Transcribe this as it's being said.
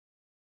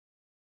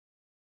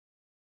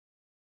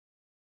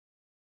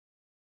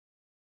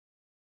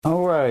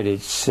All right,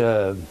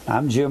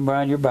 I'm Jim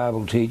Brown, your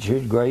Bible teacher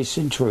at Grace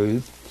and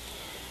Truth.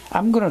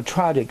 I'm going to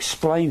try to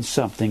explain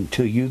something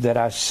to you that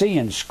I see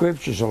in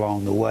scriptures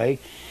along the way,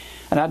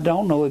 and I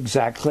don't know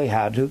exactly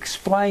how to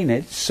explain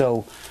it,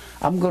 so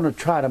I'm going to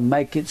try to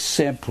make it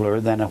simpler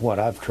than what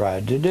I've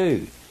tried to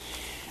do.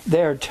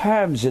 There are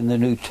times in the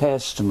New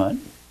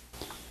Testament,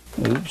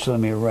 let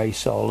me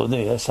erase all of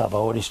this, I've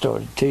already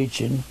started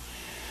teaching.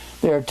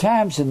 There are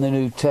times in the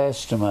New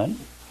Testament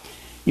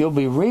you'll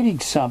be reading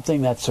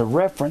something that's a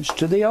reference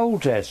to the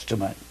Old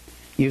Testament.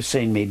 You've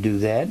seen me do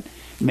that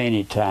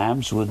many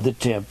times with the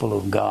temple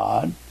of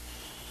God.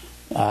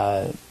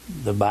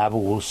 The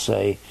Bible will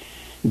say,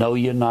 know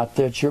ye not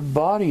that your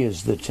body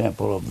is the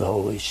temple of the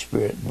Holy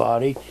Spirit.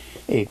 Body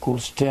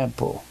equals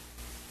temple.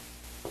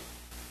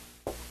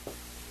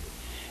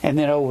 And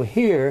then over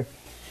here,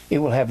 it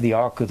will have the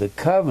Ark of the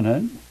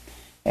Covenant,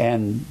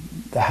 and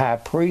the high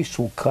priest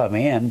will come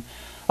in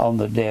on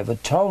the Day of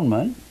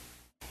Atonement,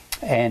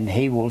 and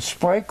he will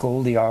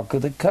sprinkle the Ark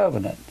of the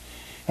Covenant.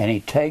 And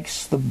he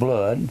takes the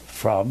blood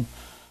from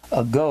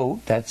a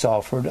goat that's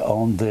offered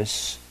on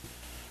this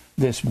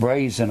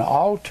brazen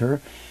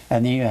altar.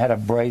 And then you had a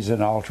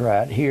brazen altar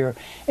out here.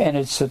 And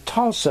it's a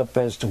toss-up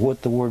as to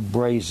what the word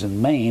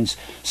brazen means.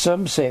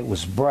 Some say it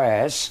was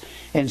brass,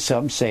 and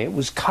some say it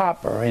was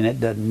copper. And it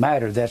doesn't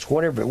matter. That's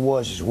whatever it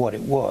was is what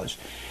it was.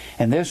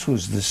 And this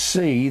was the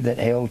sea that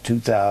held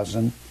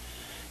 2,000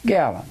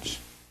 gallons.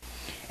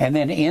 And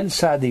then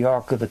inside the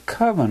Ark of the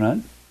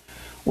Covenant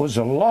was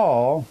a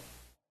law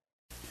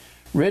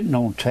written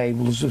on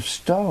tables of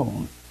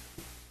stone.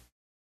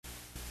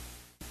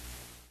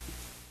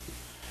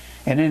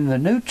 And in the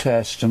New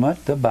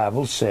Testament, the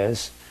Bible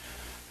says,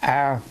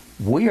 our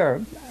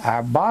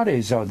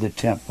bodies are the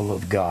temple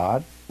of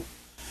God.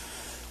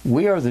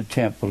 We are the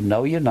temple.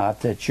 Know ye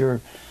not that you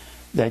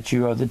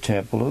are the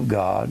temple of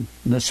God,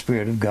 and the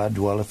Spirit of God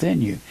dwelleth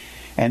in you.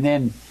 And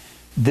then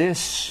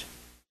this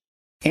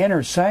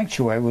inner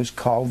sanctuary was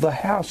called the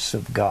house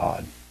of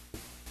God.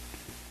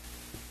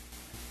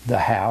 The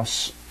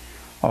house,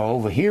 or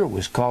over here,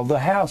 was called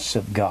the house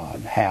of God.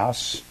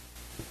 House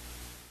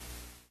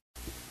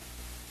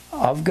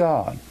of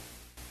God.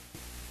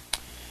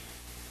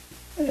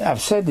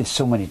 I've said this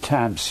so many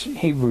times.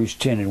 Hebrews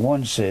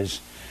 10:1 says,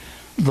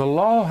 the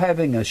law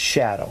having a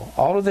shadow.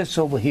 All of this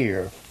over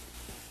here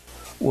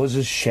was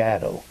a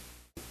shadow.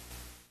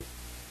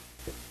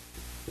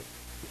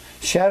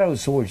 Shadow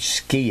is the word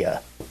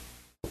skia.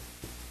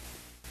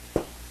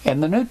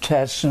 And the New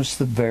Testament's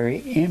the very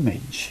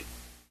image.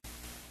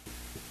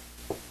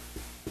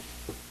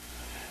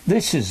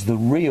 This is the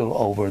real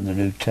over in the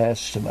New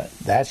Testament.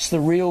 That's the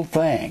real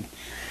thing.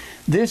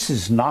 This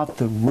is not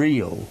the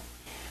real.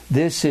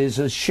 This is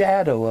a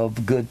shadow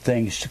of good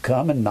things to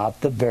come and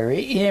not the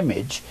very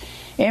image.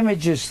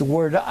 Image is the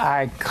word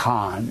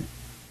icon.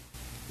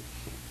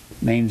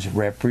 Means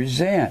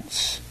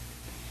represents.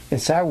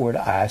 It's our word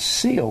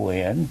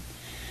icon.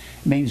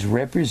 Means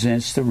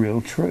represents the real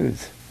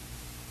truth.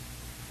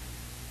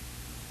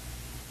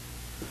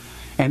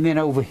 And then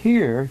over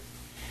here,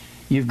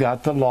 you've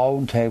got the law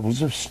on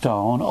tables of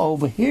stone.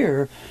 Over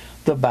here,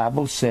 the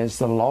Bible says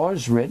the law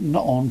is written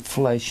on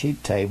fleshy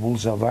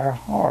tables of our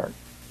heart.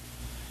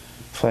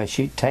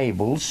 Fleshy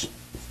tables.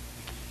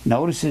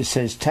 Notice it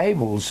says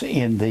tables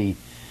in the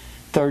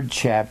 3rd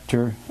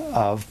chapter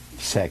of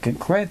 2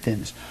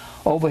 Corinthians.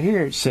 Over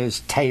here it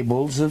says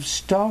tables of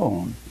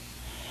stone.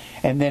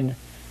 And then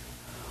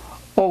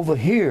over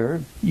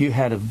here you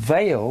had a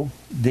veil.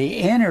 The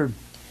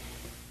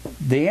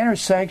inner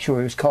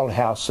sanctuary is called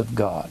house of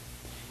God.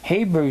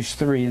 Hebrews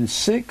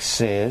 3:6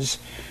 says,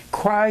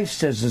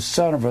 Christ is the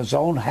son of his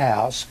own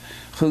house,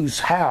 whose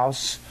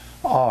house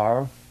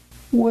are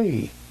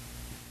we.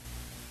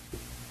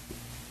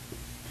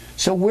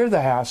 So we're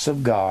the house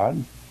of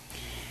God.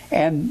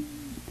 And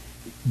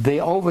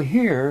over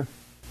here,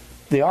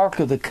 the Ark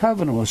of the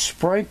Covenant was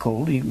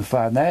sprinkled. You can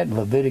find that in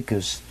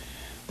Leviticus,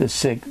 the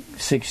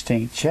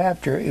 16th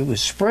chapter. It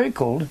was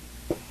sprinkled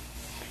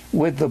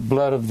with the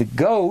blood of the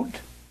goat.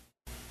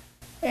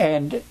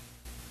 And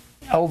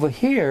over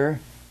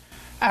here,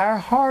 our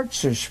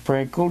hearts are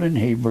sprinkled in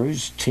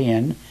Hebrews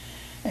 10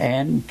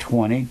 and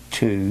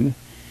 22.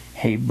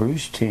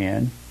 Hebrews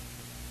 10,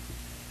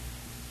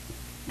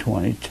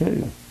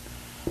 22.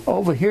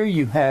 Over here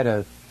you had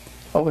a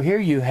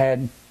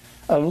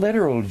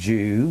literal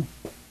Jew,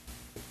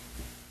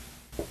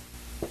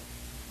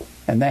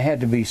 and they had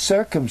to be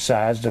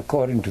circumcised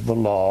according to the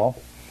law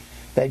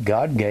that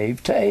God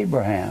gave to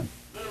Abraham.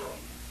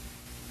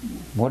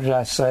 What did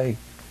I say?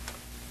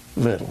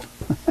 Little.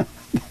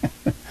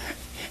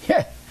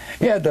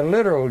 yeah, the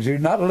literal Jew,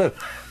 not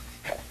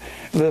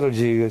little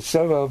Jew.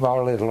 Some of them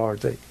are little,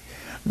 aren't they?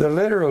 The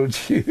literal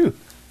Jew.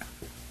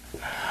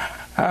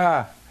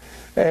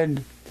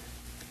 And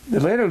the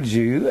little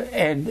Jew,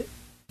 and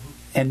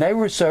they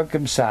were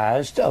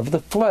circumcised of the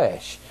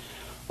flesh.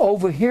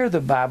 Over here,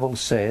 the Bible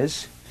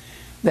says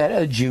that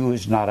a Jew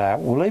is not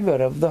outwardly,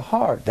 but of the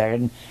heart. There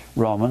in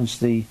Romans,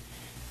 the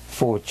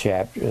 4th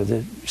chapter,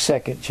 the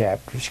 2nd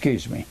chapter,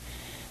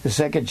 The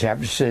 2nd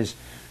chapter says,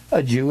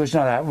 A Jew is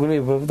not outwardly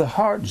of the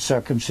heart, and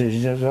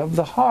circumcision is of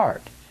the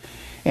heart.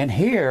 And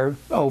here,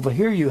 over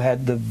here, you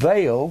had the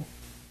veil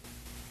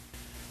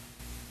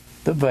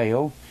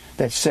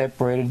that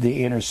separated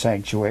the inner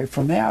sanctuary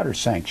from the outer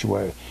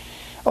sanctuary.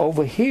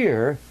 Over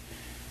here,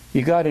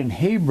 you got in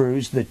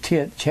Hebrews, the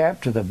 10th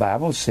chapter, the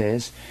Bible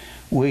says,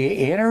 we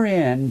enter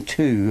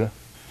into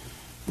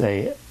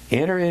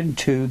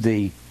through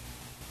the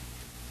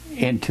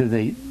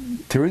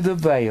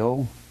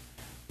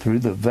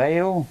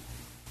veil,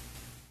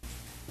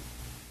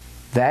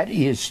 that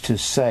is to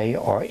say,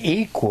 or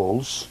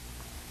equals,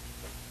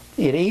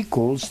 it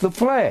equals the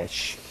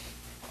flesh.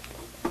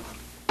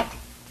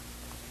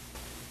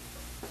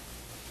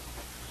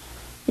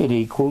 It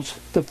equals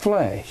the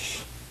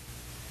flesh.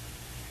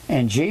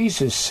 And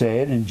Jesus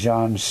said in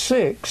John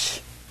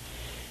 6,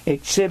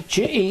 except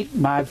you eat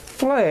my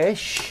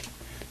flesh,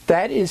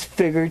 that is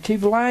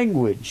figurative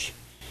language.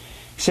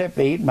 Except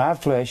you eat my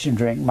flesh and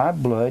drink my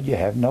blood, you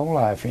have no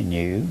life in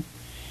you.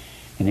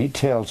 And he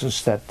tells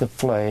us that the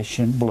flesh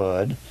and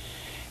blood,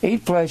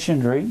 eat flesh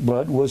and drink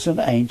blood, was an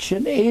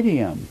ancient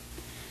idiom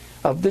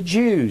of the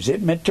Jews.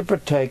 It meant to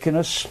partake in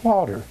a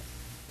slaughter.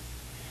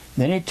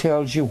 Then he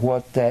tells you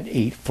what that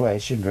eat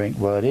flesh and drink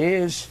blood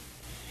is.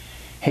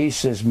 He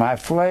says, my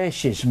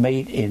flesh is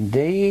meat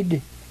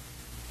indeed,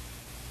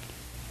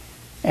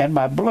 and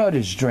my blood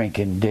is drink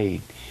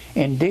indeed.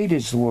 Indeed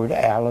is the word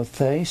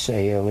alethes,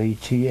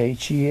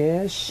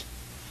 A-L-E-T-H-E-S.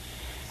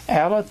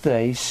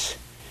 Alethes,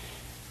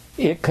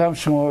 it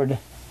comes from the word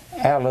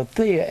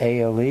aletheia,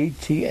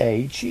 A-L-E-T-H-E-I-A,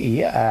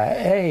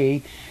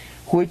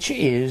 which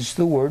is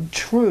the word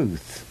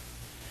truth.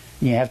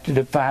 You have to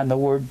define the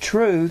word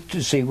truth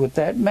to see what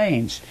that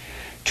means.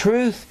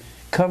 Truth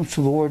comes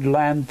from the word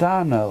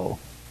lanthano,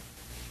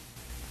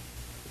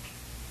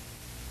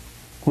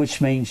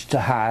 which means to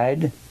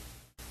hide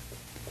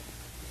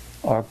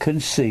or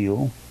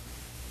conceal.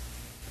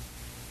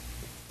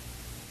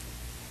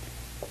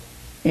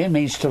 It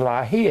means to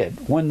lie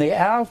hid. When the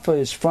alpha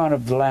is front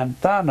of the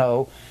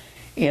lanthano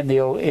in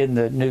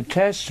the New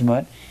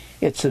Testament,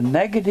 it's a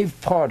negative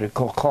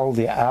particle called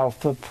the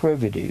alpha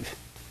privative.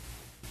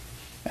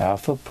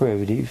 Alpha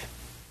privative.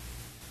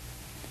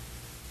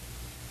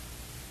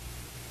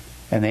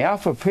 And the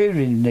alpha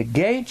privative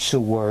negates a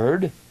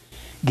word,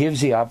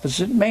 gives the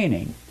opposite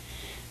meaning.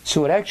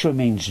 So it actually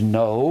means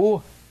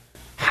no,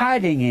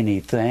 hiding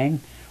anything,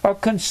 or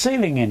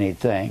concealing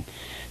anything.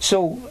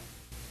 So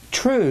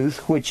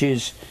truth, which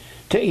is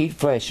to eat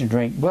flesh and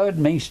drink blood,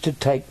 means to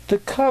take the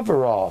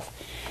cover off.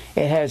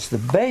 It has the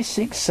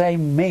basic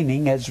same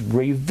meaning as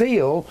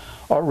reveal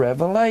or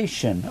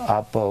revelation.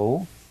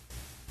 Apo,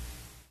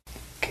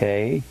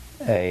 K-A-L-Y-P-S-I-S.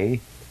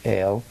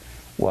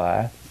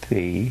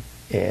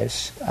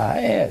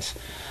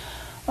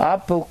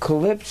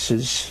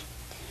 Apocalypsis,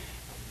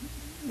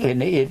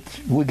 and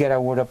we get our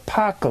word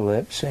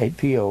apocalypse,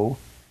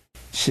 A-P-O-C-A-P-L-Y-S-E.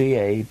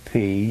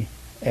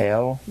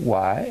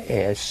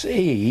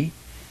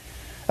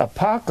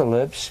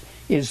 Apocalypse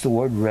is the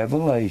word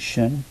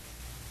revelation,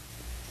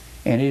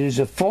 and it is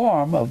a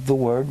form of the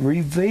word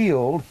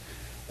revealed,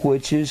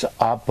 which is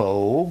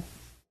apo,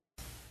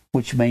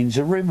 which means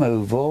a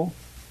removal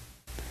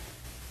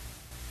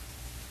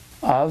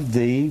of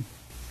the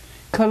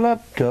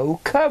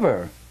kalepto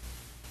cover.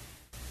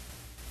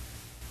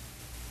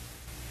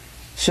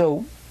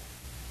 So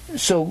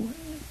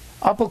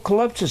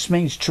apocalypsis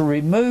means to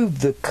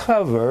remove the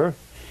cover,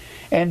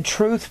 and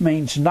truth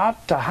means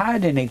not to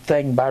hide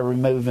anything by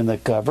removing the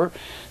cover.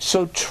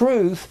 So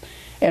truth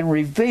and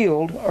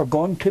revealed are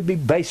going to be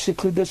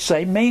basically the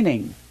same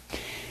meaning.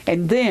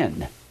 And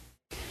then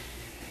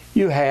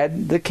you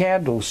had the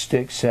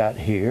candlesticks out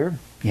here.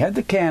 You had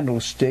the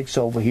candlesticks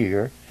over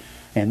here,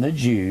 and the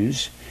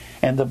Jews.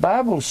 And the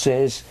Bible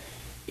says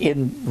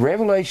in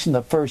Revelation,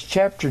 the 1st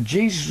chapter,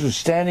 Jesus was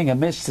standing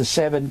amidst the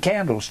 7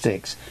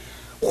 candlesticks.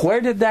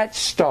 Where did that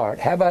start?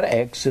 How about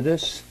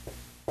Exodus,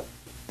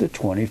 the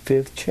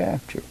 25th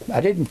chapter? I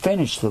didn't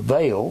finish the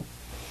veil.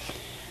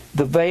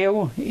 The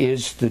veil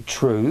is the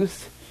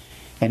truth.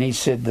 And he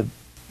said,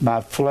 my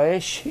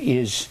flesh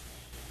is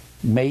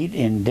meat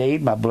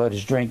indeed, my blood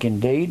is drink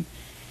indeed.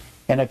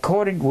 And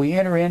we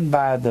enter in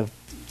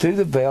through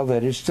the veil,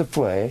 that is the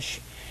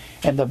flesh.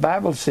 And the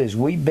Bible says,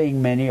 we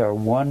being many are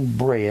one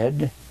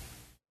bread,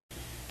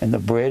 and the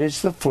bread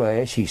is the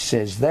flesh. He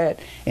says that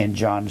in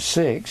John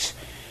 6.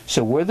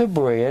 So we're the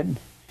bread.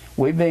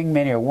 We being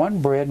many are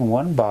one bread and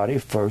one body,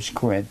 1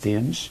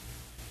 Corinthians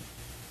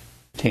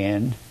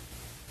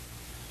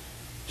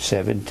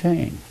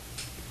 10:17.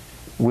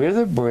 We're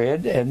the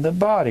bread and the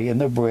body, and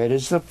the bread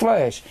is the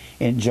flesh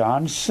in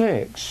John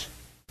 6.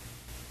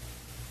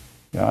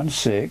 John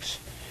 6.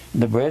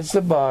 And the bread's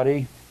the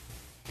body,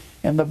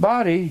 and the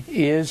body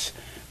is,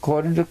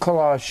 according to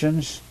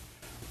Colossians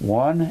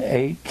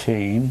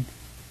 1:18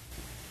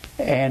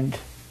 and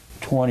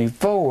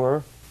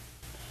 24,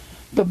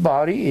 the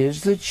body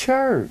is the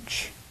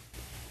church.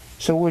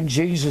 So when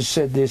Jesus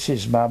said, this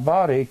is my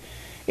body,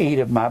 eat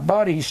of my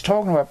body, he's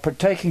talking about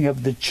partaking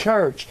of the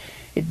church.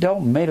 It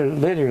don't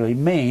literally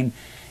mean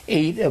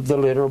eat of the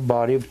literal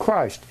body of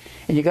Christ.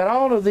 And you got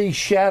all of these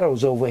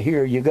shadows over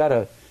here.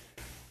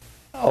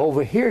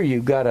 Over here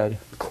you got a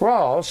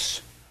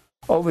cross.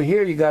 Over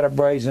here you got a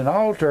brazen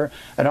altar,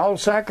 and all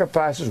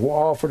sacrifices were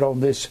offered on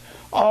this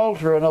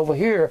altar. And over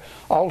here,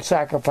 all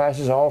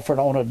sacrifices are offered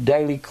on a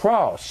daily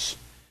cross.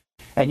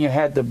 And you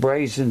had the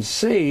brazen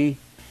sea.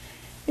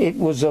 It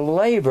was a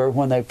labor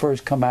when they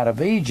first come out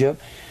of Egypt,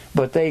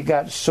 but they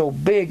got so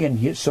big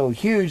and so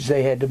huge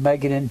they had to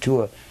make it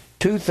into a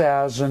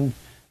 2,000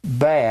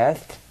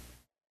 bath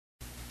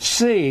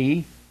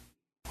sea.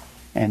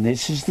 And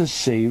this is the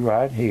sea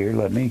right here.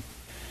 Let me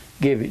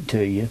give it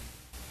to you.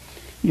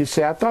 You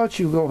say, I thought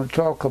you were going to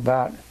talk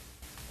about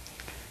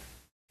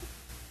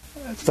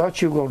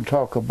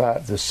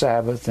the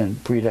Sabbath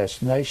and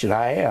predestination.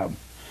 I am.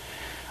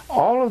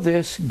 All of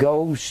this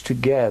goes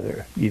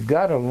together. You've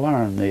got to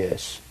learn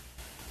this.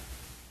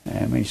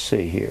 Let me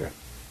see here.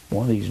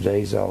 One of these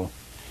days I'll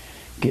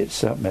get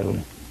something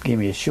that'll give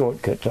me a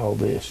shortcut to all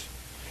this.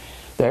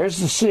 There's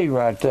the sea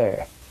right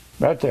there.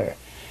 Right there.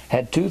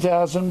 Had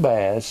 2,000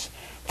 baths.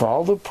 For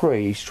all the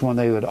priests, when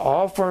they would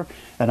offer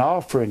an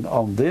offering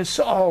on this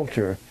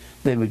altar,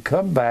 they would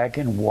come back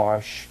and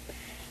wash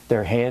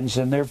their hands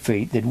and their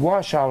feet. They'd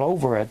wash all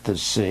over at the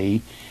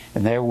sea,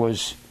 and there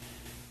was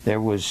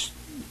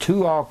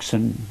 3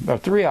 oxen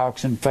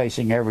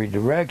facing every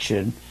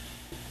direction,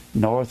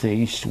 north,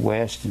 east,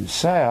 west, and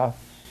south,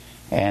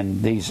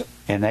 and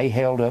they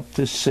held up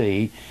the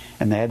sea,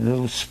 and they had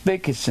little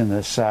spigots in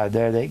the side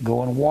there they'd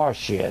go and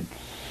wash in.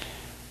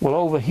 Well,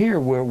 over here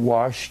we're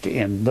washed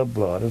in the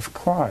blood of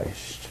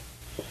Christ.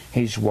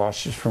 He's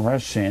washed us from our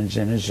sins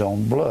in His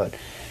own blood.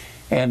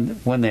 And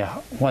when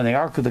the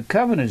Ark of the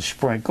Covenant is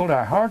sprinkled,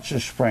 our hearts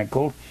are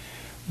sprinkled.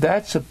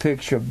 That's a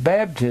picture of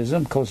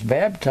baptism, because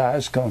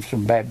baptize comes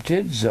from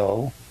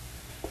baptizo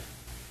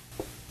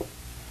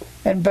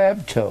and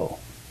bapto.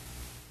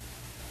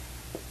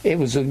 It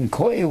was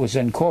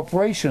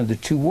incorporation of the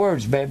two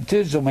words.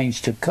 Baptizo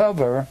means to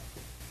cover,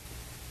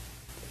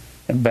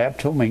 and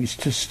bapto means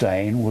to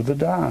stain with a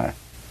dye.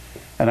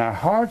 And our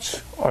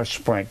hearts are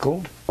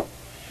sprinkled.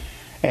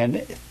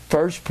 And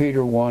 1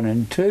 Peter 1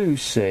 and 2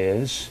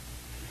 says,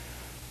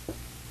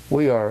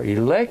 we are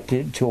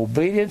elected to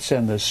obedience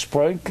and the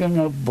sprinkling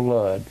of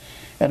blood.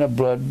 And a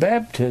blood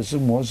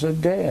baptism was a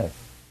death.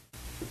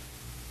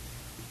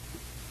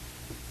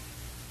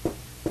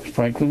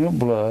 Sprinkling of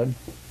blood.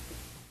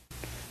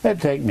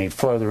 That'd take me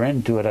further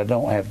into it. I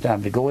don't have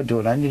time to go into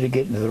it. I need to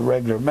get into the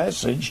regular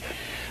message.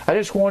 I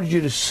just wanted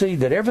you to see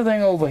that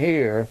everything over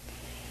here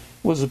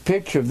was a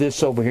picture of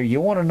this over here.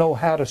 You want to know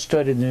how to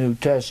study the New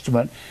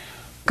Testament?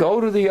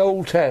 Go to the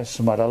Old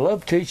Testament. I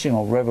love teaching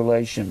on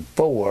Revelation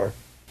 4,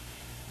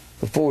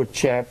 the 4th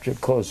chapter,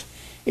 because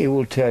it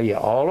will tell you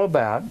all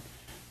about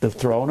the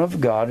throne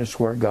of God. It's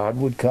where God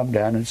would come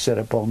down and sit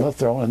upon the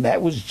throne, and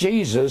that was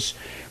Jesus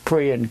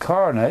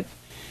pre-incarnate,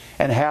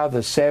 and how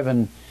the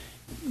seven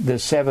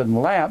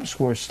lamps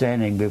were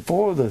standing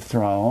before the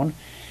throne.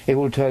 It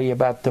will tell you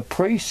about the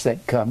priests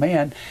that come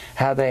in,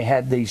 how they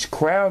had these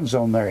crowns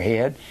on their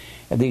head,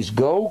 and these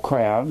gold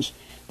crowns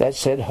that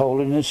said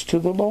holiness to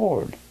the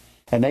Lord.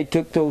 And they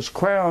took those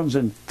crowns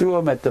and threw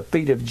them at the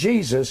feet of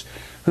Jesus,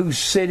 who's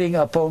sitting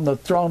upon the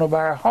throne of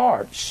our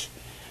hearts,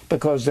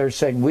 because they're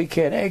saying we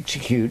can't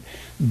execute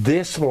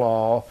this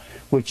law,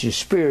 which is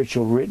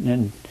spiritual, written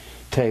in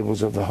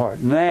tables of the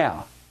heart.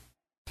 Now,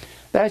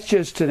 that's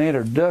just an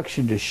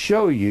introduction to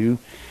show you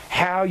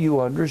how you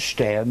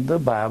understand the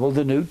Bible,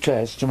 the New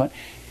Testament.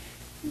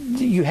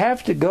 You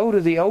have to go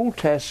to the Old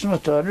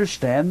Testament to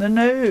understand the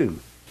New.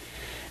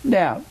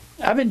 Now,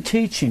 I've been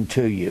teaching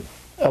to you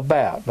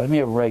about, let me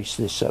erase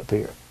this up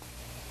here.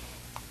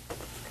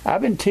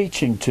 I've been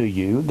teaching to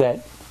you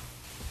that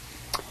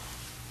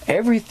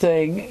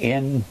everything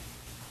in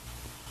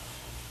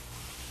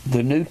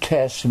the New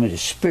Testament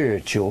is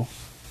spiritual,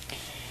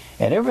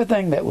 and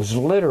everything that was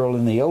literal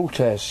in the Old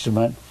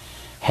Testament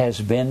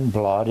has been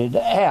blotted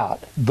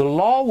out. The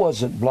law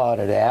wasn't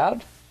blotted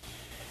out.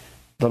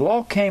 The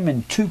law came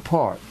in 2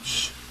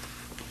 parts.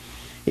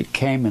 It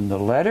came in the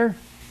letter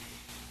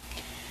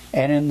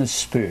and in the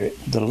spirit.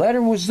 The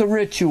letter was the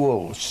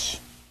rituals.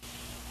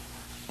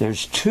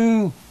 There's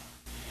 2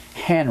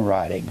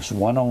 handwritings,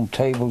 one on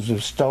tables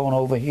of stone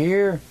over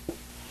here,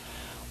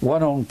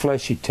 one on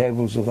fleshy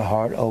tables of the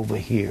heart over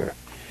here.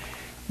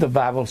 The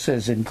Bible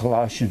says in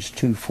Colossians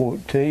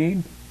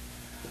 2:14,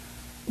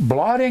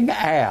 blotting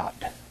out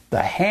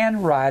the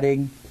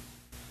handwriting.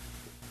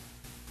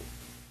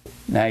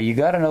 Now you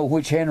got to know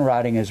which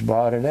handwriting is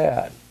blotted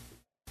out.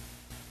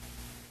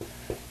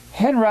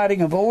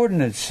 Handwriting of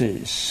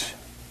ordinances.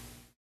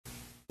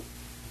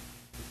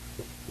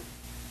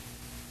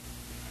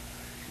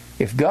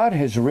 If God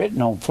has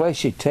written on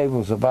fleshy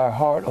tables of our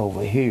heart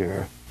over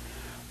here,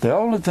 the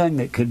only thing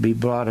that could be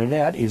blotted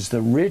out is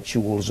the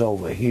rituals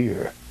over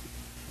here.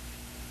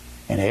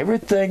 And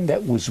everything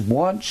that was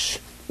once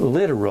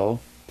literal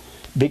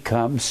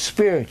becomes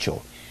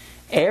spiritual.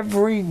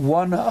 Every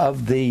one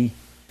of the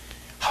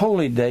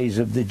holy days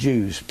of the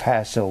Jews,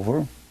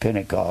 Passover,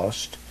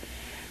 Pentecost,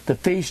 the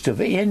Feast of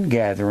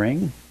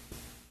Ingathering,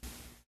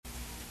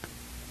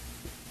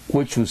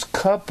 which was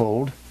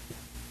coupled.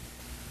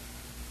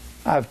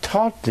 I've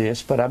taught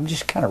this, but I'm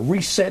just kind of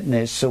resetting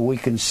this so we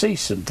can see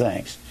some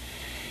things.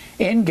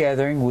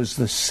 Ingathering was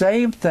the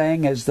same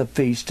thing as the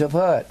Feast of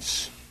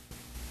Huts.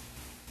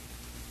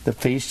 The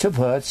Feast of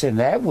Huts, and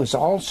that was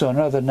also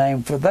another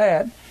name for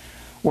that,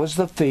 was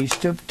the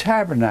Feast of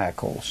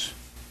Tabernacles.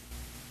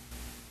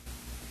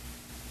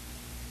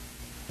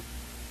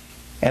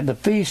 And the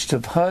Feast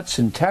of Huts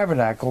and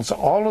Tabernacles,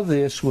 all of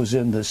this was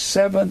in the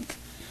 7th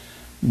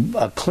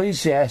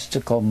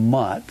ecclesiastical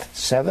month,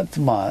 7th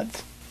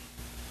month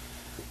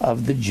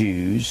of the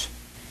Jews,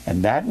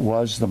 and that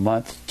was the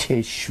month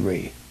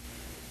Tishri.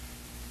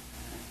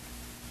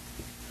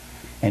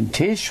 And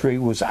Tishri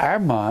was our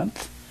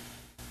month,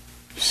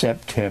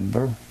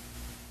 September/October.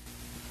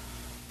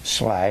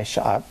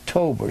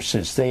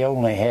 Since they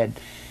only had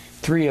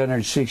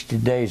 360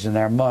 days in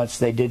their months,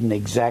 they didn't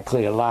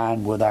exactly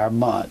align with our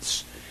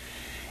months.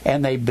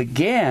 And they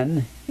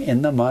began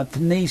in the month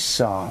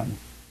Nisan.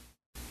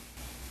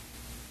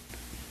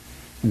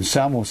 And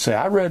some will say,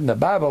 I read in the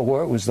Bible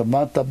where it was the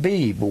month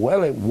Abib.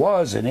 Well, it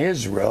was in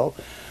Israel,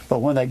 but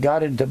when they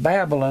got into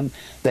Babylon,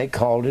 they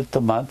called it the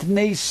month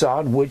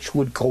Nisan, which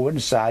would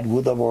coincide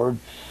with the word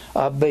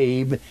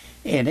Abib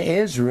in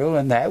Israel,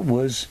 and that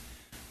was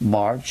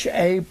March,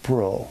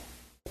 April.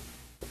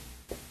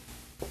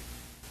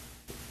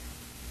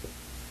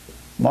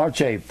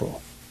 March,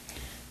 April.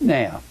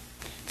 Now,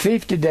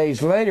 50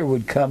 days later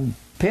would come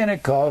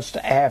Pentecost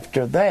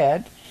after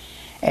that,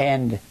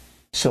 and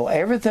so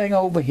everything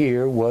over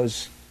here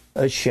was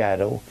a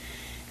shadow.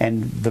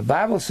 And the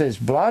Bible says,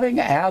 blotting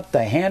out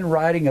the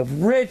handwriting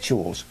of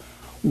rituals.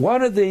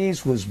 One of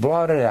these was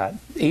blotted out.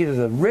 Either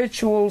the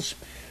rituals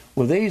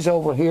were these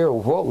over here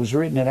or what was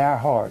written in our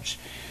hearts.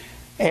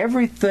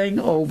 Everything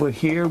over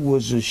here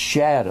was a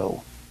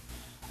shadow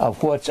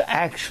of what's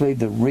actually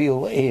the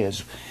real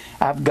is.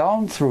 I've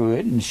gone through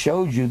it and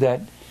showed you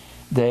that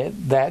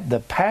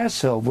the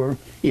Passover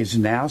is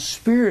now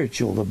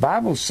spiritual. The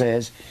Bible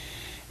says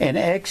in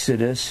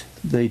Exodus,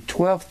 the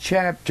 12th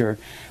chapter,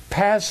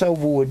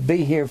 Passover would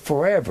be here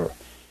forever.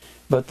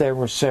 But there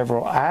were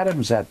several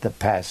items at the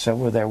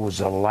Passover. There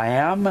was a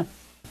lamb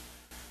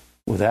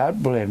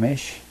without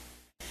blemish,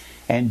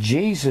 and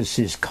Jesus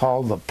is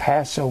called the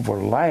Passover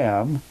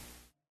Lamb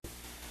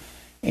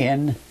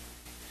in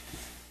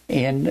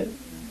 1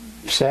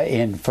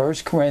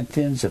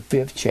 Corinthians, the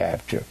 5th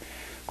chapter.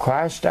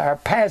 Christ, our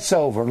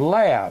Passover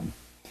Lamb,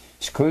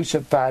 is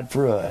crucified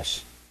for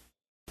us.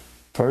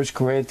 1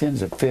 Corinthians,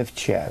 the 5th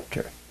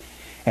chapter.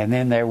 And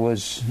then there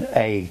was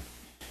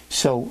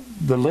so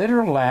the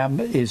literal lamb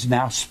is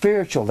now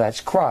spiritual. That's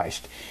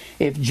Christ.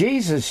 If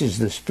Jesus is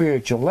the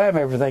spiritual lamb,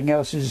 everything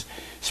else is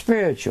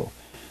spiritual.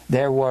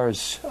 There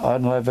was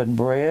unleavened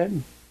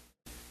bread.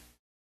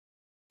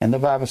 And the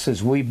Bible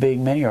says, we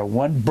being many are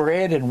one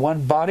bread and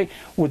one body.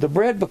 With the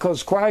bread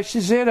because Christ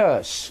is in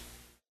us.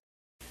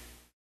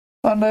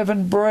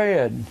 Unleavened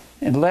bread.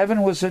 And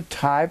leaven was a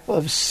type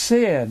of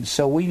sin.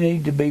 So we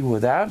need to be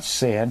without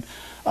sin.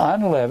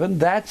 Unleavened,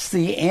 that's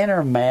the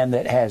inner man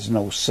that has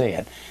no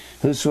sin.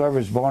 Whosoever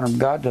is born of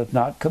God doth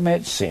not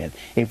commit sin.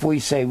 If we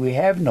say we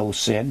have no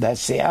sin,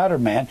 that's the outer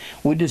man.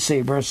 We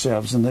deceive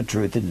ourselves and the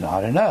truth is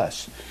not in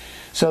us.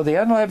 So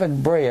the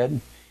unleavened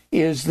bread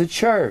is the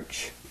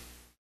church.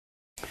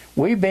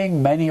 We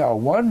being many are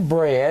one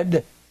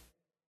bread.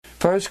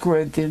 1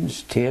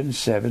 Corinthians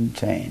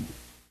 10:17.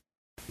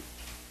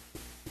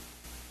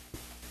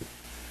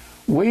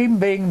 We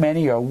being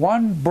many are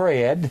one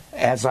bread.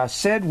 As I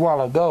said a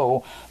while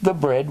ago, the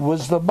bread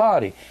was the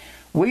body.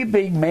 We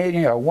being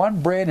many are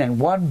one bread and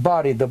one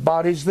body. The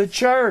body's the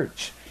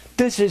church.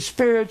 This is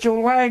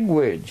spiritual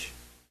language.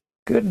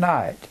 Good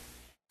night.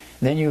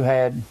 Then you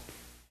had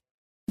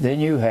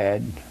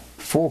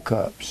 4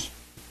 cups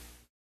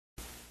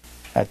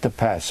at the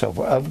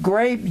Passover of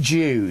grape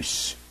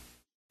juice.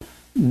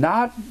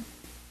 Not,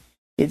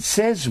 it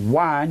says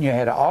wine. You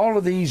had all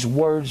of these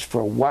words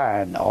for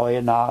wine.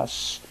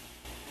 Oinos.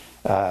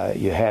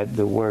 You had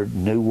the word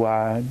new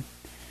wine.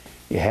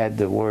 You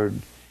had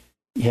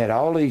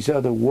all these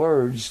other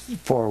words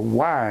for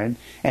wine,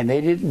 and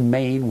they didn't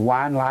mean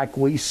wine like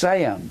we say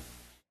them.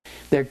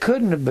 There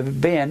couldn't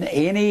have been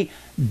any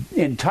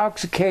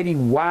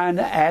intoxicating wine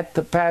at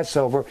the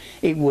Passover.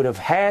 It would have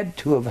had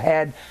to have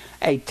had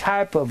a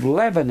type of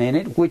leaven in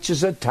it, which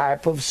is a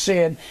type of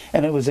sin,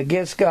 and it was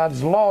against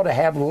God's law to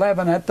have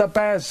leaven at the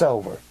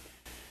Passover.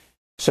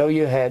 So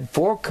you had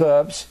 4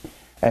 cups,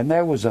 and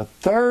there was a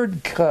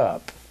 3rd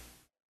cup,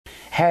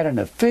 had an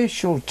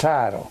official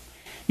title.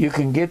 You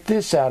can get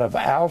this out of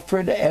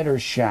Alfred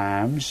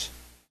Edersheim's,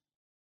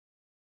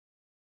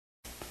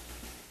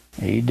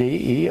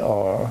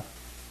 Edersheims.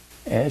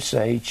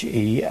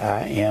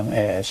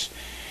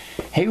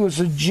 He was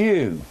a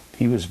Jew.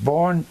 He was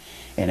born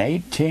in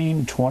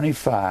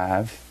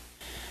 1825,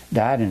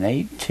 died in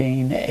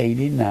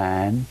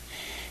 1889.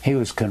 He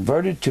was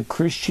converted to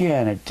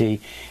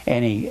Christianity,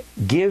 and he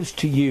gives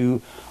to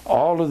you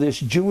all of this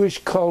Jewish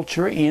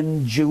culture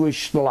in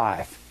Jewish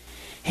life.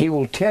 He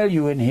will tell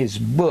you in his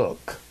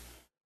book,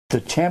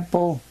 The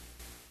Temple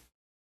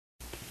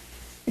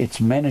It's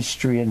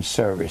Ministry and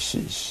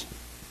Services.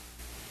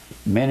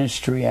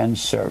 Ministry and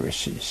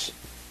Services.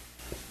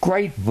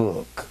 Great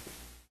book.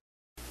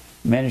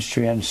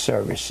 Ministry and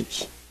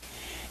Services.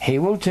 He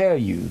will tell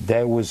you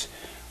there was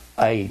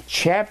a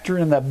chapter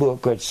in the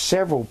book with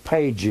several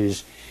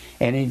pages,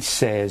 and it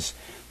says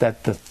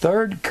that the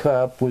third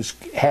cup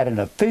had an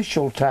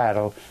official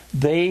title,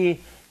 the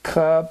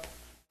Cup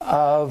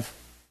of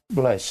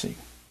Blessing.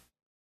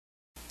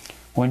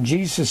 When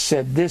Jesus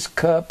said, this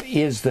cup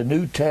is the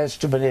New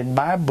Testament in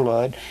my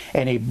blood,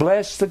 and he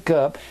blessed the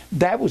cup,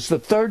 that was the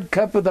third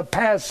cup of the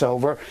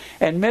Passover,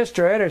 and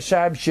Mr.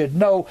 Edersheim should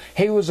know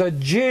he was a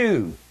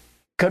Jew,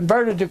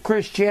 converted to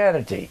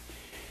Christianity.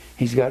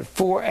 He's got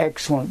 4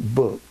 excellent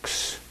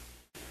books.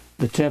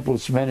 The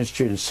Temple's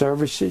Ministry and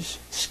Services,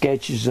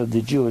 Sketches of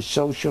the Jewish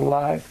Social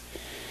Life,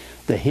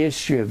 The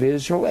History of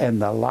Israel,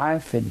 and the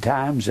Life and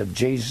Times of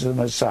Jesus the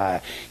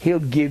Messiah. He'll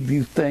give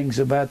you things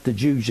about the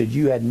Jews that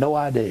you had no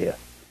idea.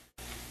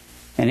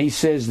 And he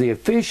says the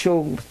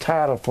official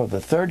title for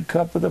the third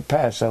cup of the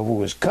Passover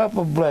was Cup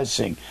of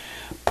Blessing.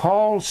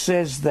 Paul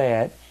says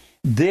that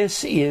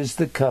this is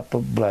the cup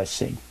of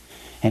blessing.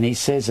 And he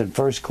says in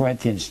 1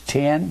 Corinthians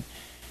 10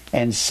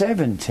 and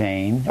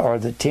 17, or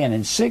the 10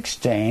 and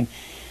 16,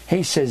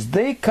 he says,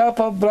 the cup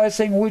of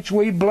blessing which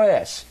we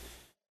bless.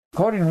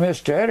 According to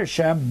Mr.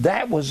 Edersheim,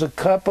 that was a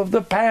cup of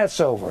the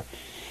Passover.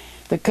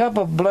 The cup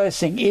of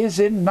blessing, is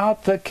it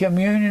not the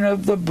communion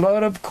of the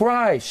blood of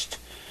Christ?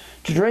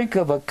 To drink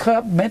of a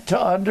cup meant to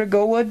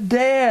undergo a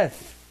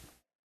death.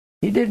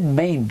 He didn't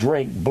mean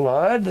drink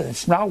blood.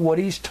 That's not what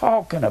he's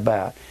talking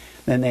about.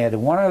 Then they had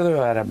one other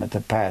item at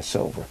the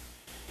Passover.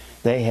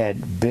 They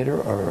had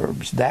bitter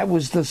herbs. That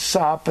was the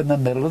sop in the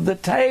middle of the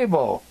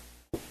table.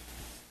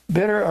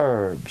 Bitter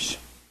herbs.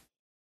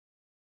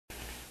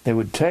 They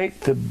would take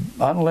the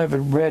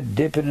unleavened bread,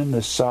 dip it in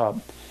the sop,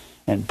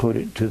 and put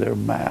it to their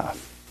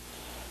mouth.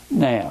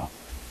 Now,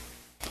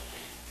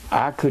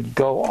 I could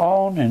go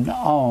on and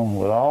on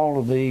with all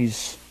of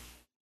these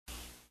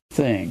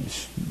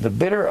things. The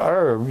bitter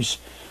herbs,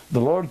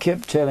 the Lord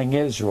kept telling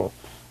Israel,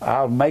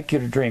 I'll make you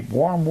to drink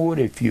wormwood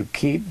if you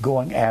keep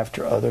going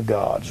after other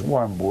gods.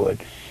 Wormwood.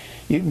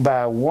 You can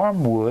buy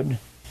wormwood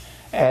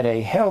at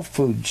a health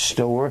food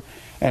store,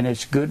 and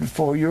it's good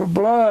for your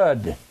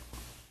blood.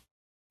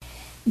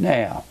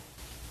 Now,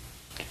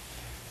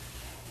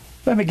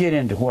 let me get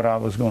into what I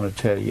was going to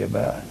tell you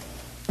about.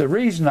 The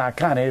reason I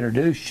kind of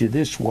introduced you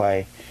this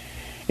way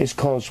is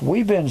because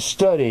we've been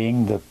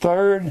studying the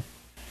 3rd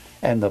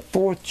and the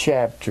 4th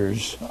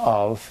chapters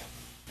of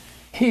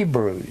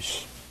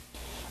Hebrews.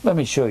 Let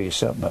me show you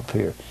something up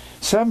here.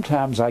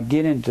 Sometimes I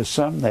get into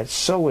something that's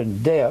so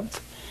in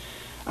depth,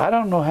 I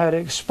don't know how to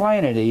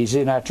explain it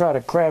easy, and I try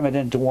to cram it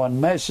into one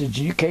message.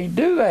 You can't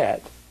do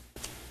that.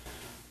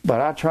 But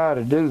I try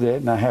to do that,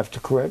 and I have to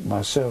correct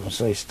myself and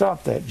say,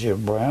 stop that,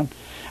 Jim Brown.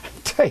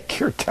 Take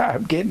your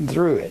time getting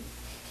through it.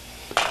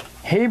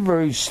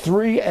 Hebrews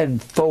 3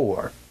 and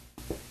 4.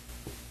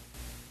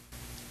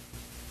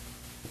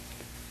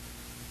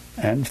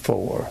 And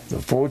 4, the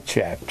 4th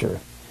chapter.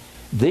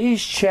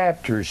 These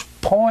chapters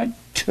point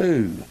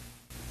to,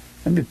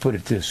 let me put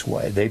it this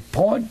way, they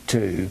point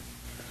to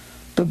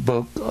the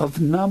book of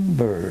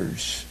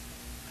Numbers.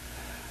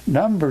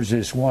 Numbers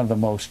is one of the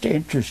most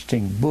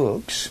interesting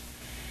books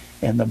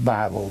in the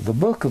Bible. The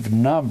book of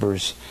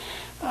Numbers,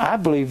 I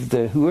believe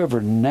that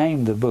whoever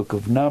named the book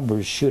of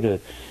Numbers should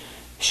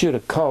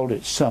have called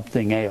it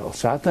something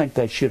else. I think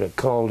they should have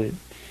called it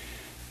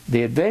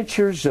The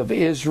Adventures of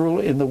Israel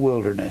in the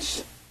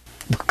Wilderness,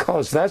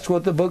 because that's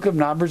what the book of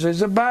Numbers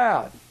is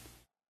about.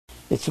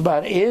 It's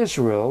about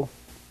Israel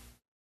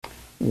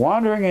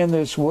wandering in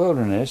this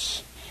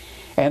wilderness,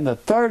 and the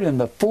 3rd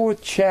and the 4th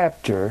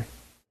chapter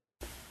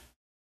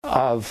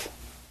of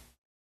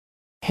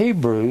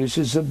Hebrews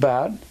is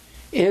about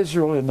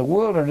Israel in the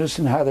wilderness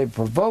and how they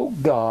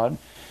provoked God.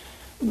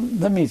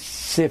 Let me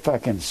see if I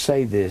can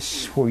say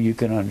this where you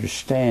can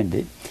understand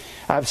it.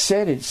 I've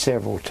said it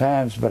several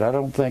times, but I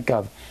don't think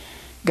I've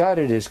got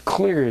it as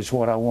clear as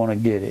what I want to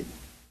get it.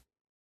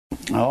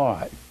 All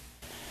right.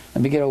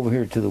 Let me get over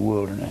here to the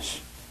wilderness.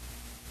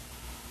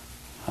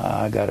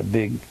 I got a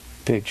big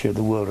picture of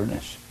the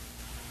wilderness.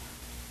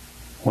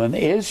 When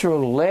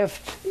Israel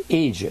left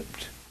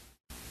Egypt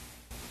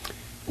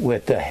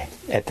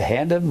at the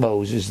hand of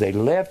Moses, they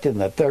left in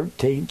the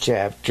 13th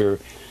chapter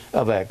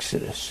of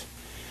Exodus.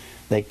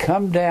 They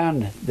come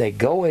down, they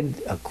go in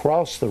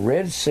across the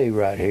Red Sea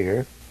right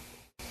here,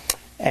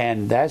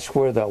 and that's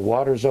where the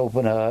waters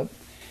open up,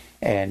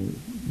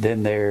 and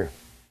then there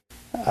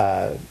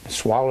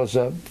swallows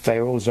up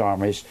Pharaoh's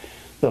armies.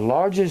 The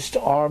largest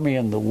army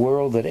in the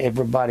world that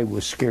everybody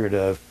was scared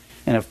of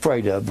and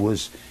afraid of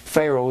was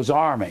Pharaoh's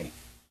army.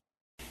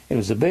 It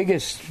was the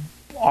biggest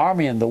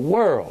army in the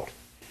world.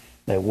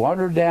 They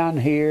wander down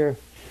here,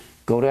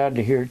 go down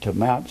to here to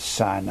Mount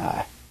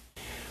Sinai.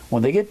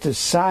 When they get to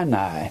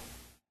Sinai,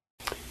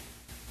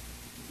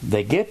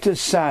 they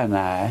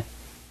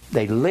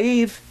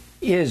leave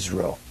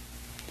Israel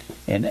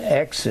in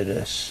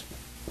Exodus,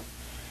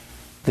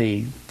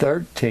 the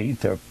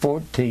 13th or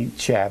 14th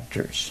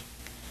chapters.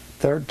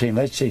 13,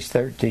 let's say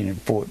 13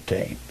 and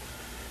 14.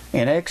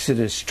 In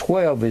Exodus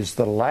 12 is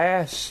the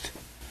last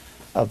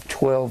of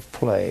 10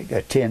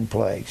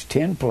 plagues.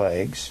 10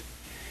 plagues.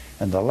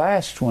 And the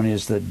last one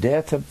is the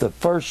death of the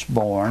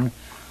firstborn,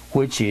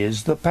 which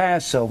is the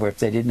Passover. If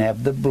they didn't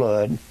have the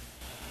blood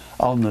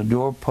on the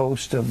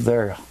doorpost the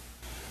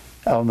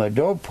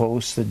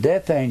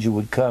death angel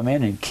would come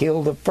in and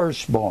kill the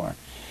firstborn.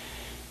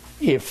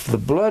 If the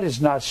blood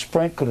is not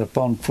sprinkled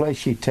upon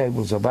fleshy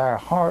tables of our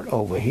heart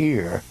over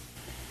here,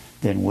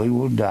 then we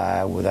will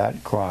die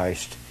without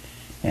Christ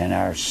and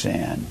our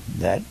sin.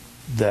 That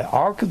the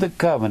Ark of the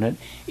Covenant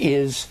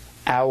is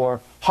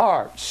our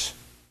hearts.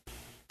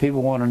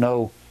 People want to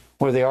know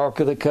where the Ark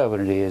of the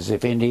Covenant is,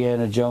 if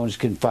Indiana Jones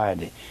can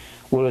find it.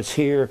 Well, it's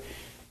here.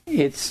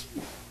 It's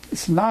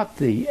not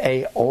the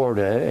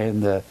aorta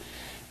and the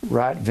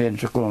right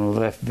ventricle and the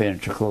left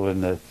ventricle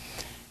and the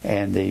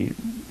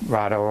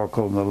right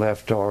auricle and the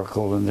left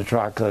auricle and the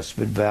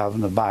tricuspid valve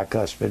and the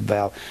bicuspid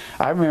valve.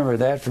 I remember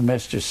that from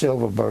Mr.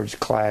 Silverbird's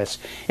class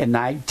in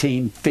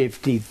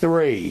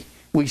 1953.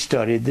 We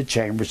studied the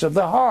chambers of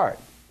the heart.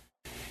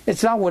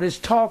 It's not what it's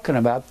talking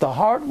about. The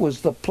heart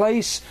was the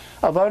place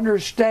of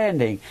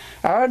understanding.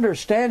 Our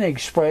understanding,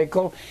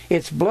 Sprinkle,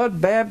 it's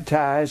blood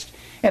baptized,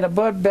 and a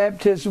blood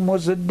baptism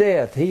was a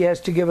death. He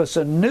has to give us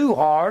a new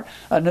heart,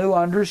 a new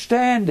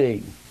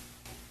understanding.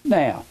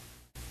 Now,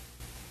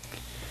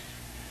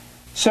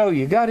 so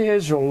you got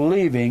Israel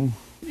leaving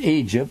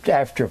Egypt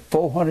after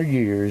 400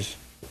 years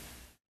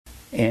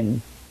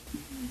in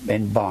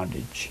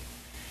bondage.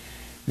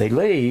 They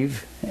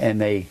leave,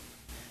 and they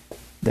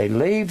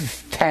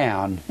leave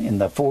town in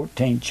the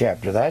 14th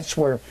chapter. That's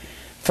where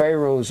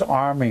Pharaoh's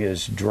army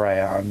is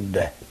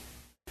drowned.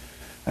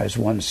 As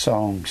one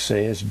song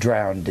says,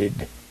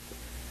 drowned.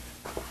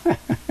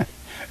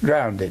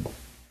 Drowned.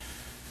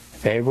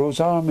 Pharaoh's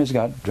armies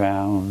got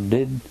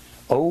drowned.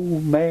 Oh,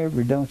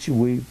 Mary, don't you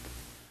weep.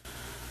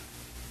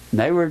 And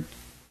they were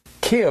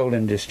killed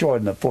and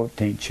destroyed in the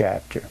 14th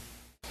chapter.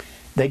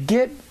 They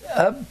get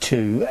up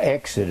to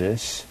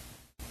Exodus,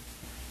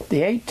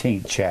 the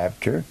 18th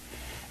chapter,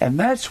 and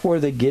that's where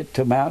they get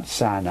to Mount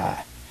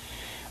Sinai.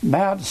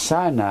 Mount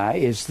Sinai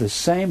is the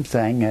same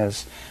thing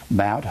as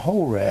Mount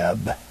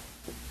Horeb.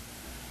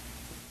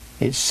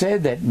 It's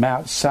said that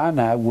Mount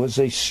Sinai was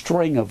a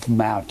string of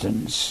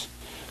mountains.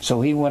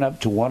 So he went up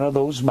to one of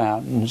those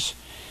mountains,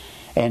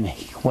 and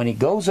when he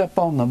goes up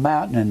on the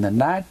mountain in the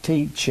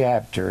 19th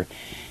chapter,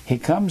 he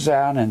comes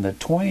out in the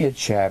 20th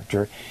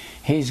chapter,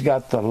 he's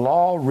got the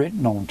law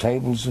written on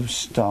tables of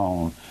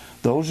stone.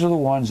 Those are the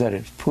ones that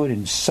it's put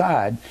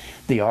inside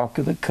the Ark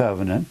of the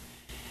Covenant,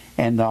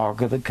 and the Ark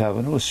of the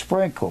Covenant was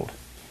sprinkled.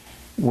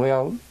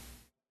 Well,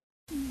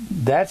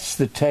 that's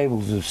the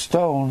tables of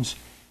stones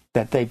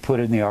that they put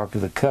in the Ark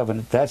of the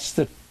Covenant. That's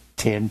the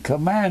 10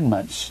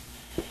 Commandments.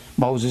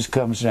 Moses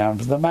comes down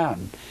to the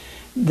mountain.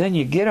 Then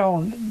you get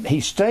on,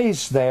 he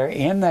stays there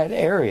in that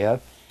area.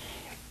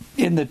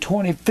 In the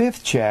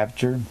 25th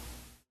chapter,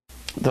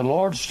 the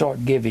Lord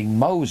started giving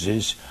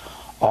Moses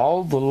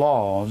all the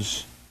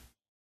laws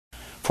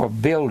for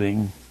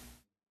building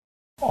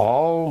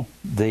all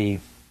the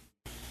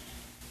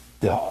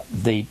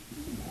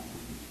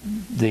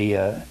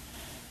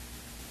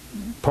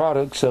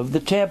products of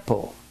the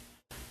temple.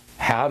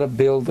 How to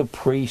build the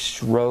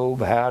priest's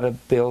robe, how to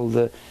build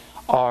the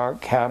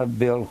ark, how to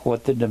build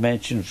what the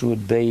dimensions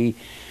would be,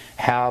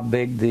 how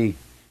big the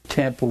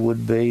temple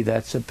would be.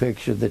 That's a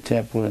picture of the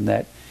temple in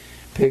that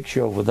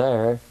picture over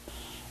there.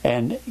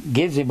 And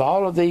gives him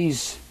all of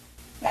these,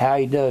 how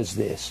he does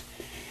this.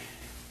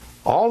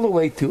 All the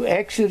way through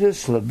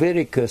Exodus,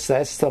 Leviticus,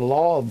 that's the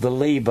law of the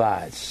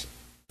Levites.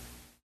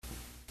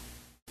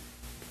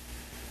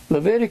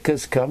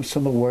 Leviticus comes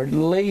from the word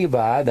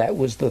Levi. That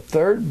was the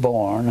third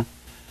born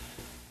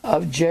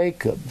of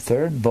Jacob.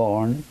 Third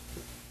born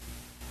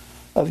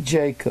of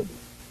Jacob.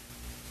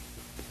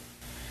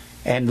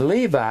 And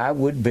Levi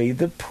would be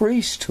the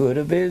priesthood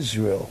of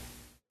Israel.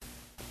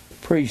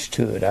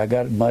 Priesthood. I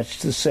got much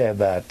to say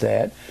about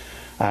that.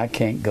 I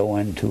can't go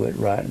into it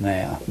right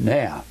now.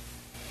 Now,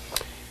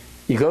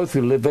 you go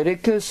through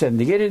Leviticus and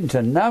you get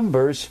into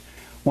Numbers.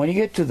 When you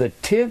get to the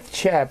 10th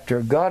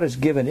chapter, God has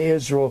given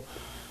Israel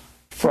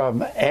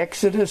from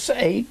Exodus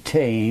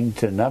 18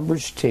 to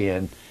Numbers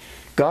 10.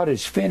 God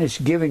has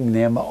finished giving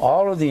them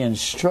all of the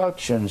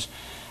instructions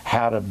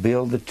how to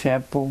build the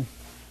temple,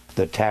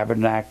 the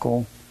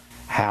tabernacle,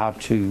 how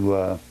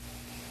to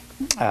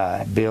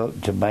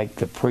build, to make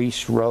the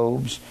priest's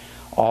robes,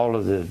 all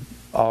of the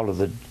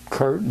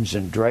curtains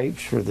and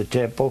drapes for the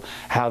temple,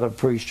 how the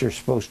priests are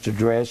supposed to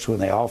dress when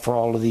they offer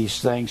all of these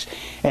things.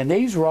 And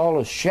these were all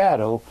a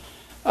shadow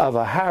of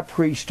a high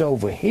priest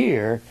over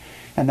here,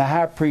 and the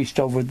high priest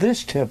over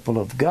this temple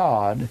of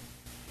God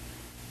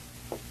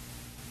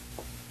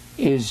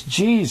is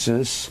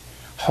Jesus,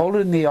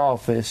 holding the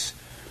office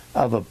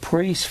of a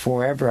priest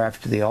forever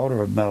after the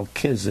order of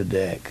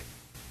Melchizedek.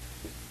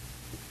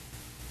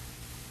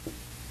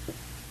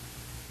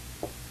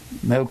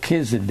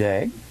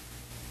 Melchizedek,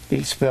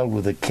 it's spelled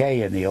with a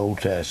K in the Old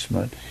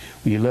Testament.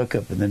 When you look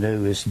up in the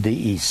New, it's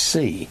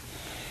D-E-C.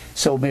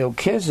 So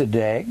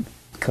Melchizedek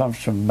comes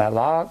from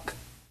Malach,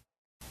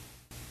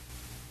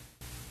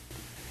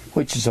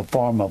 which is a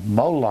form of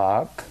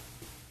Moloch,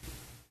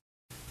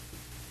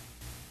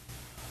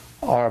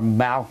 or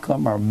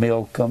Malcolm, or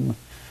Milcom,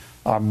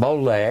 or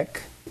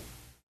Molech.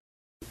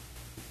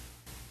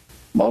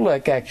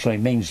 Molech actually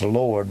means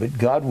Lord, but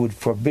God would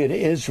forbid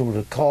Israel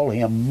to call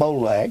him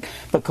Molech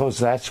because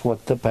that's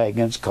what the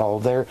pagans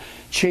called their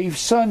chief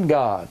sun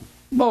god,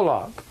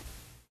 Moloch.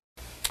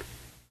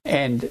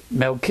 And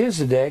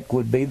Melchizedek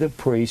would be the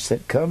priest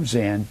that comes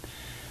in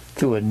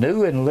through a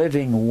new and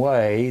living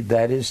way,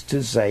 that is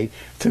to say,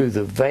 through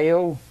the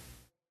veil,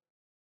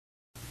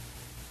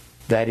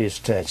 that is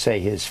to say,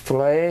 his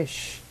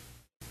flesh.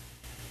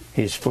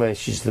 His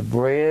flesh is the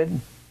bread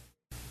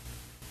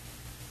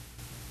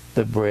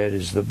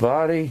is the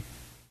body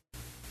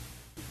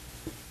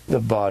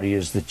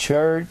is the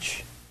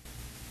church,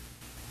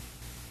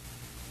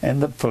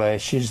 and the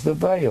flesh is the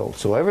veil.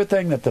 So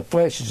everything that the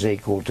flesh is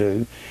equal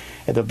to,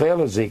 and the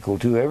veil is equal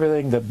to,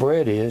 everything the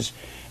bread is,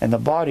 and the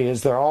body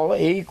is, they're all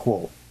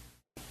equal.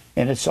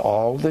 And it's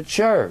all the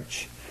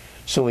church.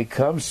 So he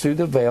comes through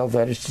the veil,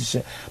 that is to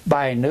say,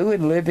 by a new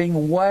and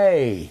living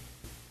way.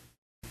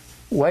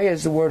 Way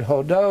is the word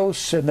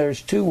hodos, and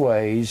there's two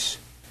ways.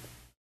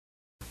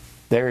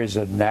 There is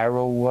a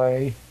narrow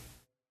way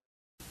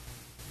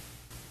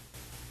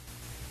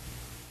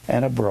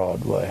and a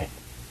broad way.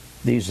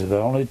 These are the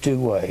only two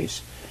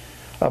ways.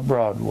 A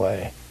broad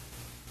way.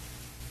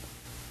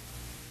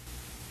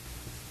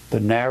 The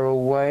narrow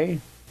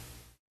way.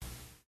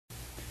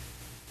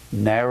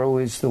 Narrow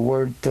is the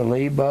word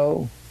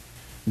thalibo.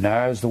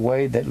 Narrow is the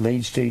way that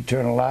leads to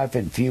eternal life,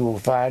 and few will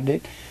find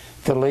it.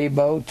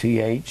 Thalibo,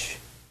 T-H.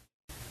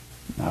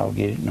 I'll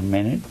get it in a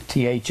minute.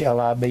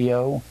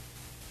 T-H-L-I-B-O.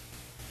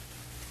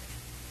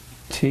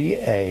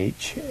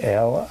 T-H-L-I-B-O.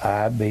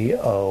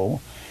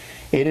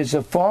 It is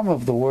a form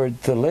of the word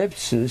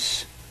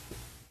thalipsis.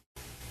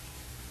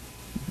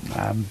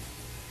 I'm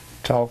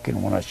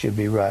talking when I should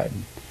be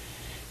writing.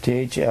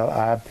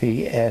 T-H-L-I-P-S-I-S.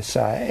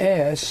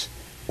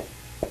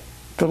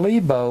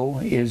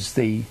 Thalibo is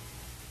the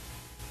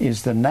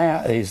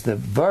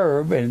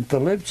verb, and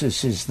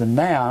thalipsis is the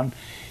noun.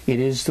 It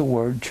is the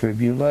word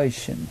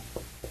tribulation.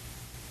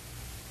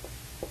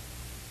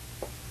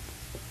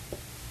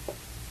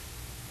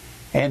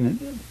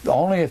 And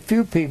only a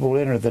few people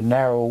enter the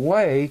narrow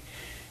way,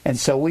 and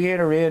so we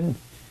enter in,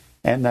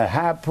 and the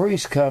high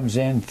priest comes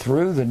in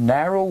through the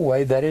narrow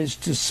way, that is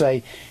to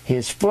say,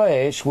 his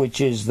flesh,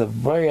 which is the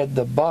bread,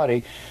 the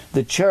body,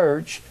 the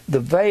church, the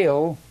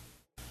veil,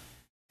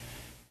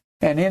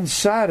 and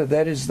inside of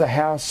that is the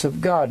house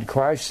of God.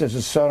 Christ is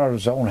the son of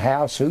his own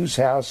house. Whose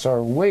house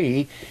are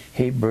we?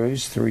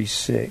 Hebrews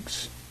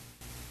 3:6.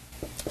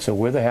 So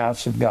we're the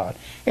house of God.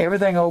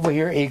 Everything over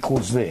here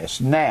equals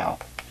this. Now,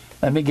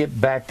 let me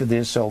get back to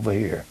this over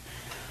here.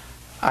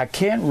 I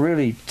can't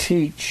really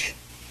teach.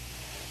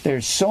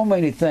 There's so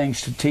many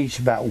things to teach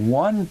about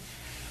one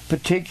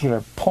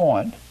particular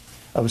point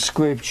of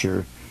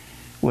Scripture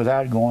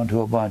without going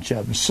to a bunch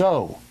of them.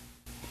 So,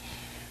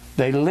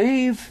 they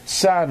leave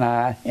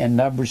Sinai in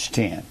Numbers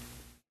 10.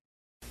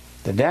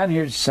 They're down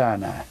here at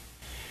Sinai.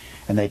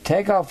 And they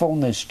take off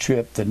on this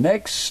trip. The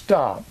next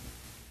stop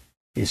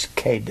is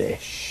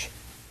Kadesh.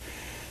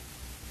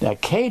 Now,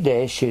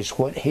 Kadesh is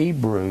what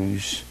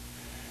Hebrews,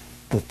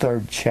 the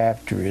 3rd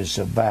chapter, is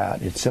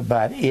about. It's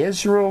about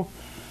Israel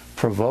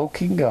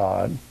provoking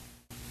God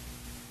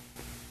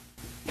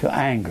to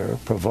anger,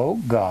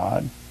 provoke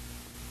God.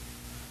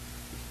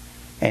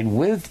 And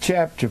with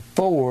chapter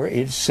 4,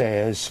 it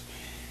says,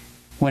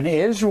 when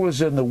Israel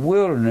was in the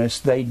wilderness,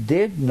 they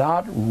did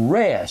not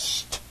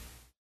rest.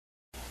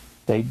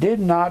 They did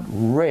not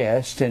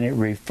rest, and it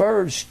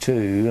refers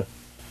to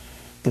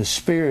the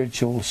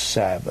spiritual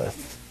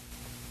Sabbath.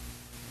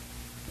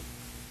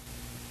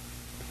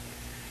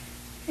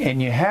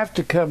 And you have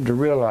to come to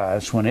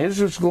realize when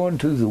Israel's going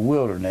through the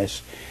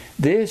wilderness,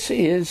 this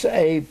is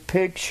a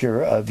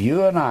picture of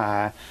you and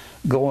I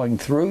going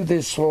through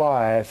this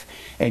life,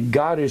 and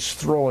God is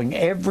throwing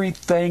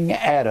everything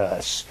at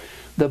us.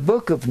 The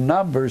book of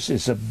Numbers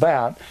is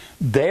about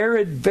their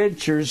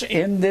adventures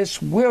in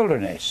this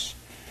wilderness.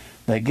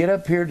 They get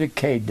up here to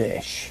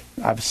Kadesh.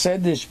 I've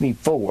said this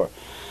before.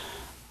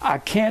 I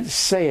can't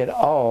say it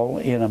all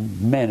in a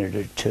minute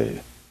or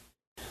two.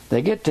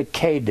 They get to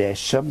Kadesh.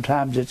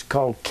 Sometimes it's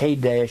called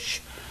Kadesh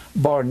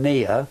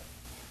Barnea.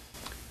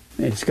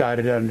 It's got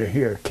it under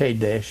here,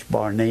 Kadesh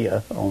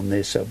Barnea, on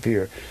this up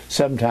here.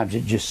 Sometimes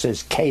it just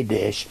says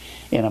Kadesh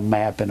in a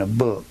map in a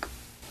book.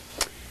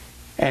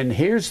 And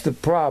here's the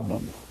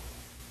problem.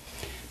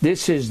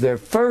 This is their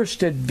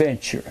first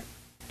adventure.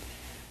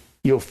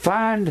 You'll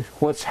find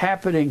what's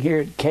happening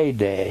here at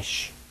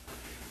Kadesh.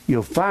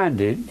 You'll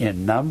find it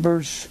in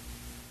Numbers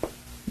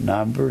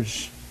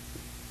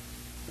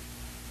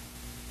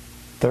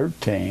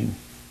 13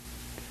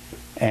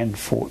 and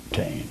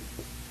 14.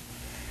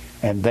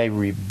 And they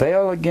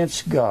rebel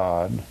against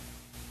God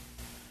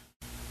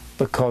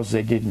because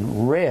they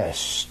didn't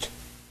rest.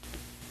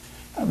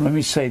 Let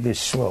me say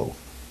this slow.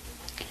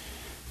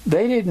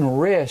 they didn't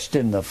rest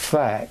in the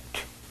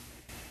fact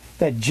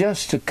that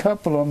just a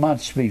couple of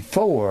months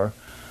before,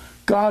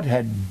 God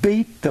had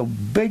beat the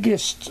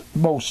biggest,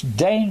 most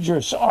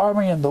dangerous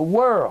army in the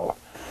world.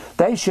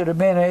 They should have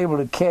been able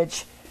to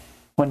catch,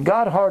 when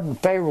God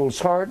hardened Pharaoh's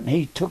heart and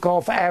he took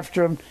off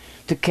after him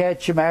to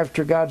catch him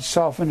after God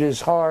softened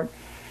his heart,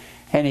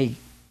 and he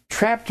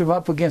trapped him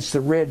up against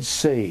the Red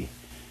Sea.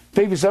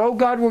 People said, "Oh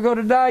God, we're going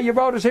to die. You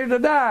brought us here to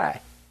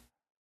die.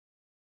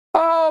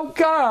 Oh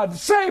God,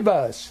 save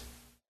us."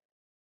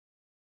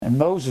 And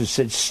Moses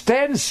said,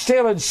 "Stand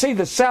still and see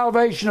the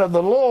salvation of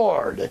the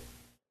Lord."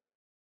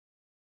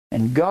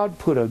 And God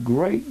put a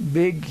great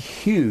big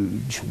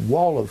huge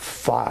wall of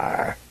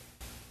fire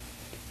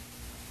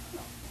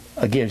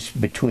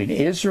between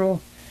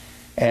Israel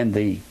and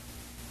the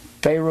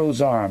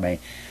Pharaoh's army.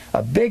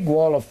 A big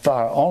wall of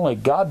fire. Only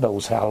God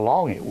knows how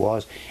long it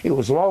was. It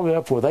was long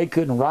enough where they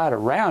couldn't ride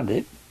around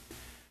it.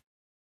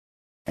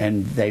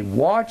 And they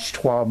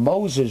watched while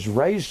Moses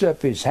raised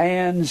up his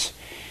hands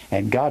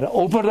and God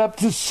opened up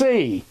the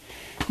sea.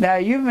 Now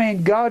you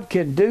mean God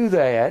can do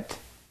that?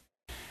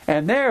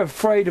 And they're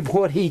afraid of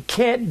what he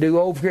can't do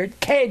over at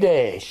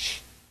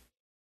Kadesh.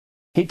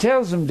 He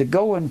tells them to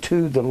go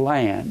into the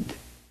land.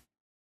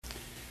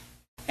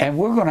 And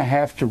we're going to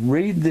have to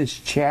read this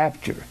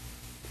chapter.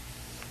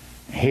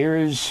 Here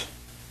is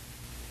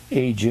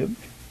Egypt,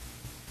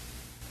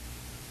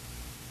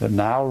 the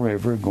Nile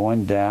River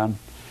going down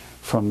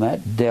from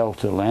that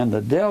delta land.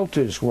 The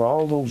delta is where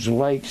all those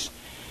lakes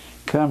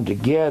come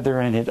together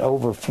and it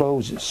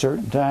overflows at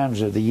certain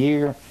times of the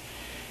year.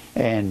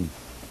 And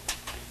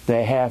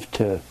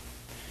the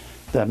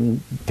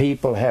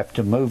people have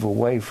to move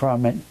away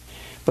from it.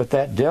 But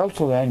that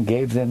delta land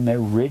gave them their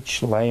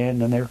rich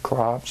land and their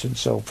crops and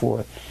so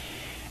forth.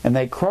 And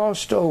they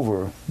crossed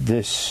over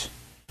this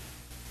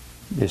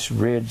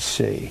Red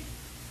Sea.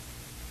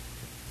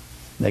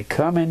 They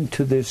come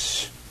into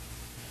this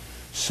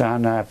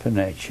Sinai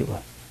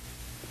Peninsula.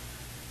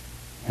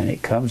 And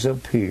it comes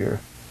up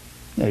here,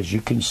 as you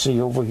can see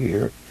over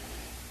here.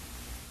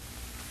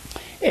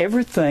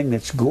 Everything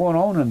that's going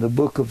on in the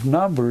book of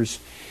Numbers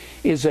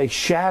is a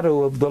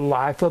shadow of the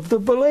life of the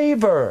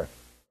believer.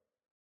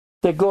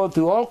 They're going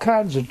through all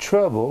kinds of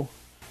trouble,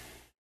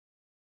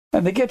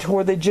 and they get to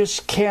where they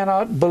just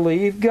cannot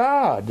believe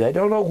God. They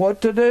don't know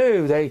what to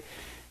do.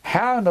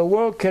 How in the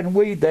world can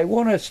we? They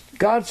want us.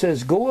 God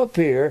says, "Go up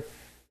here."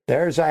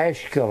 There's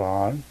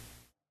Ashkelon.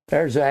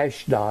 There's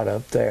Ashdod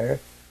up there.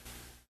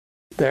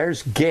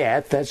 There's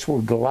Gath. That's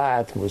where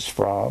Goliath was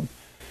from,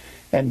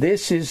 and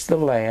this is the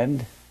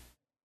land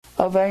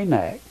of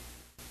Anak.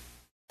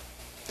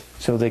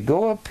 So they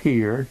go up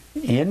here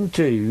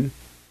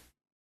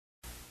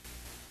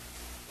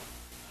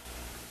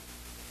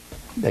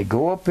they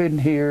go up in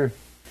here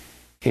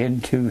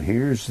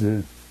here's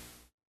the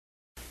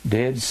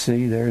Dead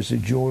Sea, there's the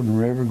Jordan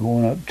River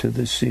going up to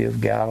the Sea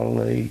of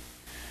Galilee.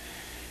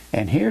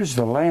 And here's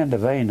the land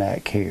of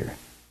Anak here.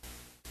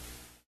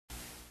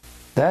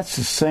 That's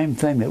the same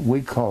thing that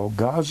we call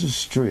Gaza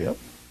Strip.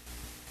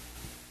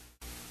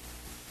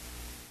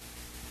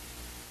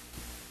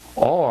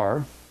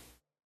 Or,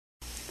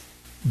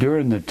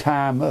 during the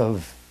time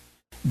of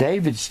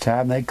David's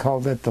time, they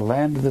called that the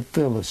land of the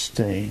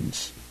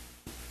Philistines.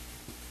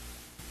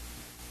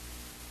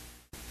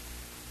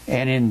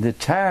 And in the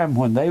time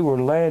when they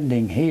were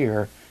landing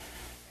here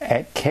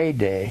at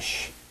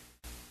Kadesh,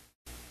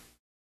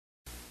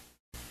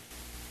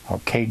 or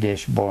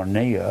Kadesh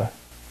Barnea,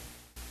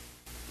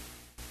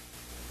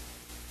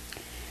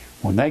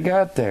 when they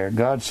got there,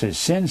 God says,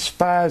 "Send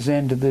spies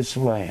into this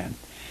land."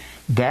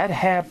 That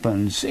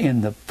happens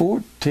in the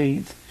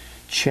 14th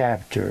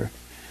chapter,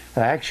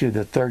 actually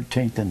the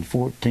 13th and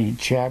 14th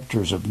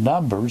chapters of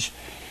Numbers,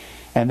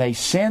 and they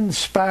send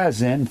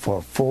spies in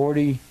for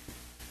 40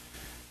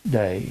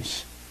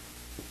 days.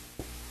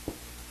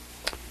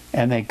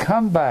 And they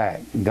come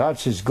back, and God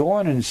says, "Go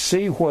in and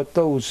see what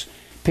those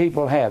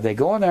people have." They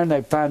go in there and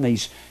they find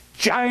these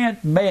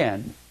giant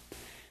men.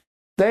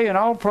 They, in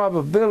all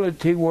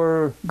probability,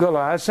 were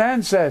Goliath's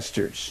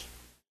ancestors.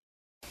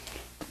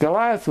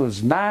 Goliath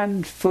was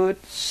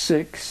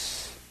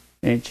 9'6"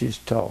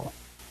 tall.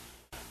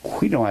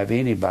 We don't have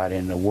anybody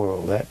in the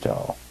world that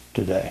tall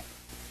today.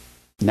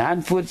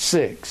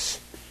 9'6".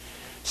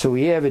 So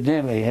he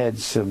evidently had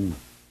some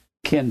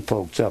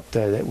kinfolks up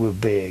there that were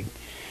big.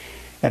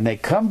 And they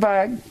come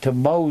back to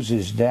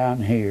Moses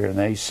down here and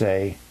they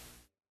say,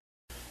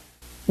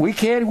 "We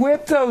can't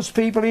whip those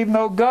people even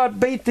though God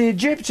beat the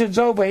Egyptians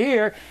over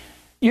here.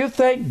 You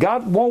think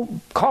God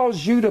won't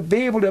cause you to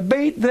be able to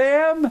beat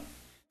them?"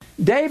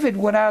 David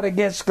went out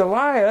against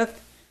Goliath.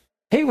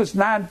 He was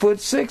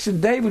 9'6",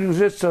 and David was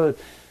just a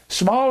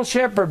small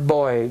shepherd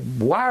boy,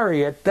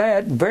 wiry at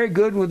that, and very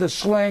good with a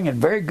sling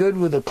and very good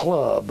with a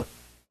club.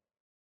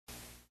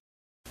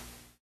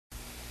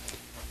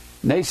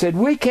 And they said,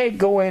 "We can't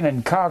go in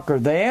and conquer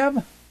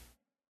them."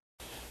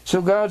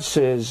 So God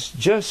says,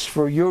 just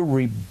for your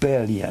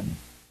rebellion,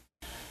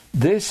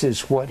 this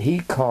is what he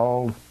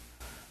called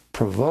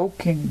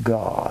provoking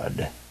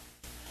God.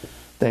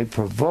 They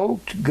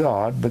provoked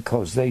God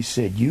because they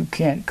said, you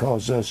can't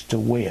cause us to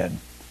win.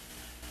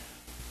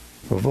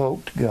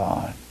 Provoked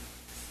God.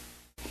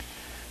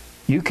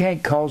 You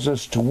can't cause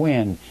us to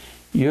win.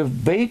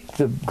 You've beat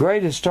the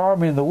greatest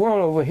army in the world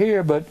over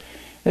here, but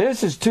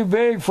this is too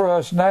big for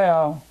us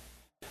now.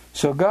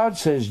 So God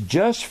says,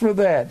 just for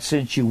that,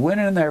 since you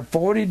went in there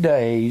 40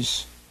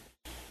 days,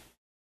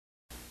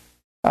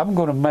 I'm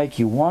going to make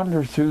you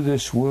wander through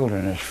this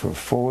wilderness for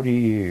 40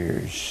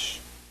 years.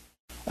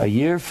 A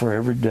year for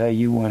every day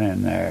you went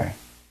in there,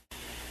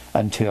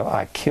 until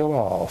I kill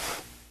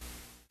off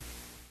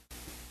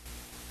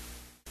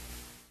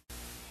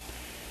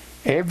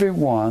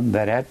everyone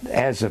that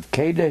as of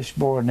Kadesh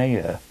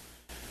Barnea,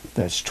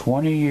 that's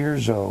 20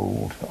 years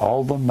old,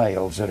 all the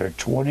males that are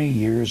 20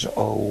 years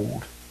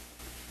old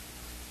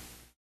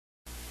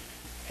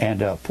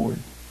and upward.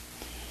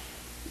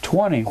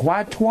 20.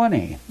 Why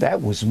 20?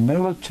 That was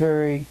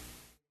military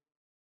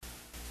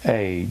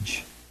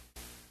age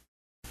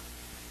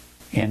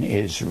in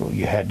Israel.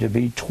 You had to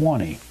be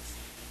 20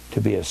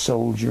 to be a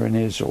soldier in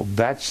Israel.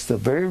 That's the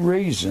very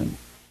reason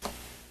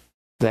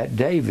that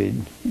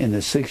David, in the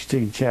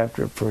 16th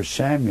chapter of 1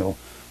 Samuel,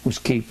 was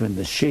keeping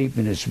the sheep,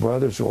 and his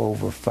brothers were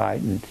over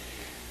fighting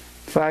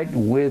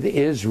with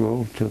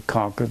Israel to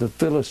conquer the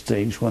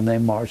Philistines when they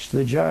marched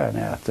the giant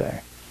out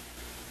there.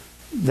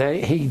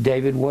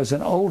 David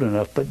wasn't old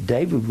enough, but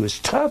David was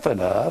tough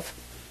enough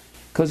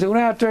because they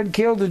went out there and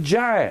killed the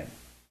giant.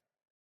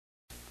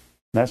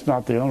 That's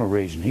not the only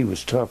reason. He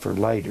was tougher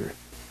later.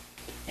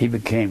 He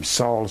became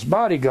Saul's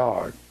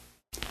bodyguard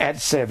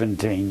at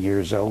 17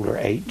 years old or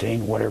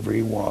 18, whatever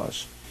he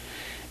was.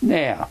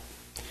 Now,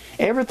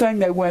 everything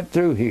they went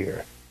through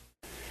here,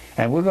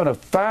 and we're going to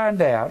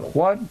find out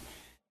what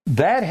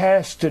that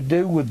has to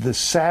do with the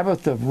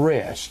Sabbath of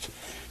rest.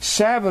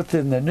 Sabbath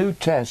in the New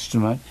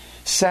Testament,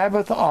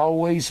 Sabbath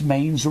always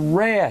means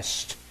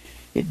rest.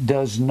 It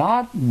does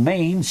not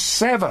mean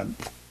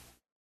seventh.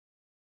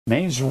 It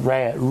means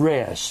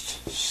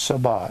rest.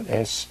 Sabbath.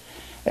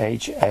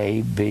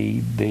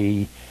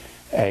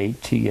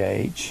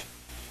 S-H-A-B-B-A-T-H.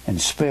 And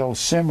spelled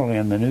similarly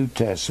in the New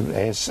Testament,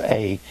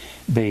 S-A-B-B-A-T-H.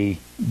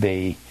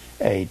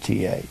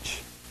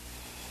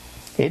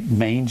 It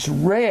means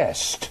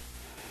rest.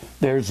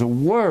 There's a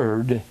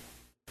word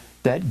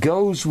that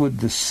goes with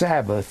the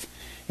Sabbath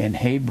in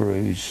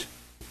Hebrews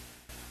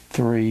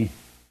 3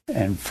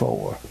 and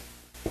 4.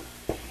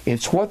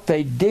 It's what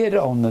they did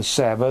on the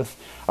Sabbath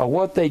or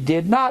what they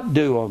did not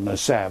do on the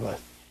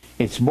Sabbath.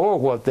 It's more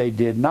what they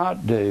did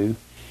not do.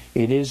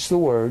 It is the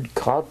word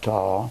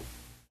kata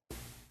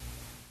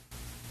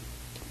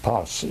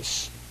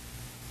pausis.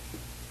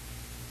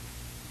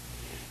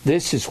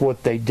 This is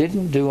what they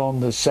didn't do on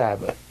the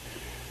Sabbath.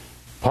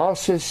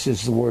 Pausis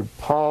is the word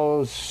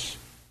pause.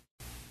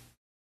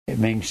 It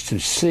means to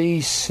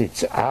cease.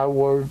 It's our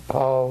word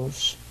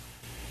pause.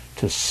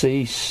 To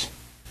cease,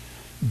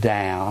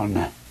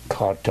 down,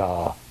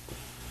 kata,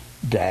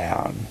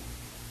 down.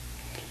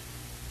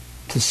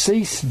 To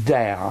cease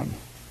down,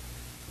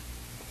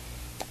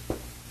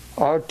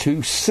 or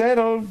to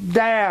settle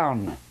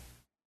down.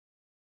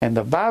 And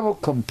the Bible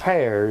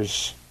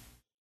compares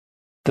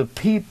the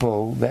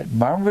people that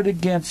murmured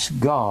against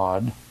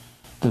God,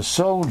 the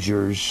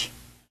soldiers.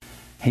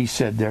 He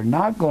said, they're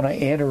not going to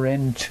enter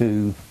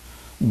into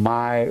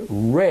my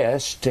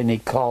rest. And he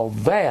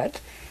called that,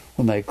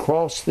 when they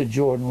crossed the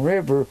Jordan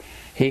River,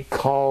 he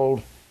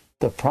called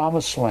the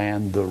promised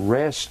land the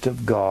rest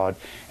of God,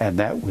 and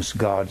that was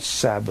God's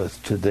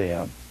Sabbath to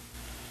them.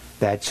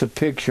 That's a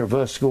picture of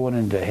us going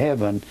into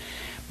heaven,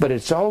 but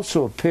it's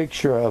also a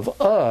picture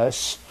of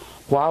us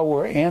while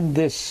we're in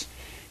this.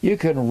 You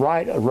can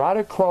write right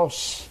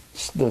across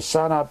the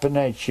Sinai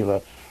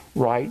Peninsula,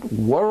 write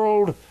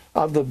world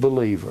of the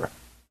believer.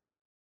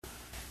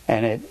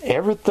 And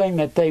everything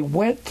that they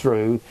went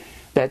through,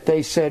 that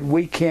they said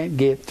we can't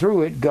get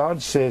through it,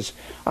 God says,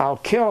 I'll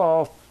kill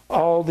off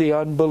all the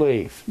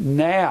unbelief.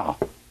 Now,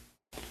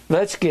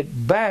 let's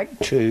get back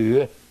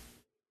to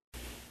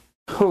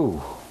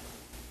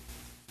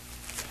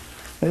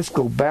let's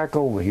go back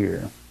over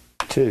here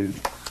to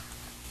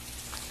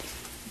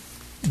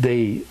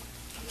the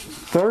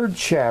 3rd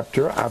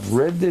chapter. I've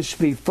read this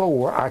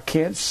before. I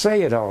can't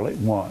say it all at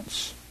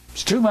once.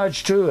 It's too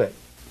much to it.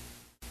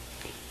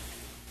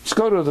 Let's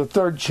go to the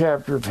 3rd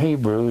chapter of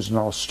Hebrews, and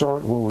I'll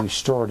start where we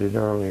started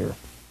earlier.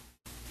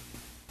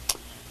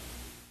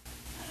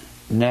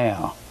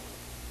 Now,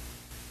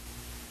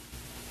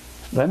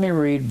 let me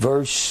read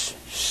verse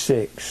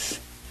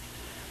 6.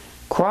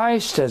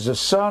 Christ as a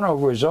son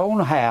over his own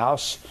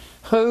house,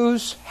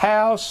 whose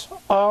house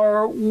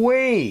are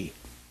we?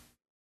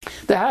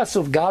 The house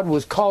of God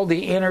was called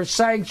the inner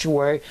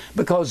sanctuary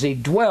because he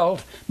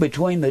dwelt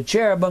between the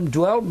cherubim.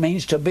 Dwelt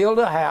means to build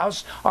a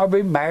house or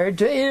be married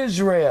to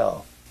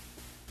Israel.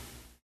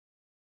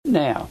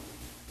 Now,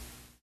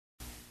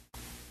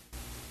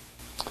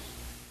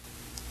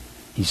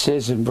 he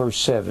says in verse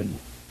 7,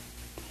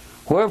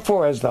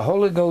 wherefore, as the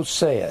Holy Ghost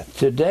saith,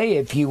 today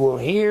if you will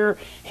hear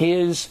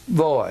his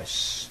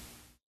voice,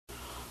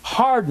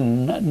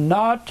 harden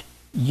not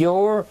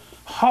your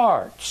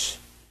hearts.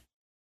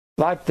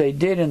 like they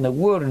did in the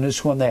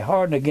wilderness when they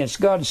hardened against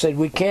God and said,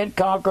 we can't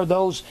conquer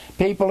those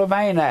people of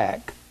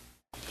Anak.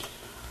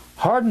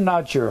 Harden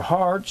not your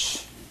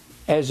hearts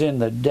as in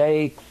the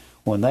day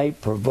when they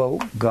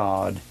provoked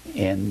God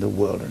in the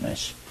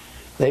wilderness.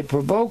 They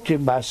provoked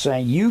him by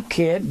saying, you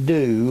can't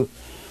do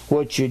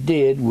what you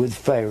did with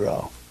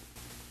Pharaoh.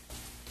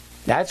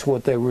 That's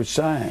what they were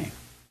saying.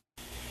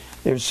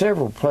 There's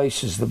several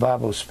places the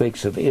Bible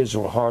speaks of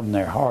Israel hardening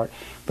their heart,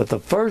 but the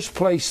first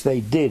place they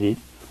did it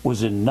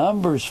was in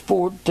Numbers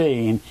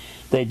 14.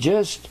 They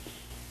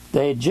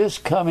had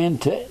just come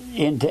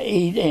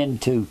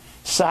into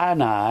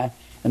Sinai,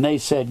 and they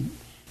said,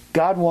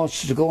 God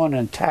wants us to go in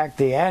and attack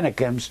the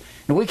Anakims,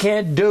 and we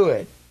can't do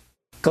it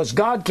because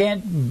God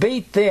can't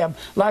beat them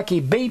like he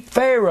beat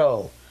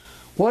Pharaoh.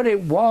 What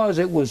it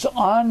was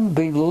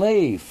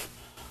unbelief.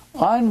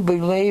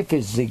 Unbelief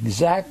is the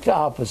exact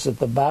opposite,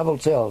 the Bible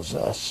tells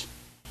us.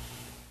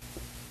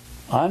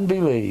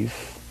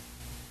 Unbelief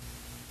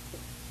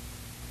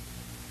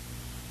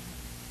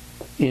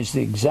is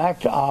the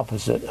exact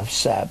opposite of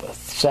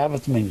Sabbath.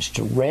 Sabbath means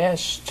to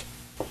rest.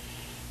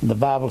 And the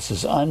Bible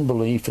says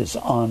unbelief is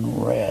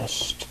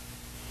unrest.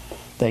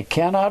 They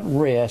cannot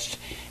rest,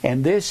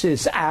 and this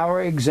is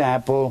our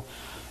example.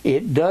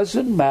 It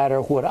doesn't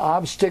matter what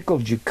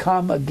obstacles you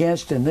come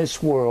against in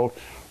this world.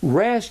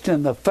 Rest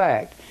in the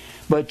fact.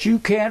 But you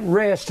can't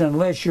rest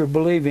unless you're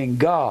believing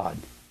God.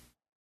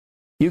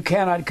 You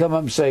cannot come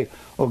up and say,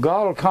 well,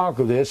 God will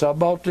conquer this. I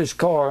bought this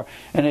car,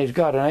 and it's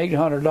got an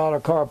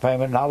 $800 car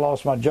payment, and I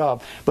lost my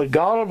job. But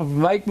God will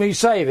make me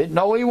save it.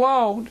 No, he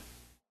won't.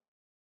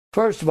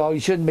 First of all, you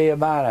shouldn't be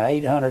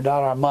buying an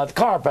 $800 a month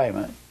car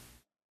payment.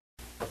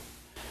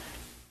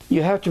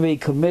 You have to be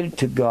committed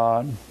to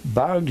God,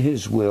 bound to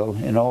his will,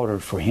 in order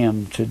for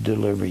him to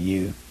deliver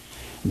you.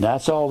 And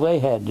that's all they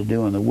had to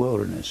do in the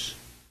wilderness.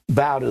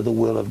 Bow to the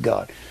will of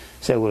God.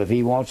 Say, well, if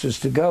he wants us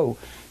to go.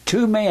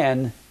 2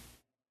 men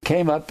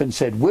came up and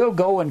said, we'll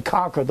go and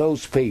conquer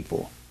those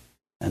people.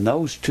 And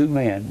those 2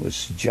 men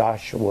was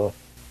Joshua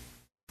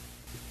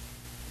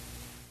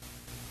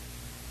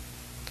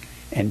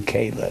and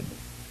Caleb.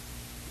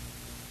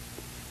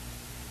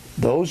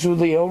 Those were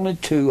the only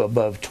 2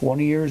 above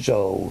 20 years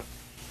old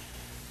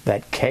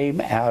that came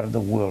out of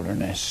the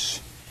wilderness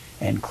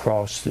and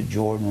crossed the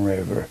Jordan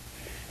River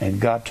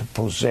and got to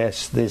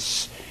possess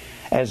this,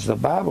 as the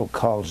Bible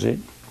calls it,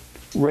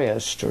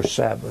 rest or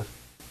Sabbath.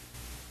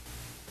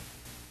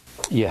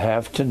 You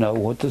have to know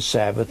what the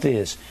Sabbath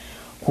is.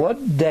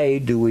 What day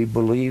do we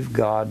believe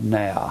God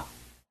now?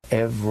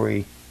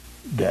 Every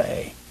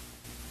day.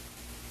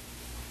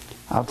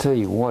 I'll tell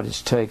you what,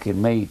 it's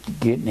taken me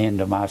getting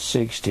into my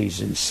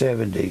 60s and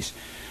 70s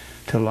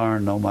to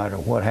learn no matter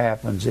what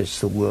happens, it's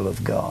the will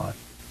of God.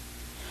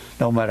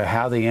 No matter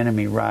how the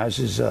enemy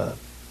rises up.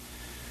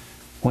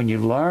 When you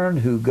learn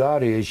who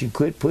God is, you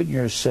quit putting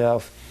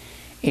yourself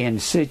in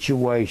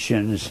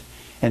situations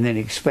and then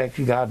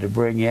expect God to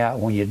bring you out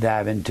when you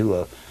dive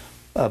into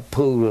a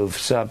pool of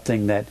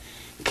something that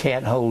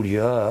can't hold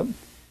you up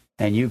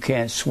and you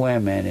can't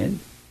swim in it.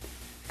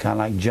 Kind of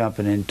like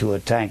jumping into a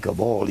tank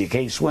of oil. You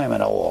can't swim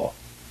in oil.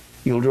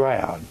 You'll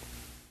drown.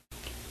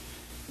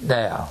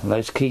 Now,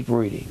 let's keep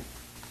reading.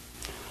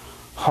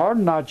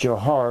 Harden not your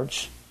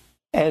hearts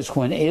as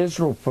when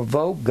Israel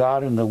provoked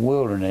God in the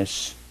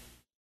wilderness,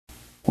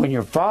 when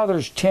your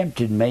fathers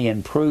tempted me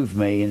and proved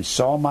me and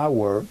saw my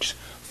works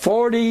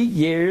 40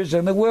 years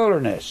in the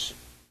wilderness.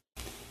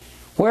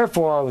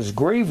 Wherefore I was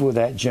grieved with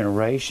that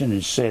generation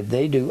and said,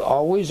 they do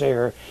always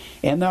err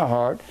in their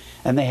heart,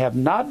 and they have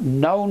not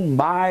known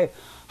my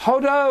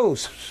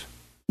hodos,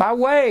 my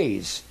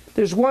ways.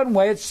 There's one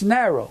way, it's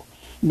narrow.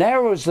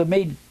 Narrow is to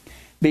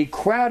be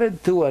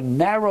crowded through a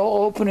narrow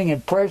opening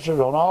and pressured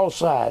on all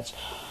sides.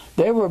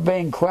 They were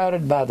being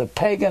crowded by the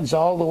pagans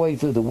all the way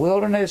through the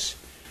wilderness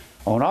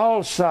on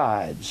all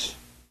sides.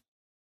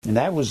 And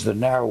that was the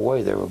narrow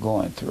way they were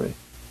going through.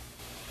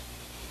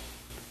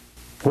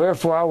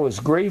 Wherefore I was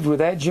grieved with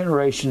that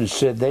generation and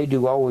said, they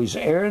do always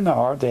err in the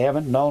heart. They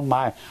haven't known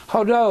my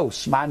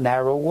hodos, my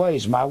narrow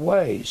ways, my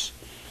ways.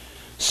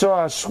 So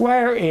I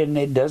swear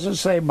it doesn't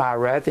say my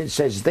wrath, it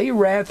says the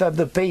wrath of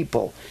the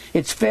people.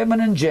 It's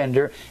feminine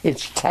gender.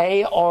 It's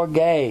te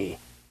orge.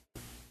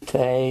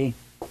 Te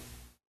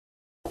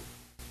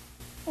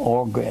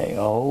orge.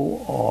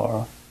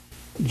 O-R-G.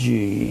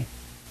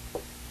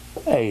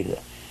 Ada.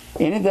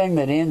 Anything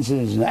that ends in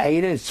an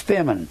ada is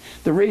feminine.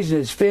 The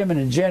reason it's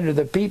feminine gender,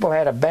 the people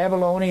had a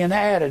Babylonian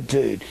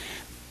attitude.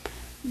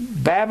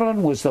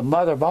 Babylon was the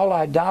mother of all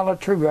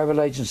idolatry,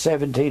 Revelation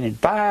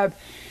 17:5,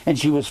 and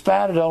she was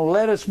founded on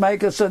let us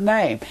make us a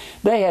name.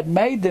 They had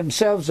made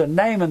themselves a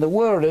name in the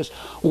wilderness.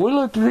 We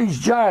looked at these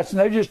giants and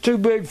they're just too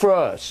big for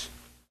us.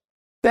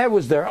 That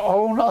was their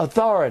own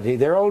authority,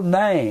 their own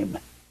name.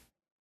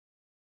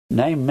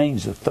 Name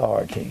means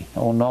authority.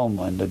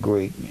 Onoma in the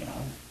Greek,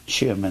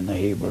 Shem in the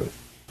Hebrew.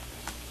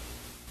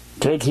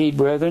 Take heed,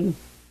 brethren,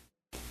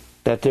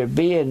 that there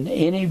be in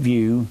any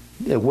view,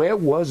 the way it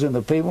was in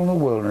the people in the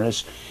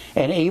wilderness,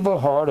 an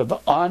evil heart of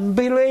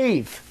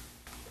unbelief.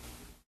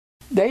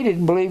 They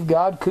didn't believe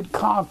God could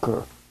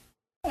conquer.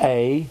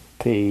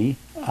 A-P-I-S-T-I-S.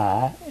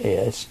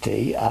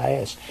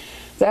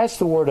 That's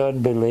the word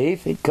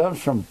unbelief. It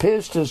comes from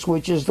pistis,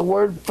 which is the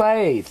word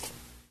faith.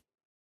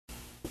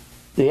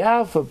 The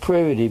alpha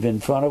privative in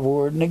front of a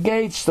word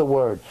negates the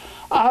word.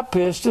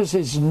 Apistis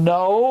is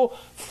no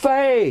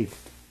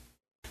faith.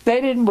 They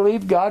didn't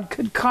believe God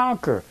could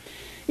conquer.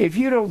 If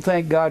you don't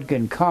think God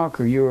can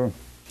conquer,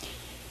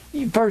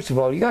 first of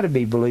all, you got to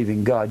be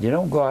believing God. You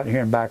don't go out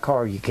here and buy a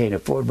car you can't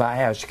afford, buy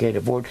a house you can't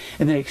afford,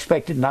 and then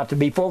expect it not to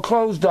be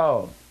foreclosed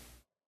on.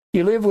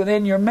 You live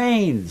within your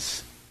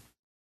means.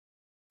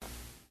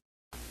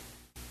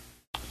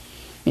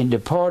 In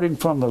departing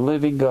from the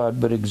living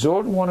God, but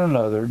exhort one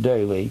another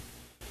daily,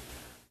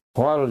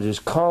 while it is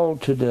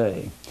called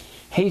today.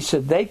 He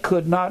said they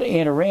could not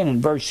enter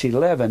in verse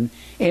 11,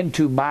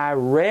 into my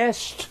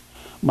rest,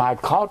 my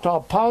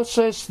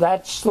kataposis,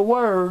 that's the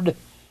word.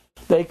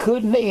 They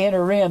couldn't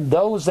enter in.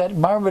 Those that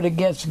murmured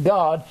against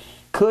God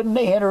couldn't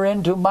enter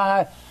into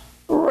my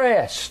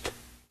rest.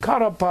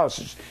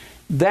 Kataposis.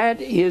 That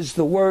is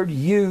the word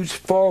used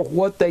for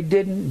what they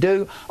didn't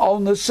do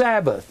on the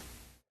Sabbath.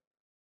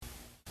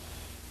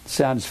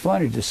 Sounds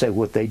funny to say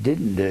what they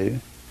didn't do,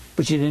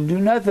 but you didn't do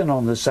nothing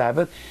on the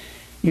Sabbath.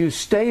 You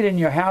stayed in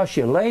your house,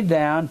 you laid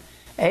down,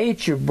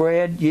 ate your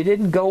bread, you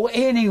didn't go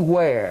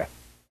anywhere.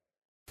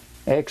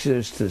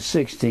 Exodus, the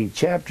 16th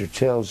chapter,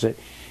 tells that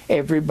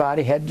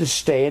everybody had to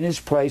stay in his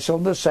place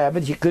on the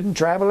Sabbath. You couldn't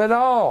travel at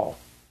all.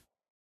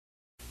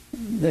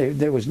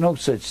 There was no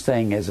such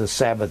thing as a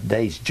Sabbath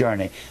day's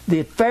journey.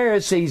 The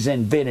Pharisees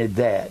invented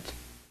that.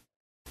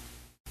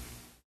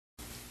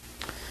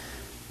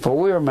 For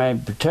we are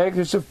made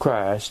partakers of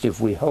Christ if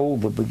we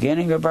hold the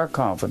beginning of our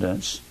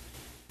confidence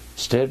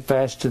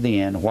steadfast to the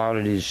end, while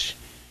it is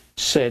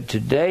said,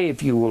 today,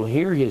 if you will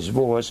hear his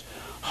voice,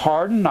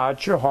 harden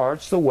not your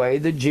hearts the way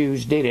the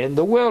Jews did in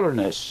the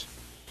wilderness.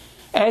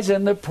 As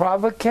in the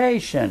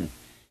provocation,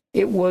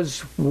 it was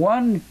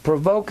one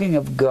provoking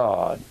of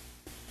God.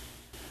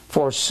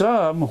 For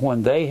some,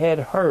 when they had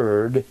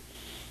heard,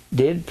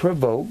 did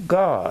provoke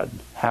God.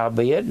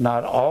 Howbeit,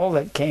 not all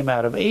that came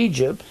out of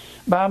Egypt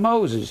by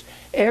Moses.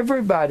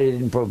 Everybody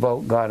didn't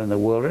provoke God in the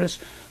wilderness.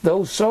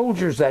 Those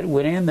soldiers that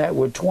went in that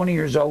were 20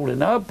 years old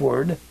and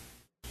upward,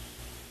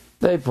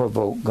 they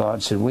provoked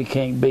God, said, we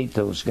can't beat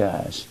those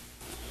guys.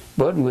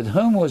 But with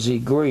whom was he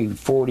grieved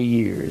 40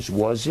 years?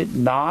 Was it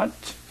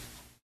not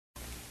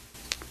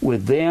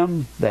with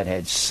them that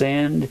had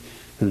sinned,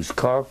 whose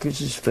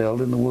carcasses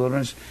fell in the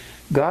wilderness?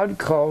 God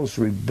calls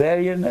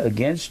rebellion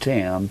against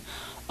him.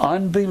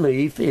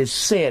 Unbelief is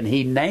sin.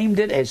 He named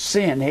it as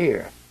sin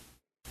here.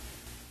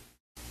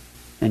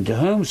 And to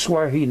whom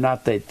sware he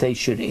not that they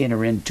should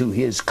enter into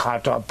his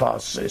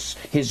kataposis,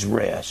 his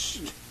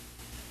rest?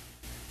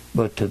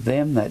 But to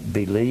them that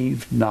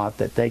believed not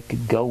that they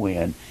could go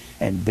in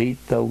and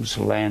beat those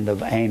land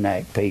of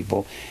Anak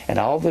people. And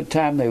all the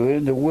time they were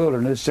in the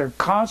wilderness, they're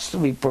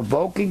constantly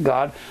provoking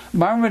God,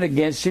 murmuring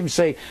against him,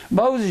 say,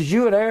 Moses,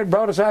 you and Aaron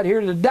brought us out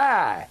here to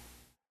die.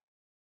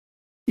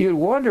 You'd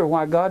wonder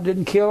why God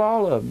didn't kill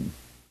all of them.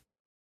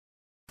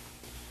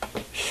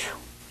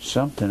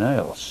 Something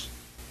else.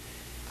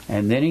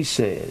 And then he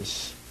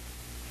says,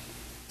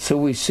 so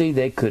we see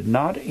they could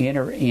not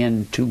enter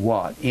into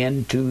what?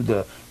 Into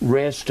the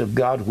rest of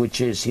God,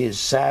 which is his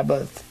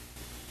Sabbath,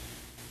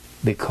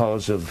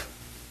 because of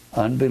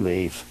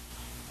unbelief,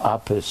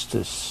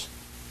 apistis,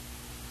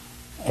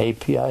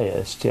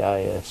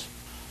 A-P-I-S-T-I-S,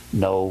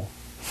 no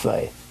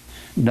faith.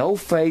 No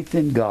faith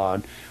in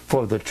God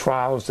for the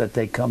trials that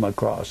they come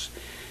across.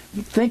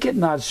 Think it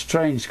not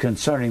strange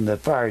concerning the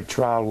fiery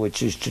trial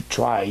which is to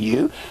try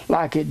you,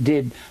 like it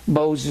did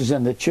Moses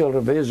and the children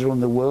of Israel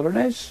in the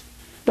wilderness.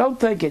 Don't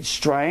think it's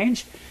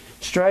strange.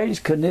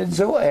 Strange,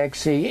 kenizo,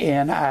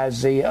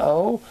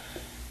 X-E-N-I-Z-O.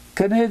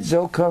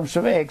 Kenizo comes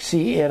from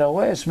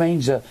X-E-N-O-S,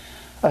 means a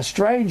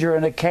stranger,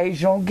 an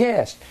occasional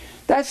guest.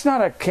 That's not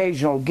an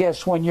occasional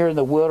guest when you're in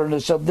the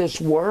wilderness of this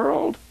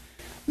world.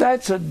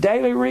 That's a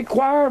daily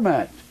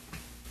requirement.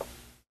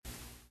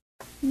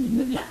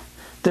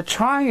 The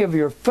trying of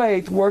your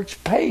faith works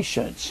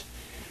patience.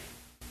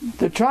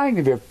 The trying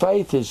of your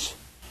faith is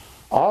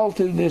all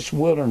through this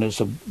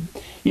wilderness.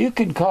 You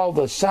can call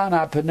the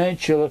Sinai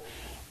Peninsula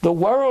the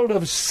world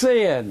of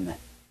sin.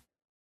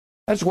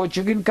 That's what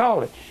you can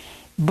call it.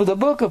 But the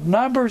book of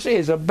Numbers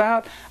is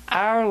about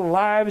our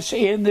lives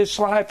in this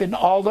life and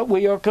all that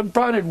we are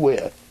confronted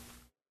with.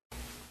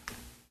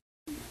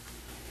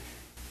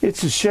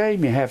 It's a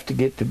shame you have to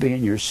get to be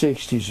in your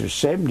 60s or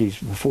 70s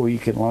before you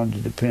can learn to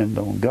depend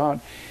on God.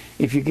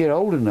 If you get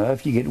old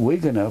enough, you get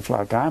weak enough,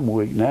 like I'm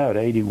weak now at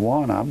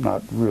 81, I'm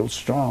not real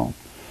strong.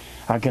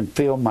 I can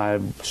feel my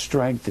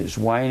strength is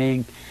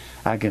waning.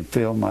 I can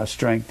feel my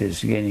strength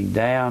is getting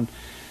down.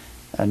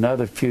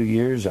 Another few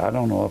years, I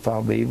don't know if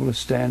I'll be able to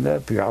stand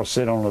up here. I'll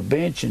sit on a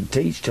bench and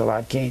teach till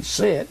I can't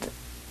sit.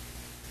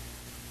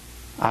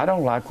 I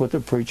don't like what the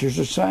preachers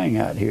are saying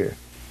out here.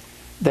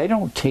 They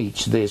don't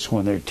teach this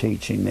when they're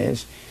teaching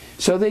this.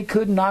 So they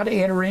could not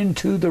enter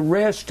into the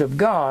rest of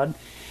God.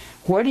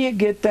 Where do you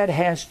get that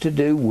has to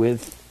do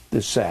with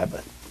the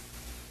Sabbath?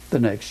 The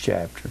next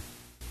chapter.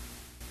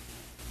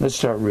 Let's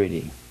start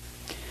reading.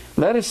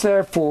 Let us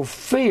therefore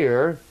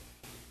fear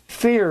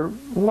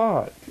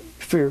what?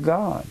 Fear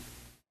God.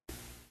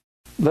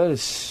 Let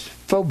us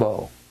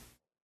phobeo,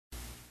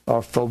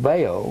 or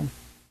phobeo,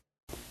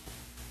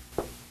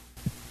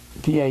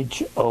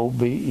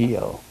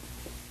 Phobeo.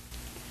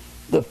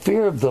 The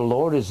fear of the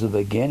Lord is the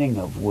beginning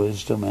of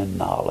wisdom and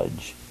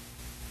knowledge.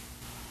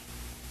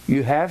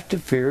 You have to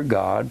fear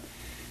God.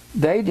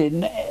 They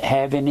didn't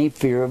have any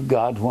fear of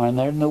God when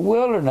they're in the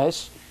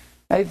wilderness.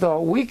 They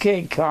thought, we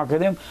can't conquer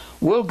them.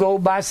 We'll go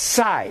by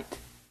sight.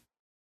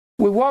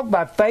 We walk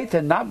by faith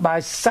and not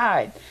by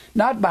sight.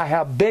 Not by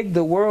how big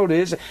the world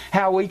is,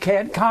 how we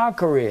can't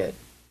conquer it.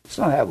 It's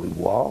not how we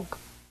walk.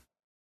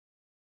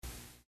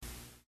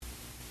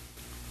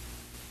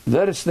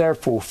 Let us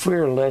therefore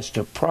fear lest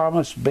a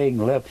promise being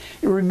left.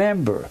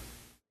 Remember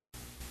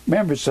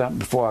something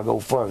before I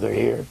go further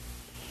here.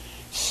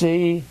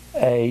 CHAPTER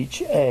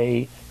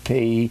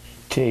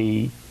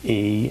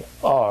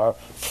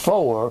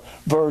 4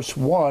 verse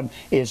 1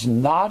 is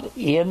not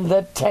in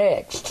the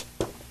text.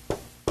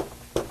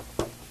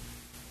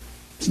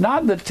 It's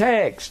not in the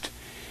text.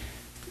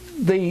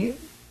 The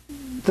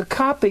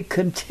copy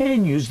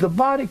continues, the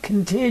body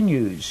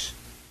continues.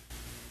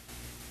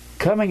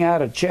 Coming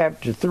out of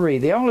chapter 3,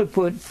 they only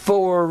put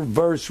 4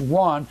 verse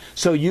 1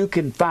 so you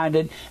can find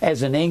it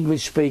as an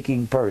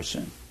English-speaking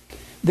person.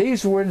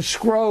 These were in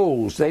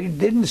scrolls. They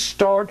didn't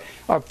start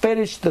or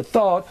finish the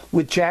thought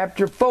with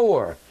chapter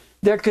 4.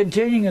 They're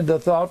continuing the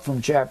thought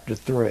from chapter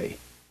 3.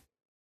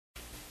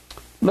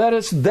 Let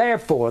us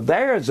therefore,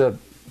 there's a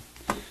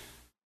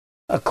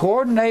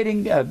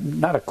coordinating,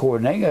 not a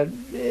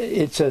coordinating,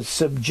 it's a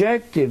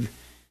subjective,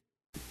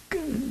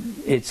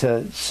 it's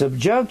a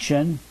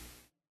subjunction,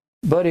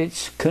 but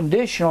it's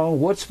conditional on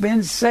what's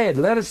been said.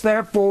 Let us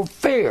therefore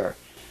fear.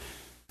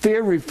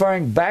 Fear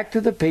referring back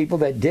to the people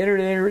that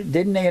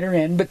didn't enter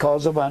in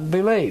because of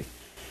unbelief.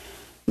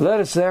 Let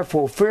us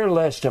therefore fear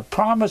lest a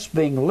promise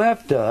being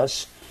left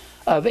us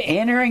of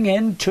entering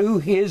into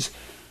his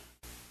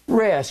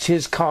rest,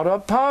 his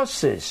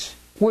kataposis,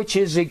 which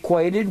is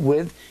equated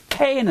with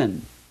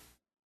Canaan.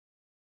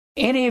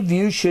 Any of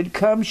you should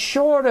come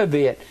short of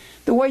it.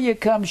 The way you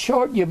come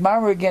short, you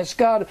murmur against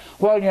God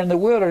while you're in the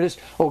wilderness.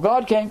 Well,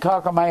 God can't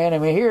conquer my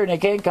enemy here, and he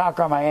can't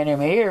conquer my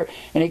enemy here,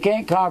 and he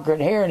can't conquer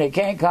it here, and he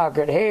can't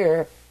conquer it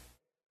here.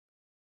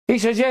 He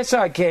says, yes,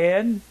 I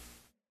can,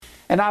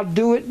 and I'll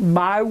do it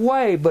my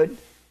way, but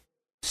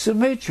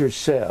submit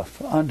yourself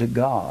unto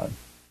God,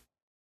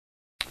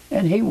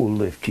 and he will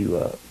lift you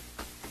up.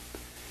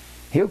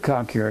 He'll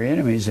conquer your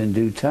enemies in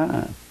due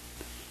time.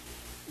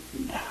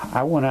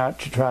 I went out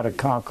to try to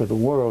conquer the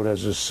world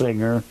as a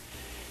singer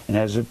and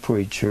as a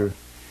preacher,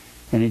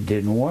 and it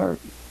didn't work.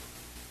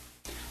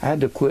 I had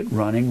to quit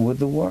running with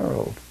the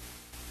world.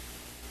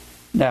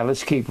 Now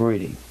let's keep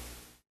reading.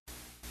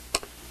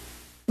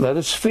 Let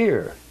us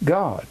fear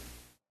God,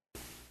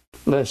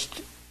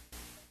 lest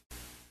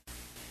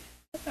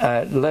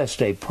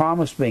a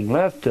promise being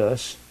left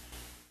us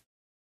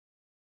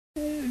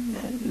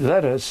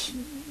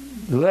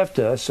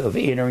of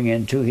entering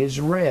into his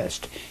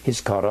rest,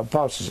 his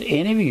kataposis.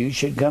 Any of you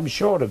should come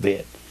short of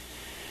it.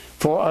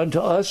 For unto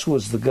us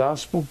was the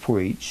gospel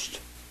preached.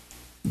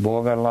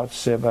 Boy, I got a lot to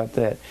say about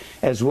that.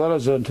 As well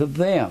as unto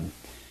them.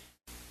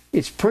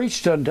 It's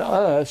preached unto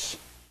us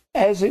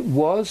as it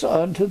was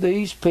unto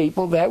these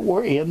people that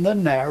were in the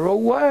narrow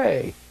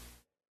way.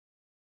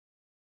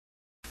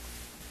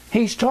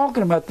 He's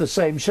talking about the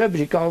same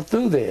subject all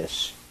through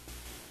this.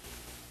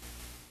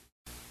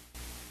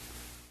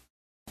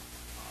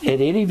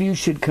 And any of you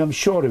should come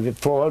short of it.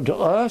 For unto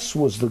us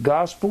was the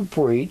gospel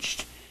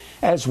preached,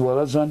 as well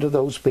as unto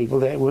those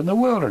people that were in the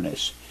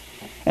wilderness.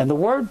 And the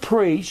word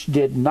preached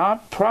did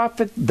not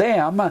profit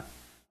them.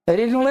 They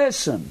didn't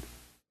listen.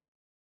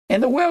 In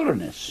the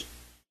wilderness.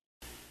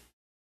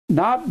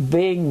 Not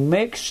being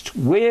mixed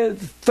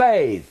with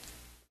faith.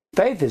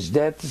 Faith is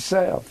death to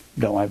self.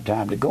 Don't have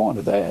time to go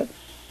into that.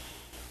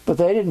 But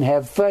they didn't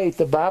have faith.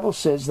 The Bible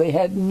says they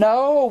had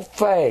no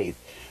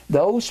faith.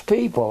 Those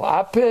people,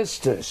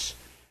 apistos,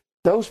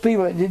 those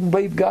people that didn't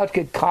believe God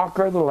could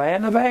conquer the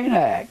land of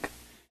Anak.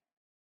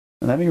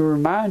 Let me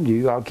remind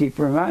you, I'll keep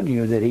reminding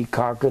you that he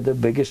conquered the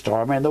biggest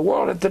army in the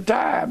world at the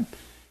time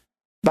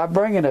by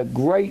bringing a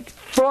great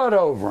flood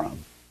over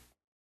them.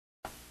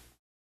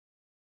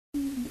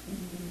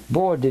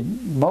 Boy,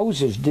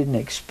 Moses didn't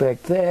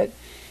expect that.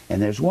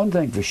 And there's one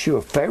thing for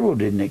sure, Pharaoh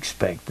didn't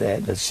expect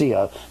that, to see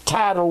a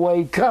tidal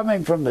wave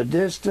coming from the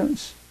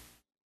distance.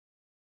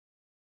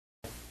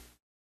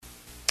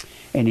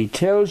 And he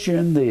tells you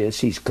in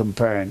this, he's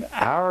comparing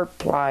our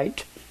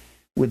plight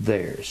with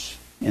theirs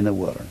in the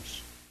wilderness.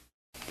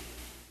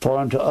 For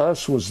unto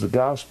us was the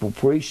gospel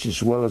preached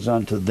as well as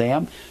unto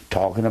them,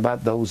 talking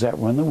about those that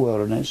were in the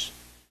wilderness.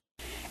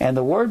 And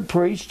the word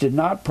preached did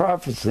not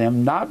profit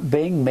them, not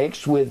being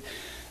mixed with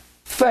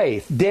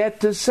faith, death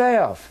to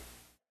self,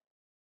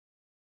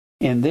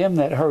 in them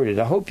that heard it.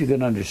 I hope you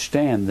can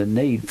understand the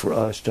need for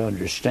us to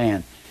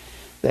understand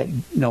that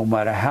no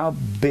matter how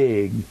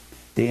big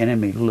the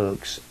enemy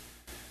looks,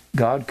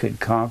 God could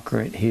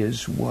conquer it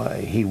His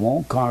way. He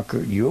won't conquer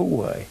it your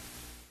way.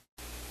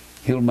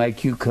 He'll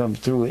make you come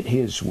through it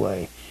His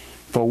way.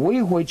 For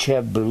we which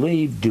have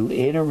believed do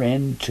enter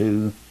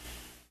into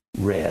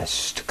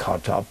rest,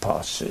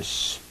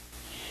 katapasis.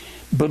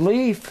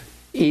 Belief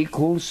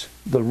equals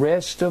the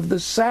rest of the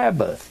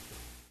Sabbath.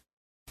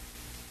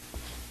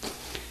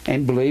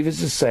 And believe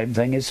is the same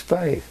thing as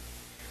faith.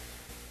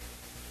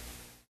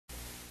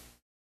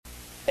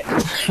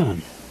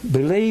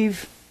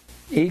 Believe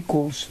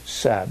equals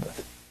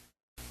Sabbath.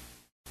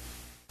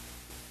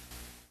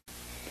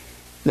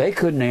 They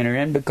couldn't enter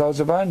in because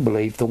of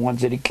unbelief, the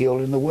ones that He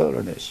killed in the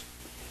wilderness.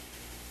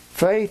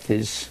 Faith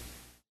is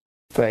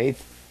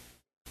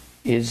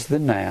the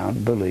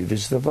noun, believe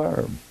is the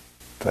verb.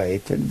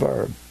 Faith and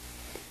verb.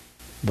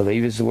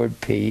 Believe is the word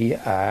P-I-S-T-E-U-O.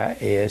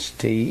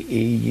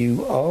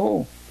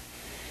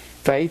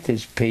 Faith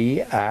is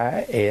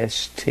P-I-S-T-I-S.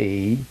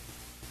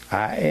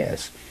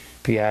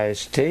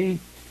 P-I-S-T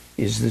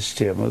is the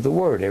stem of the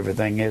word.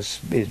 Everything is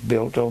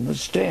built on the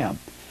stem.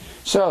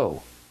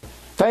 So,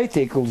 faith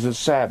equals the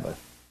Sabbath.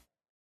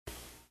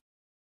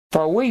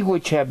 For we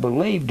which have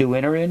believed do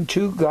enter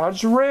into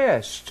God's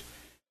rest,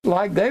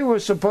 like they were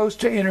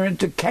supposed to enter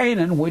into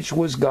Canaan, which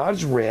was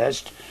God's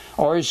rest,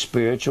 or His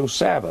spiritual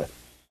Sabbath.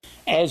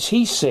 As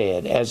He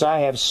said, as I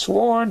have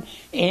sworn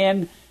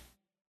in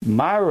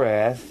my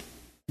wrath,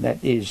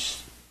 that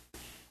is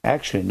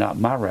actually not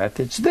my wrath,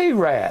 it's the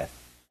wrath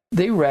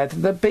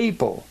of the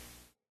people.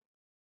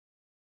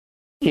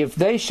 If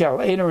they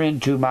shall enter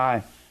into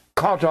my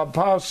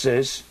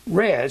katapasis,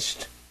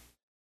 rest,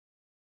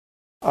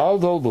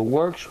 although the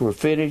works were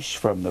finished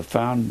from the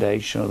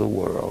foundation of the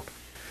world.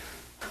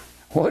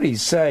 What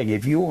He's saying,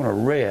 if you want to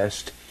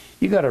rest,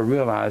 you got to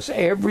realize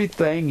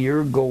everything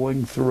you're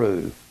going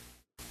through,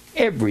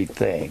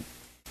 everything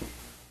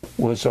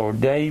was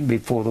ordained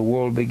before the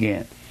world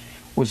began.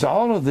 Was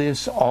all of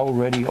this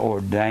already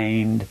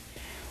ordained?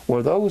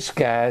 Were those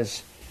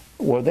guys,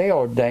 were they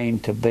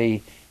ordained to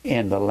be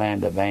in the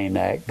land of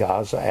Anak,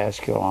 Gaza,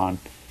 Askelon,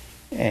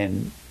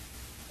 and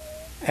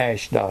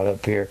Ashdod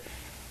up here?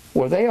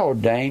 Were they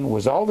ordained?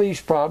 Was all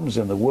these problems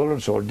in the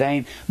wilderness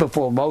ordained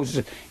before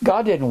Moses?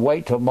 God didn't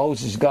wait till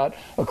Moses got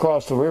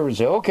across the river and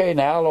say, okay,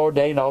 now I'll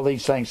ordain all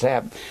these things to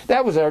happen.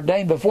 That was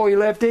ordained before He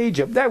left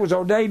Egypt. That was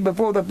ordained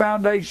before the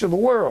foundation of the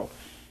world.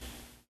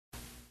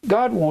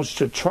 God wants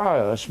to try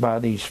us by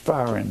these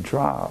fire and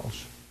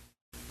trials,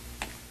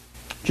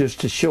 just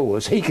to show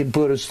us He can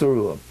put us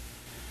through them.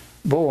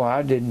 Boy,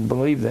 I didn't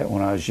believe that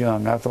when I was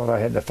young. I thought I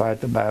had to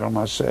fight the battle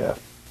myself.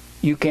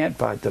 You can't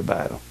fight the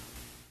battle.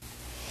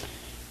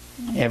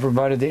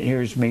 Everybody that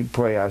hears me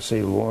pray, I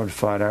say, Lord,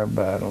 fight our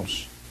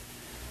battles.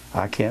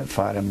 I can't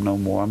fight them no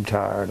more. I'm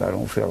tired. I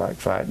don't feel like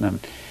fighting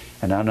them.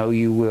 And I know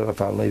You will if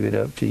I leave it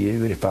up to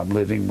You, and if I'm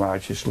living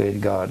righteously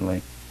and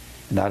godly.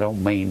 And I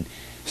don't mean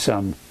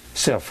some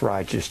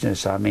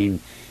self-righteousness. I mean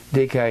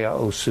dikeia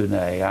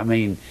osune. I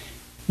mean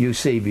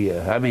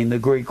eusebia. I mean the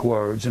Greek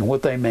words and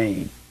what they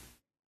mean.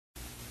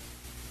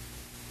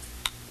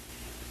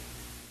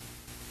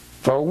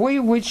 For we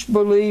which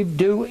believe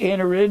do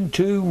enter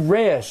into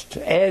rest,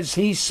 as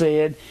He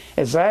said,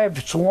 as I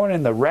have sworn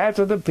in the wrath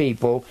of the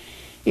people,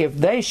 if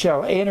they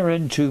shall enter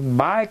into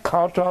my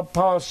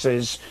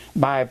katapasis,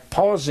 my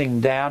pausing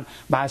down,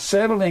 my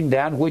settling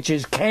down, which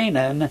is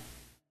Canaan,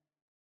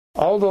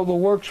 although the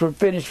works were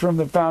finished from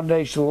the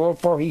foundation of the world,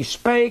 for He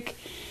spake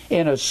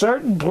in a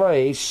certain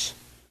place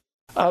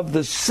of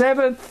the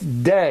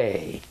seventh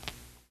day,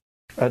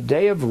 a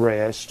day of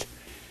rest.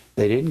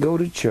 They didn't go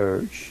to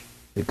church.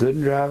 They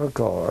couldn't drive a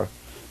car.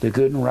 They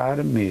couldn't ride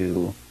a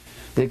mule.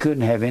 They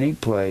couldn't have any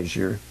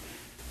pleasure.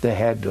 They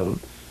had to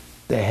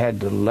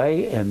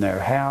lay in their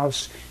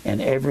house, and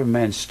every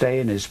man stay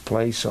in his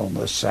place on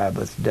the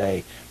Sabbath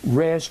day.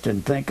 Rest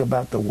and think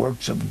about the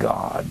works of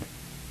God.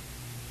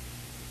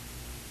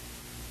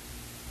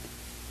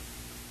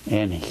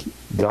 And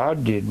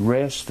God did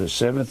rest the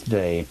seventh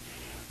day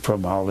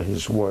from all of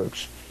His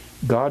works.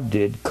 God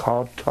did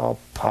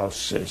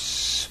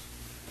katapasis.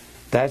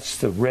 That's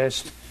the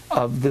rest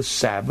of the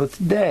Sabbath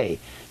day.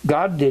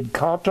 God did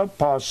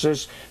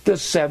katapasis the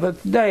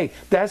seventh day.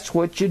 That's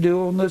what you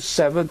do on the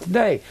seventh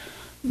day.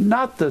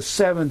 Not the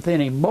seventh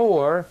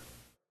anymore.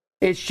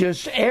 It's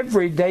just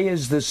every day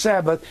is the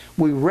Sabbath.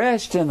 We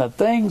rest in the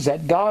things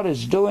that God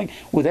is doing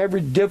with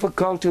every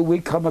difficulty we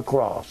come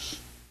across.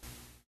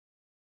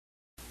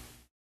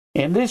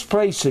 In this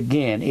place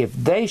again, if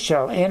they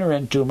shall enter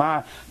into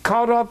my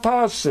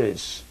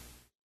katapasis,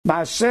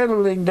 my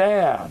settling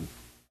down,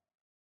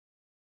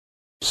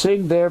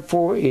 seeing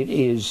therefore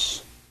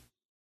it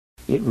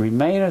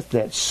remaineth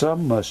that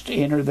some must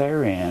enter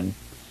therein,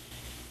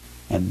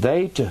 and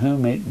they to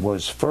whom it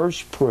was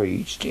first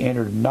preached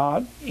entered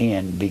not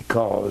in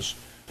because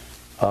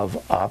of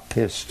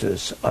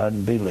apistus,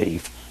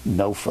 unbelief,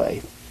 no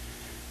faith.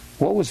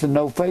 What was the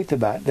no faith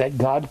about? That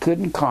God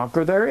couldn't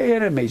conquer their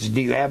enemies.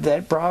 Do you have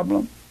that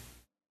problem?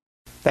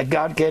 That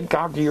God can't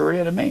conquer your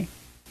enemy?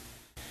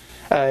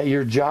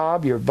 Your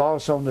job, your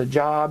boss on the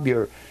job,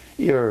 your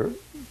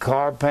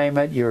car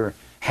payment, your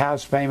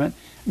house payment.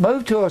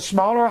 Move to a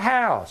smaller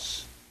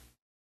house.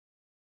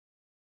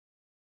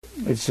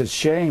 It's a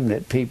shame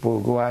that people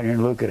go out here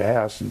and look at a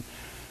house and,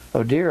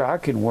 oh dear, I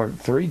can work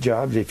 3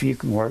 jobs. If you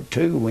can work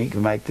 2, we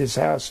can make this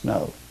house.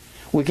 No.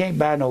 We can't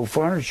buy no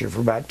furniture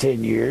for about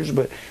 10 years,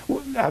 but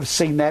I've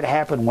seen that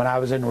happen when I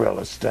was in real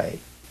estate.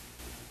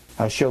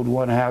 I showed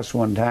one house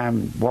one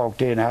time,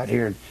 walked in out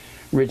here in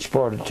rich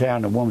part of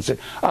town. The woman said,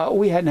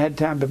 we hadn't had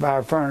time to buy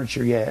our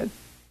furniture yet.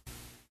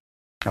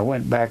 I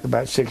went back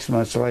about 6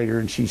 months later,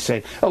 and she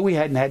said, we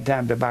hadn't had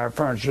time to buy our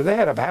furniture. They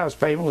had a house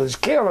payment that was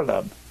killing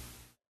them.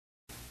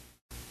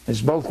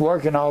 It's both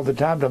working all the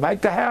time to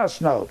make the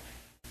house note.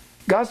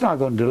 God's not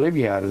going to deliver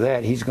you out of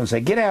that. He's going to say,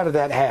 get out of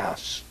that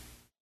house.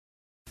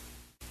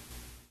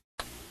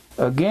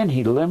 Again,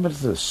 he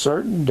limiteth a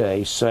certain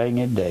day, saying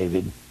in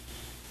David,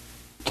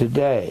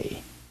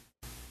 today,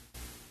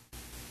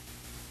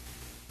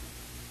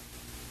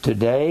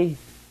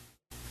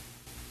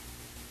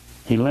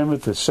 he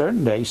limiteth a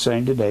certain day,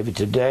 saying to David,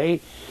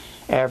 today,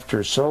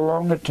 after so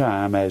long a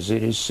time, as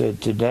it is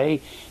said,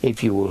 today,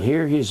 if you will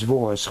hear his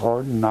voice,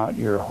 harden not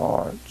your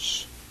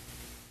hearts.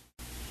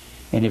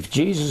 And if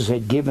Jesus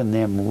had given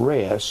them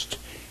rest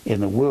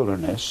in the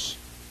wilderness,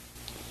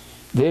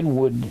 then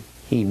would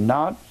he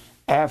not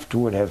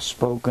afterward have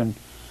spoken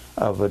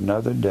of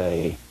another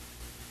day?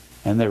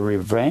 And there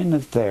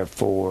remaineth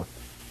therefore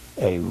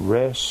a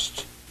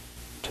rest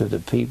to the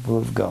people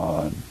of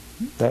God.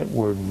 That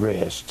word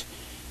rest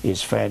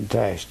is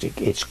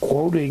fantastic. It's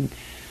quoting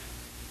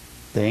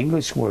the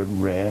English word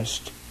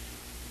rest,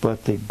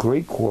 but the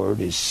Greek word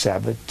is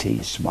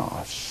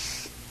sabbatismos.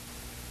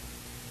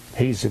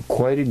 He's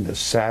equating the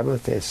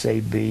Sabbath,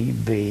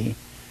 S-A-B-B-I-S-T,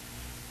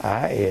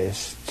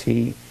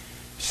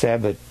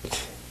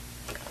 Sabbath,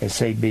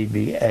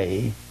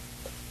 S-A-B-B-A,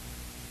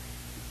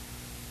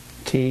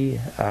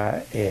 T-I-S-M-O-S.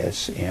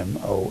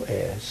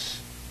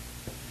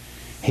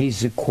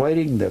 He's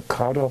equating the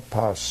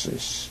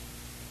katapasis,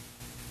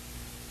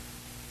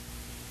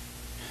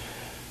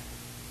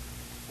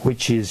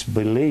 which is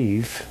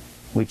belief,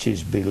 with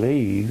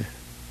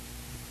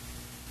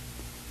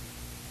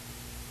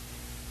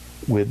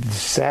the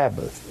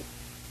Sabbath.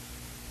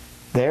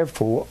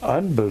 Therefore,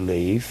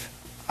 unbelief,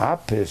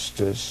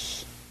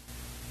 apistos,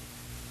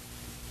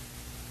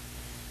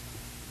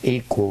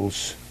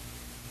 equals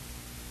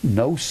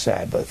no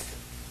Sabbath.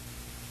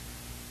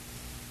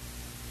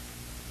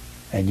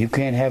 And you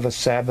can't have a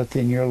Sabbath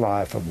in your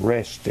life of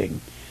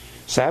resting.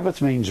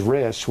 Sabbath means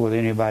rest, whether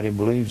anybody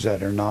believes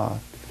that or not.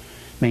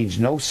 Means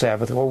no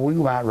Sabbath. Or we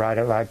might write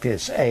it like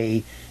this: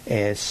 A-S-A-B-B-A-T-H.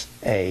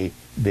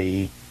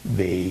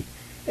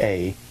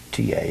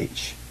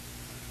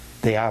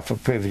 The alpha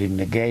privative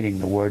negating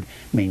the word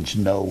means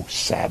no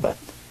Sabbath.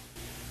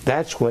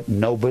 That's what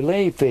no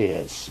belief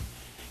is.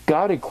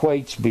 God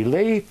equates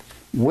belief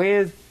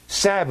with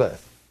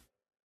Sabbath.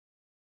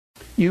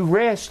 You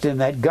rest in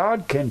that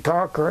God can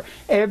conquer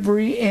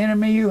every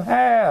enemy you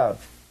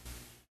have.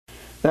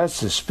 That's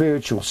the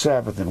spiritual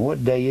Sabbath. And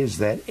what day is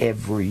that?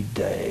 Every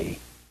day.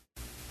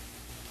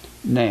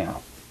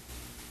 Now,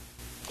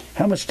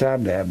 how much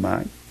time do I have,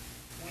 Mike?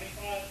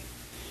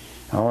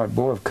 25. All right,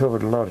 boy, I've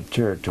covered a lot of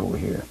territory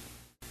here.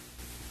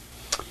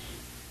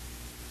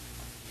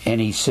 And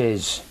he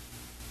says,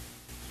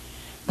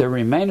 there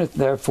remaineth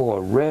therefore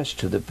a rest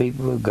to the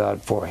people of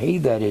God, for he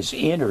that is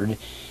entered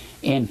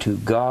into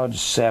God's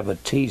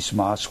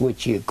sabbatismos,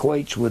 which he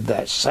equates with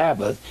that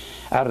Sabbath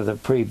out of the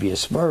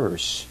previous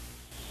verse.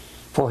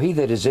 For he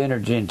that is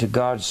entered into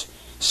God's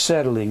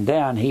settling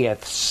down, he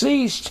hath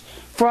ceased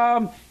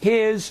from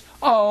his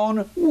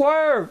own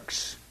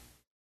works.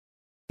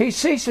 He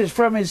ceases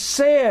from his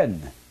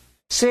sin.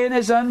 Sin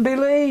is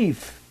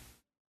unbelief.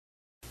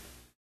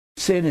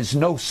 Sin is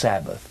no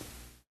Sabbath.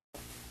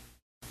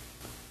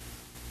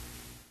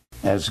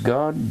 As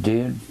God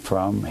did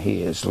from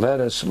his. Let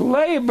us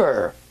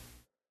labor.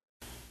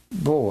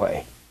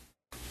 Boy,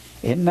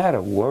 isn't that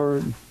a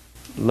word?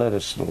 Let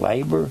us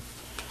labor.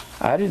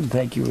 I didn't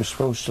think you were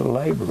supposed to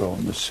labor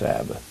on the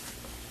Sabbath.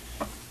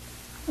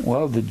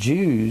 Well, the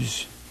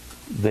Jews,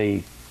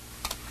 let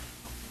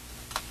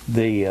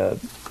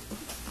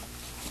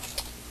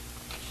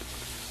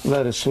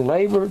us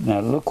labor. Now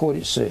look what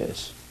it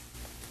says.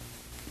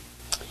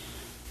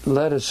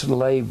 Let us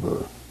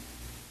labor.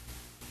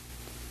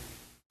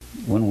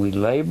 When we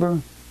labor,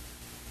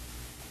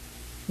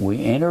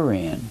 we enter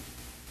in.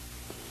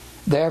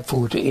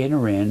 Therefore, to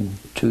enter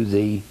into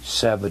the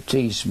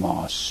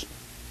sabbatismos,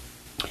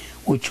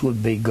 which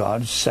would be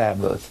God's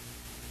Sabbath,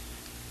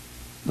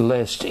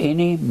 lest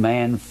any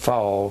man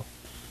fall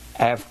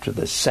after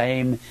the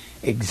same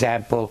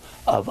example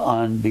of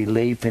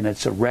unbelief. And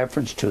it's a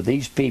reference to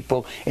these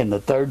people in the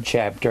 3rd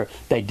chapter.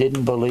 They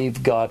didn't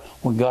believe God.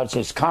 When God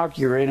says, conquer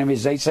your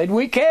enemies, they said,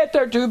 we can't,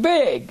 they're too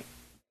big.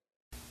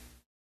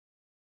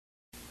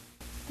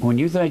 When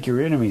you think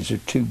your enemies are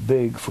too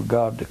big for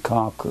God to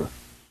conquer,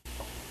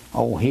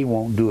 he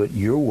won't do it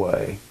your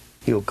way.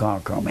 He'll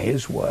conquer them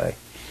his way.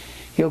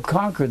 He'll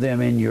conquer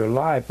them in your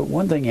life. But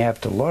one thing you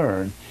have to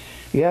learn,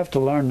 You have to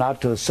learn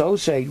not to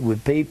associate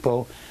with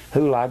people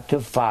who like to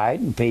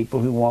fight and people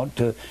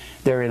who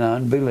they're in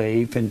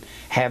unbelief and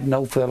have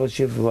no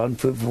fellowship with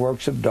unfruitful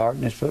works of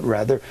darkness, but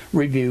rather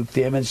rebuke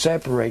them and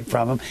separate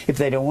from them. If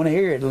they don't want to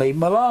hear it, leave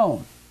them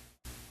alone.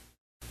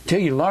 Till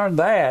you learn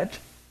that,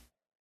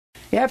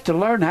 you have to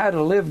learn how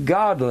to live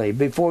godly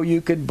before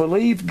you can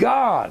believe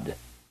God.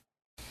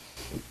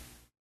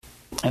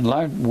 And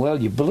learn,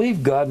 well, you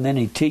believe God and then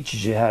He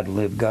teaches you how to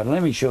live God.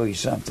 Let me show you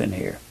something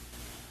here.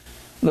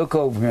 Look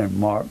over here in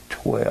Mark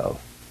 12.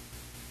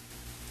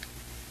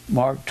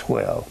 Mark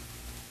 12.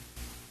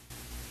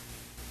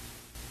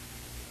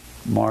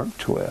 Mark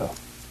 12.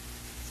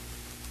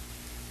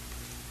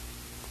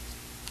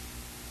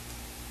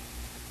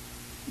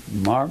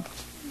 Mark,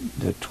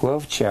 the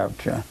 12th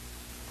chapter.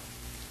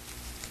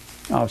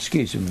 Oh,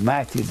 excuse me,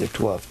 Matthew, the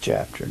 12th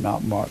chapter,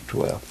 not Mark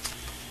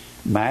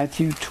 12.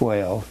 Matthew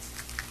 12.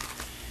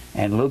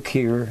 And look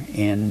here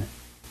in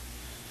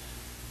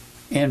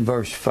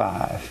verse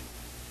 5.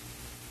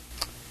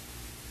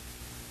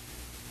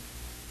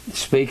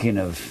 Speaking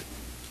of,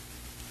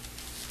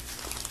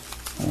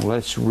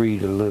 let's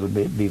read a little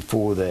bit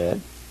before that.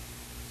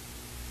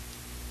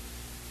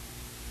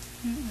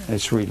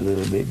 Let's read a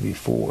little bit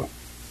before.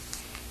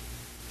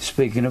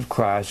 Speaking of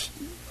Christ,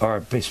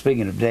 or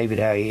speaking of David,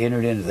 how he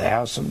entered into the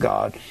house of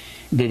God,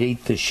 did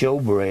eat the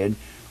showbread,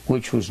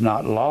 which was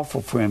not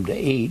lawful for him to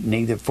eat,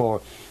 neither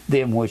for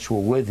them which were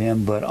with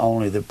him, but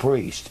only the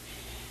priest.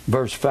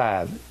 Verse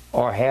 5,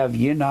 or have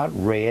ye not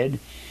read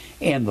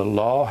in the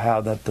law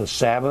how that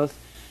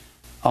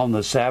on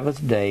the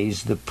Sabbath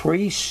days the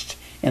priests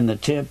in the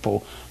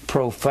temple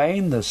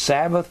profane the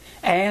Sabbath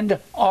and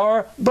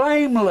are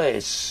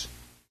blameless?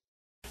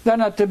 They're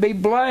not to be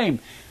blamed.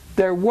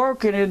 They're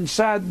working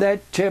inside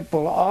that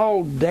temple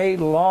all day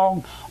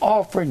long,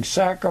 offering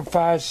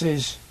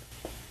sacrifices,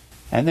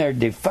 and they're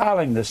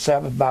defiling the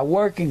Sabbath by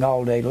working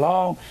all day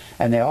long,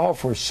 and they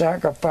offer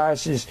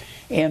sacrifices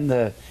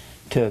to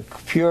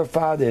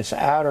purify this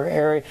outer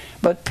area.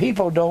 But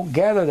people don't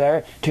gather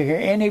there to hear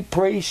any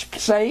priest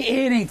say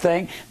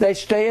anything. They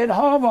stay at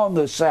home on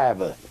the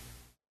Sabbath.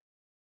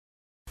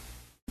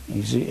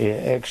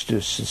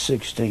 Exodus, the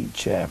 16th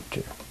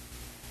chapter.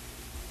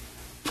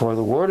 For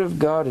the word of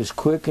God is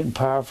quick and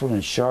powerful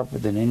and sharper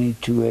than any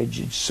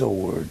two-edged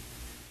sword,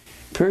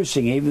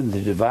 piercing even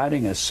the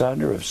dividing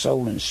asunder of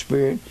soul and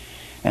spirit,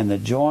 and the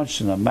joints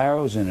and the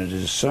marrows, and a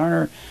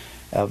discerner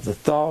of the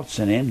thoughts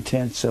and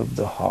intents of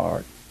the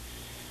heart.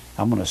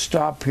 I'm going to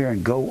stop here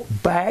and go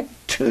back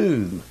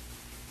to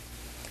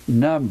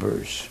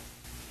Numbers,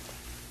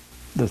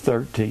 the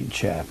 13th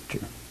chapter.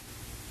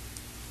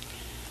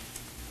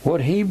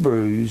 What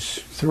Hebrews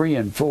 3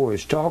 and 4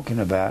 is talking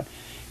about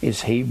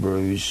is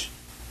Hebrews,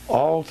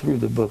 all through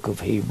the book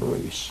of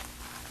Hebrews,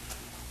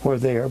 where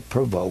they are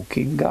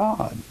provoking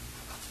God.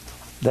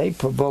 They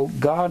provoke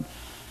God.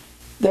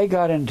 They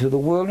got into the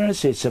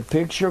wilderness. It's a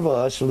picture of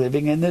us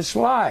living in this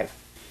life.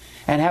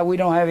 And how we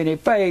don't have any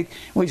faith.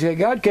 We say,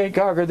 God can't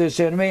conquer this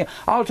enemy.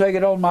 I'll take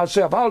it on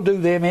myself. I'll do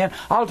them in.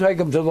 I'll take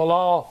them to the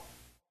law.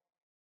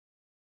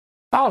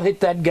 I'll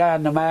hit that guy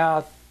in the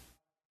mouth.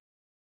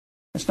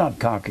 It's not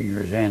conquering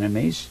your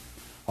enemies.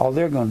 All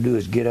they're going to do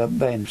is get up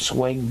and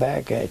swing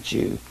back at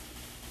you.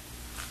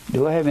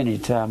 Do I have any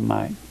time,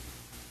 Mike?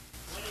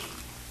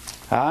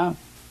 Huh?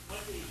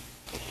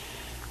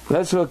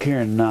 Let's look here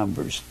in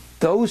Numbers.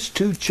 Those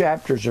two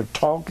chapters are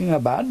talking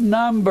about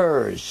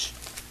numbers.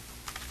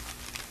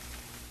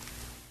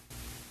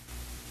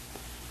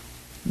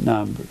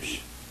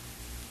 Numbers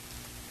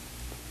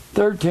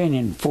 13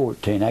 and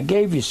 14. I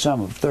gave you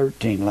some of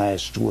 13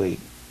 last week.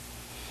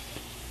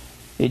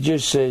 It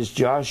just says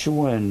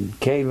Joshua and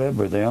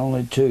Caleb are the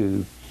only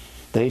two.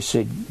 They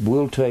said,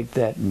 we'll take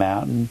that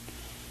mountain.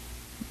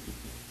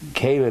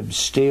 Caleb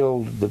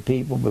stilled the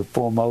people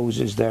before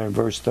Moses there in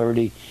verse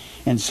 30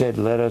 and said,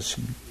 let us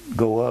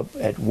go up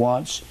at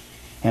once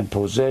and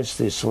possess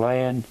this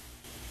land.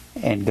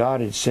 And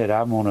God had said,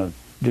 I'm going to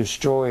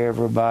destroy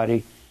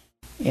everybody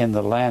in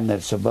the land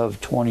that's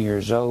above 20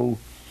 years old.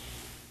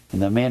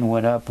 And the men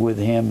went up with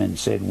him and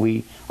said,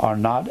 we are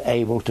not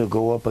able to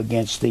go up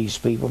against these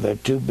people. They're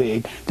too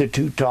big, they're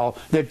too tall,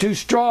 they're too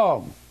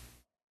strong.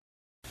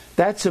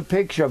 That's a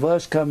picture of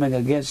us coming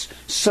against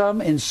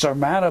some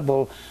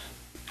insurmountable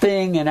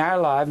thing in our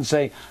life and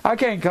say, I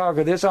can't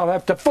conquer this, I'll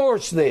have to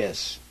force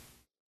this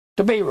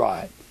to be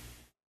right.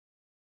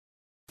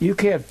 You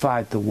can't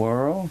fight the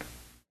world.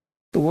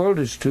 The world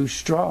is too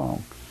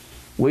strong.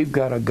 We've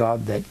got a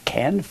God that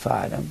can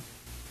fight them.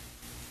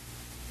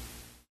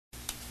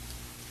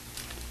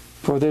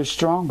 For they're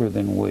stronger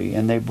than we.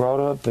 And they brought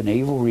up an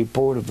evil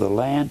report of the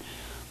land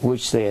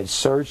which they had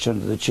searched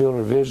unto the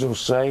children of Israel,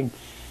 saying,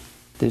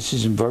 this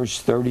is in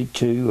verse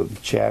 32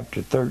 of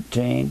chapter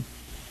 13,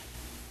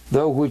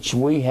 though which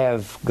we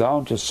have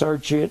gone to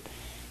search it,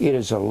 it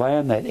is a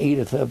land that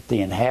eateth up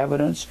the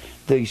inhabitants.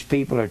 These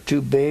people are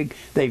too big.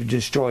 They've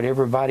destroyed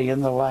everybody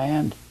in the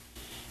land.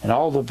 And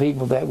all the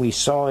people that we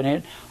saw in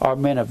it are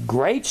men of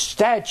great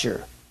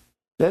stature.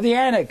 They're the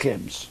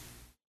Anakims,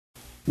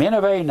 men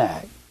of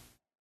Anak.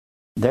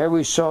 There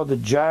we saw the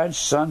giants,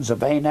 sons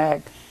of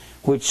Anak,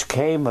 which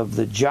came of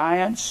the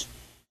giants,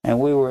 and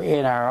we were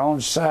in our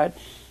own sight.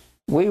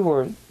 We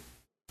were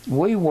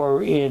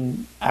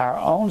in our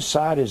own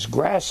sight as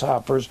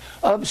grasshoppers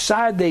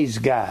upside these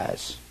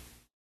guys.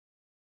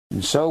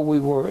 And so we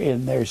were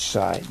in their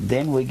sight.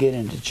 Then we get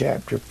into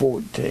chapter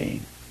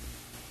 14.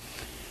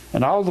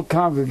 And all the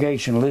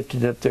congregation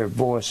lifted up their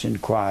voice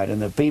and cried,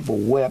 and the people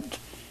wept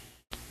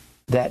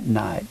that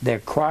night. They're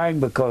crying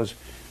because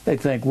they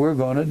think we're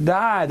going to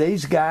die.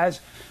 These guys,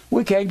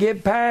 we can't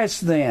get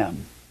past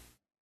them.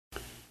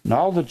 And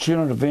all the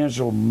children of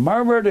Israel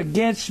murmured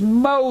against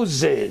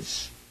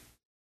Moses.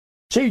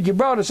 See, you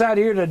brought us out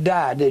here to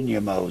die, didn't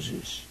you,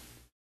 Moses?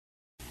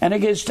 And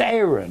against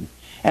Aaron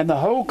and the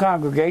whole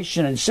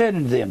congregation, and said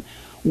unto them,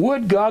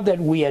 would God that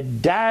we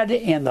had died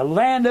in the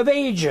land of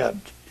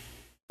Egypt.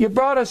 You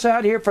brought us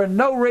out here for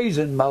no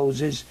reason,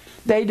 Moses.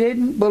 They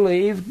didn't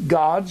believe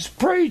God's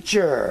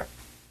preacher.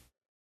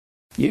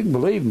 You can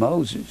believe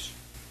Moses.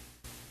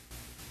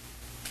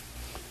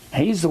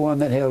 He's the one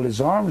that held his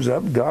arms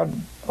up. God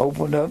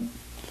opened up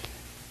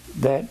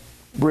that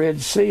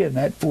Red Sea in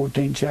that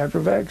 14th chapter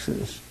of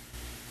Exodus.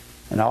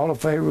 And all of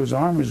Pharaoh's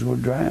armies were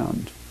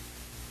drowned.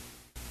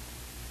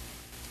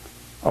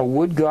 Oh,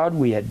 would God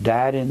we had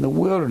died in the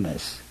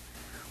wilderness.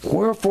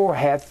 Wherefore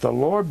hath the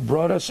Lord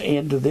brought us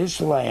into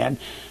this land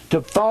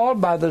to fall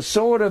by the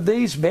sword of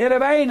these men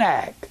of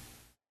Anak?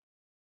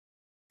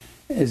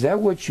 Is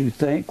that what you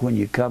think when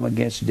you come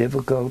against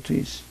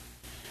difficulties?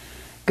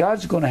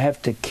 God's going to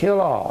have to kill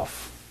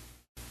off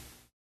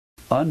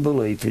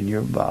unbelief in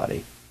your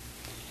body.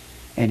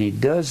 And He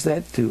does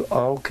that through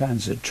all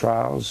kinds of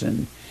trials.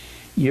 And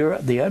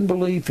the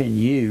unbelief in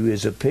you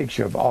is a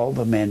picture of all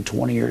the men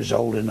 20 years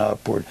old and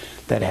upward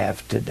that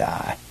have to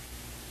die.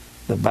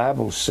 The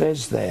Bible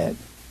says that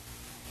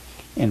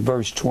in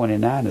verse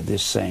 29 of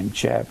this same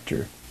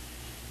chapter.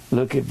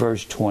 Look at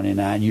verse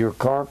 29. Your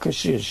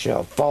carcasses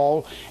shall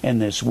fall in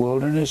this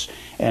wilderness,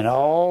 and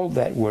all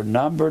that were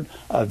numbered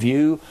of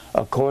you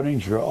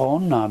according to your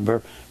own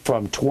number,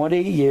 from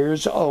 20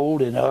 years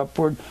old and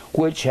upward,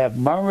 which have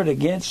murmured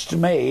against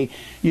me,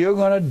 you're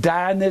going to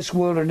die in this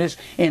wilderness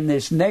in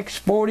this next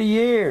 40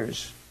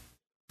 years.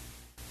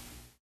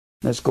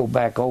 Let's go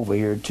back over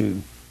here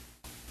to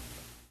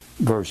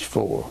verse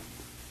 4.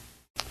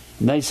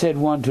 And they said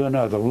one to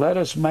another, let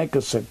us make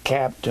us a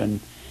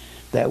captain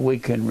that we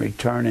can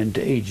return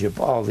into Egypt,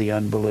 all the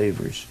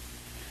unbelievers.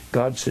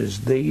 God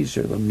says, these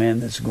are the men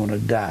that's going to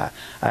die.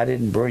 I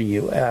didn't bring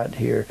you out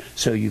here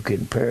so you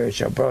can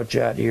perish. I brought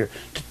you out here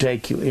to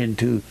take you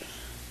into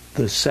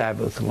the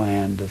Sabbath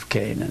land of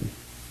Canaan.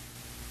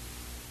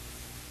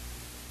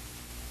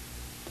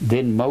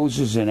 Then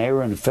Moses and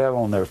Aaron fell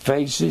on their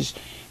faces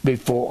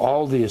before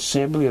all the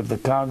assembly of the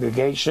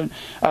congregation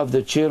of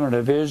the children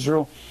of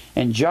Israel.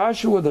 And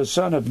Joshua the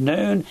son of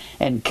Nun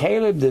and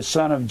Caleb the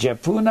son of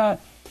Jephunneh,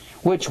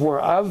 which were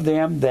of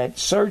them that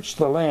searched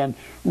the land,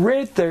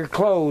 rent their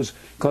clothes,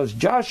 because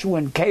Joshua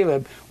and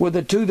Caleb were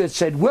the two that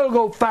said, we'll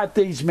go fight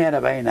these men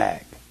of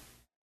Anak.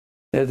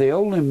 They're the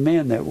only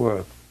men that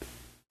were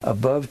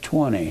above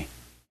 20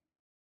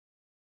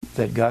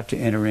 that got to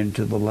enter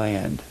into the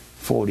land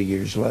 40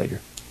 years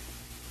later.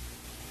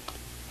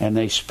 And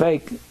they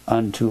spake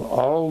unto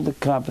all the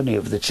company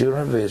of the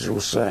children of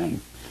Israel,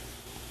 saying,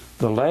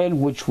 the land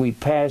which we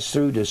passed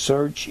through to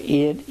search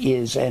it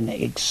is an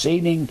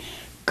exceeding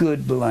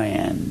good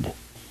land,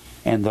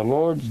 and the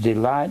Lord's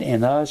delight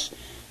in us,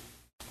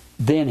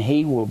 then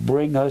He will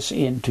bring us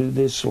into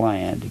this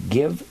land.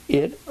 Give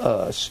it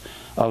us,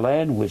 a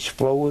land which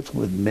floweth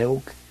with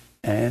milk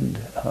and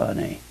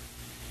honey.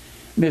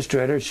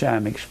 Mr.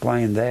 Edersheim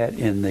explained that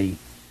in the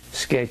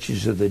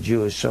Sketches of the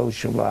Jewish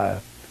Social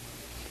Life.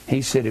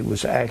 He said it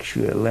was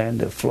actually a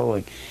land of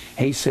flowing.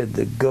 He said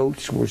the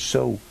goats were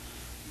so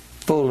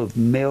full of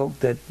milk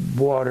that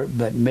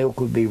milk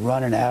would be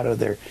running out of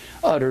their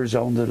udders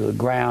onto the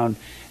ground,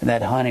 and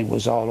that honey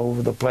was all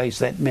over the place.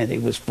 That meant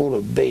it was full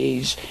of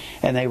bees,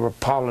 and they were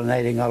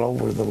pollinating all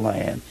over the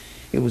land.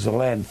 It was a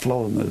land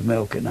flowing with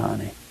milk and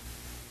honey.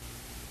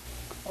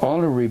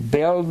 Only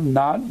rebelled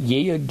not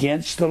ye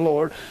against the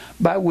Lord,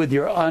 but with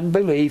your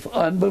unbelief.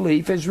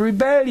 Unbelief is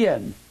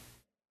rebellion.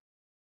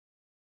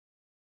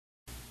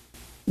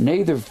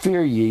 Neither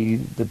fear ye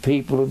the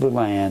people of the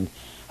land.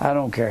 I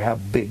don't care how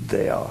big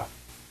they are.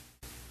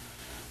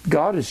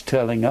 God is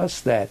telling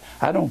us that.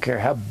 I don't care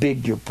how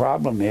big your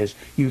problem is.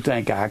 You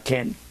think I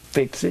can't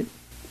fix it?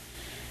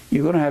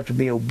 You're going to have to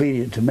be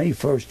obedient to me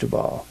first of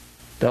all.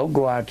 Don't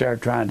go out there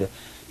trying to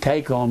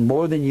take on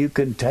more than you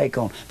can take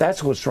on.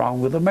 That's what's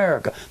wrong with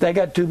America. They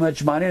got too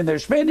much money and they're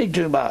spending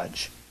too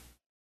much.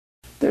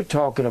 They're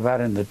talking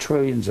about in the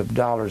trillions of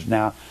dollars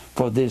now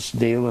for this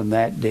deal and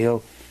that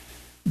deal.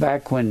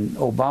 Back when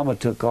Obama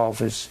took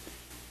office,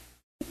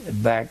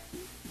 back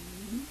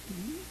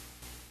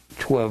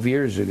 12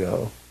 years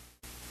ago,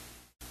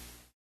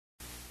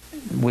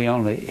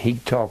 he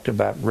talked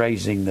about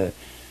raising the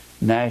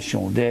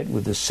national debt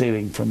with the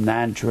ceiling from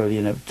 9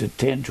 trillion up to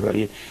 10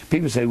 trillion.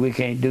 People say we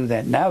can't do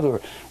that. Now we're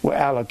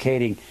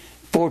allocating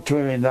 $4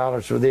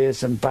 trillion for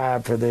this and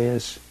 5 for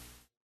this.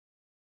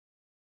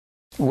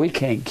 We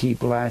can't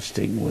keep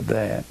lasting with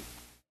that.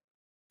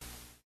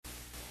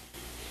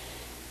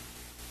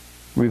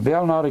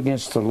 Rebel not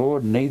against the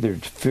Lord, neither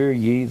fear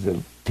ye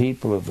the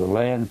people of the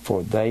land,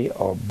 for they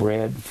are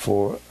bread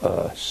for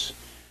us.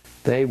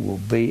 They will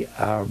be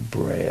our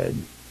bread.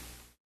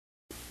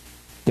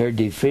 Their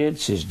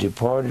defense is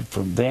departed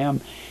from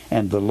them,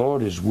 and the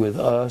Lord is with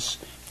us.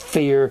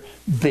 Fear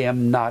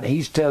them not.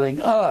 He's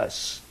telling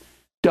us,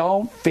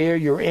 don't fear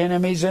your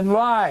enemies in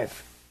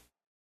life.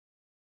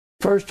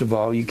 First of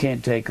all, you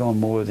can't take on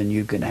more than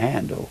you can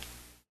handle.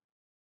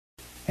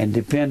 And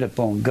depend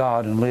upon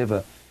God and live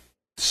a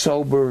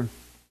sober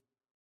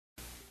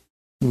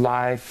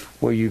life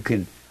where you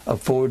can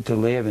afford to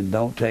live and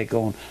don't take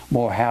on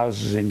more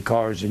houses and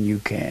cars than you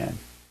can.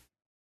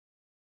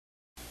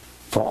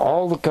 For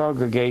all the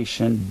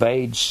congregation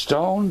bade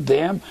stone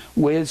them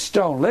with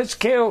stone. Let's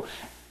kill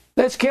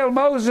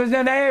Moses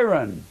and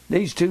Aaron,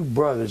 these two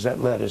brothers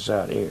that led us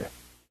out here.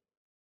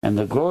 And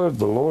the glory of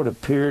the Lord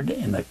appeared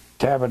in the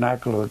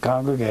tabernacle of the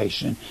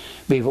congregation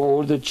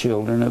before the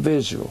children of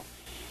Israel.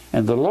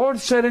 And the Lord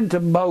said unto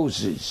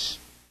Moses,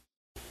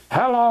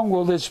 how long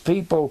will this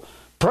people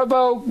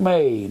provoke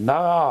me,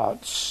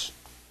 not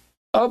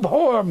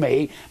abhor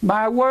me,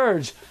 my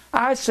words?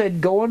 I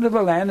said, go into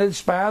the land and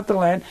spy out the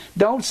land.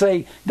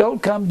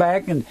 Don't come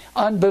back in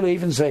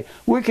unbelief and say,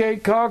 we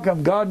can't conquer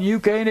them, God, and you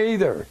can't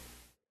either.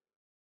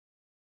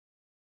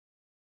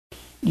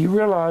 You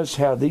realize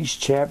how these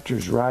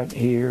chapters right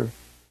here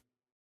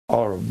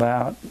are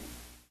about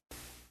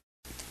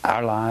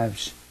our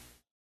lives?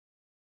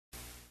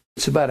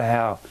 It's about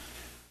how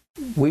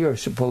we are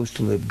supposed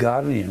to live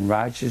godly and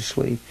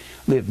righteously,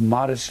 live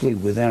modestly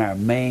within our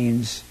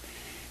means,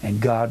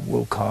 and God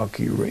will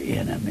conquer your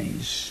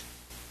enemies.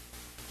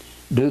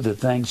 Do the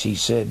things He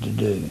said to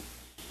do.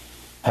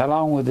 How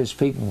long will this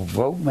people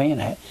provoke me?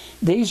 And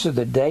these are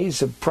the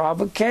days of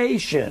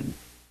provocation.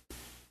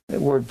 The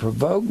word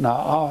provoke,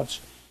 naats,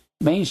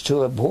 means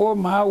to abhor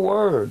my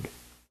word.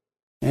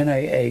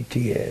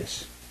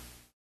 Naats.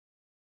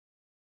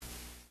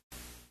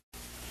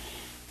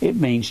 It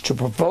means to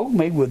provoke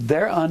me with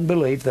their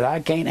unbelief that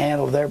I can't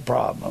handle their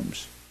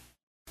problems.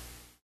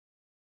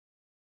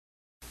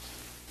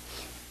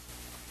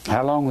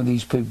 How long will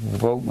these people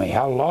provoke me?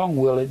 How long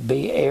will it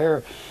be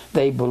ere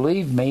they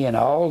believe me in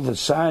all the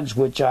signs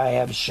which I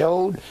have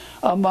showed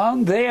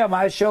among them?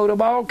 I showed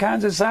them all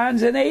kinds of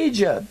signs in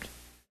Egypt.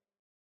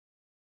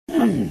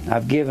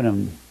 I've given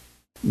them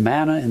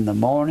manna in the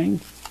morning.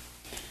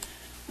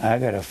 I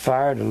got a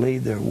fire to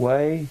lead their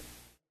way.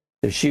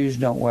 Their shoes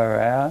don't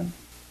wear out.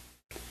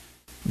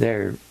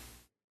 They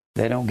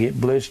don't get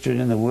blistered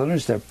in the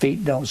wilderness. Their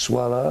feet don't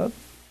swell up.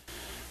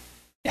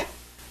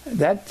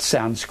 That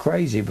sounds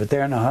crazy, but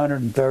they're in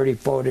 130,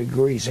 40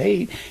 degrees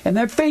heat, and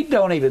their feet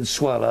don't even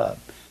swell up.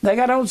 They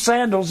got on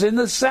sandals in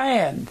the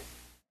sand.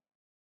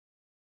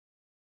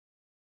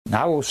 And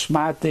I will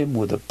smite them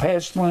with a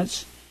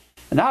pestilence,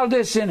 and I'll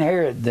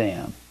disinherit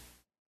them.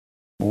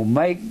 Will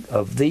make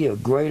of thee a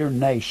greater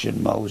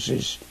nation,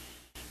 Moses,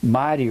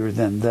 mightier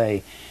than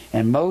they.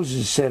 And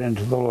Moses said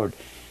unto the Lord,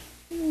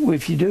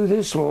 if you do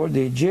this, Lord,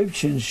 the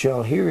Egyptians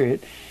shall hear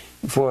it,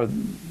 for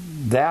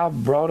thou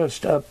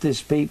broughtest up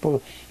this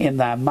people in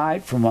thy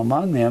might from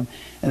among them,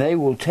 and they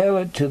will tell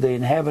it to the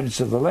inhabitants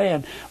of the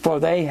land, for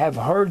they have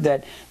heard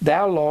that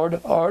thou, Lord,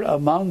 art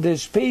among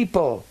this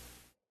people.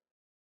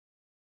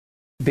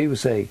 People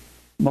say,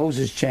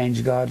 Moses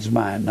changed God's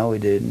mind. No, he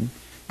didn't.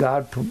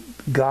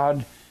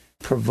 God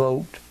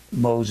provoked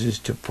Moses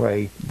to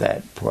pray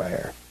that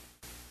prayer.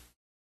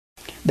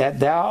 That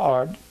thou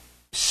art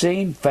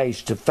seen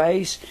face to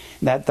face,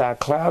 that thy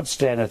cloud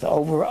standeth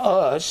over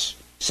us,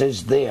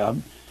 says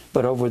them,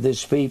 but over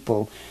this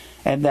people,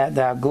 and that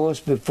thou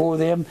goest before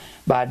them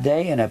by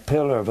day in a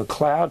pillar of a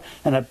cloud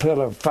and a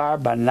pillar of fire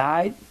by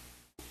night.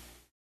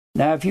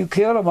 Now if you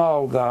kill them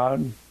all,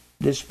 God,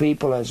 this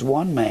people as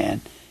one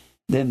man,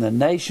 then the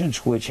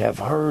nations which have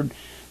heard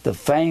the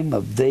fame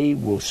of thee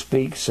will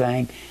speak,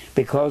 saying,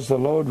 because the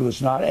Lord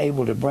was not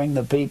able to bring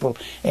the people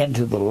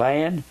into the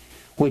land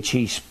which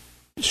he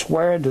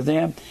sware unto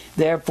them,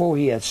 therefore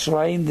he hath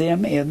slain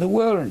them in the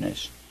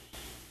wilderness.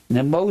 And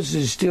then Moses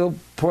is still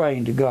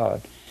praying to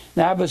God.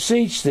 Now I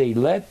beseech thee,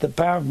 let the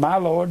power of my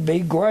Lord be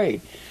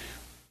great.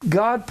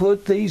 God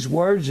put these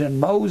words in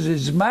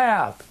Moses'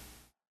 mouth.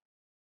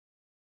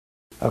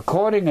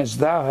 According as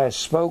thou hast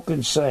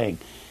spoken, saying,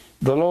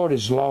 the Lord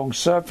is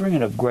long-suffering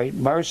and of great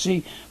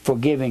mercy,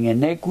 forgiving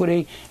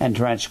iniquity and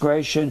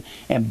transgression,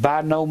 and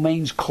by no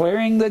means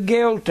clearing the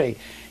guilty.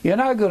 You're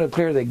not going to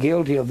clear the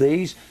guilty of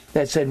these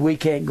that said we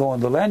can't go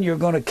in the land. You're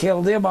going to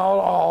kill them all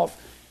off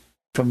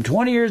from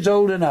 20 years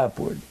old and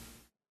upward.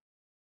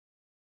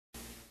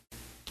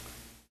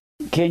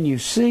 Can you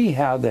see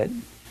how that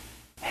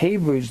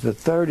Hebrews, the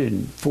 3rd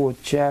and 4th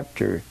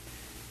chapter,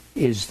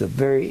 is the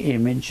very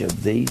image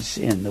of these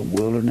in the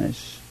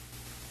wilderness?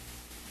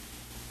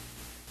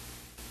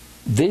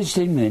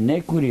 Visiting the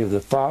iniquity of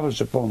the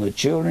fathers upon the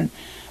children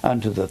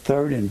unto the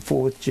third and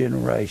fourth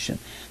generation.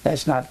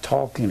 That's not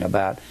talking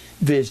about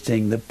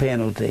visiting the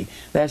penalty.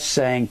 That's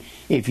saying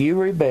if you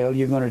rebel,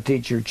 you're going to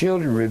teach your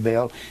children to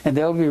rebel, and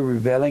they'll be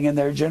rebelling in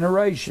their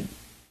generation.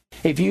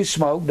 If you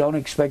smoke, don't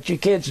expect your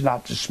kids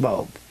not to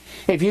smoke.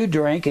 If you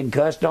drink and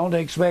cuss, don't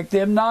expect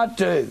them not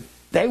to.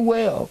 They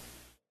will,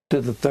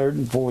 to the third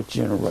and fourth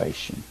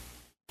generation.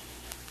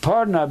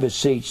 Pardon, I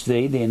beseech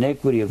thee, the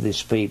iniquity of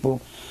this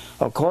people,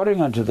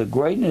 according unto the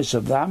greatness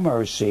of thy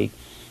mercy,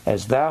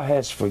 as thou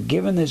hast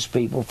forgiven this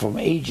people from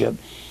Egypt,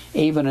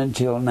 even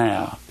until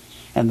now.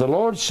 And the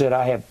Lord said,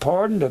 I have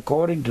pardoned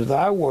according to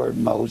thy word,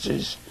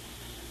 Moses.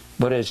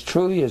 But as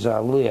truly as I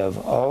live,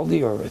 all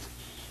the earth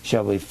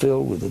shall be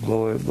filled with the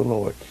glory of the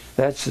Lord.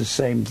 That's the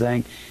same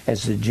thing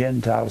as the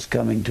Gentiles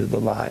coming to the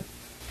light.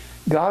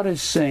 God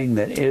is saying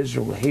that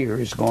Israel here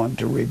is going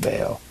to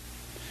rebel.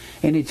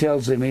 And he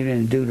tells them even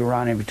in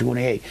Deuteronomy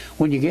 28,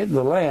 when you get in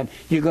the land,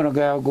 you're going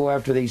to go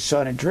after these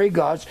sun and tree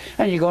gods,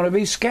 and you're going to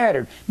be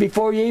scattered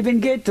before you even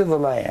get to the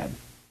land.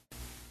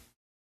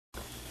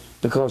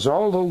 Because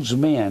all those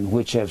men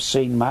which have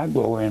seen my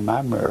glory and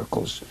my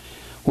miracles,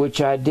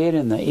 which I did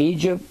in the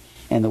Egypt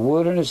and the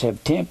wilderness,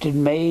 have tempted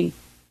me.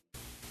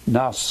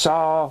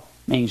 Nasah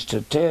means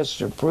to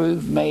test or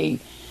prove me.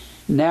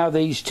 Now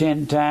these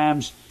 10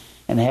 times,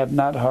 and have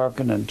not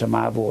hearkened unto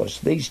my voice.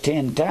 These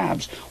 10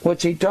 times,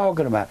 what's he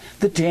talking about?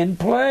 The 10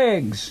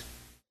 plagues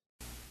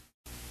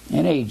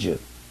in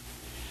Egypt.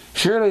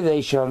 Surely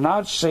they shall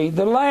not see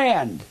the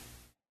land.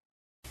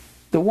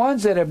 The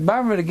ones that have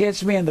murmured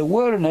against me in the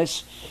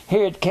wilderness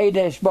here at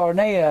Kadesh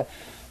Barnea,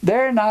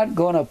 they're not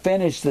going to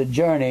finish the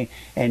journey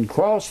and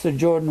cross the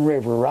Jordan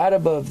River right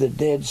above the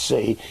Dead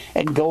Sea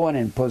and go in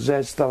and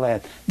possess the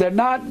land. They're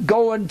not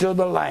going to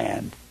the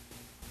land.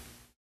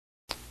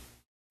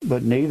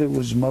 But neither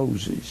was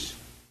Moses.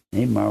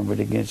 He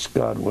murmured against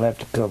God. We'll have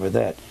to cover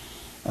that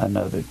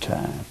another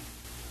time.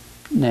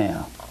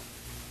 Now,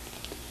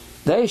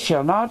 they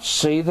shall not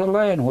see the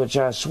land which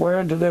I swear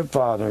unto their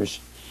fathers,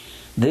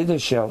 neither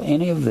shall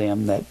any of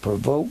them that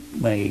provoke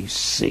me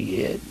see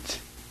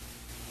it.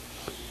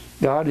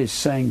 God is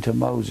saying to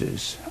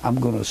Moses, I'm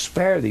going to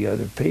spare the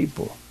other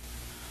people,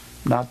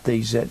 not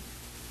these that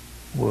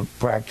were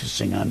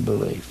practicing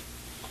unbelief.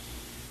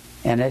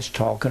 And that's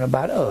talking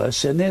about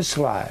us in this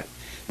life.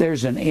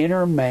 There's an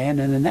inner man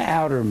and an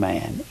outer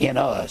man in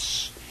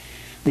us.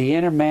 The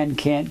inner man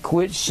can't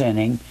quit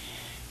sinning,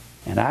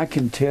 and I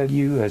can tell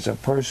you as a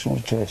personal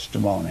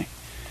testimony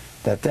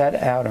that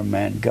outer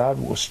man, God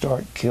will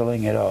start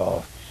killing it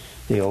off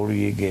the older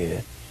you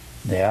get.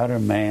 The outer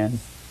man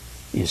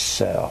is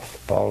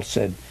self. Paul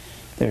said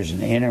there's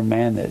an inner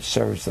man that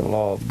serves the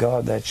law of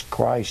God. That's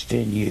Christ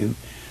in you,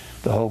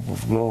 the hope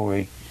of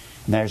glory.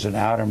 And there's an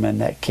outer man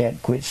that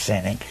can't quit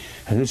sinning.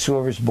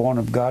 Whosoever is born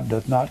of God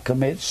doth not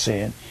commit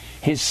sin.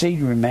 His seed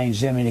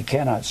remains in him, and he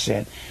cannot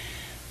sin.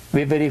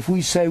 But if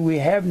we say we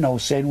have no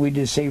sin, we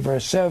deceive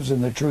ourselves,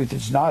 and the truth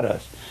is not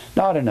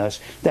in us.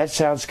 That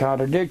sounds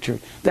contradictory.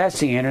 That's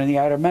the inner and the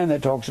outer man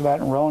that talks about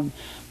in Rome.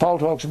 Paul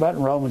talks about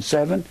in Romans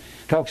 7,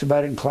 talks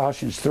about it in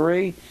Colossians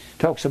 3,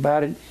 talks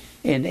about it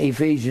in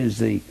Ephesians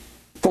the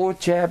 4th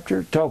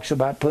chapter, talks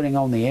about putting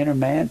on the inner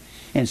man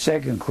in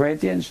 2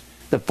 Corinthians,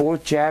 the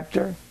 4th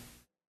chapter.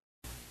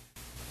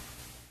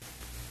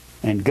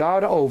 And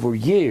God, over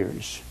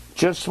years,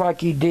 just like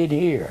he did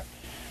here,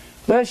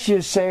 let's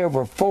just say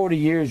over 40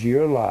 years of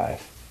your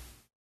life,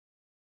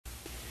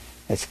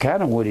 that's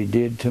kind of what he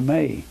did to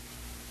me.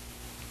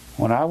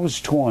 When I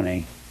was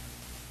 20,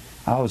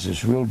 I was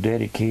this real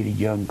dedicated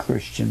young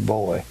Christian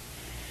boy.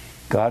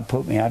 God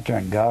put me out there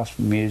in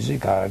gospel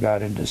music. I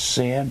got into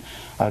sin.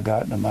 I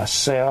got into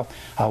myself.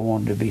 I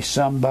wanted to be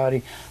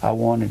somebody. I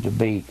wanted to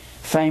be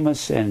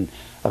famous and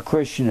a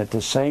Christian at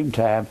the same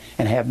time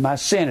and have my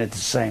sin at the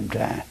same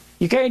time.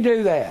 You can't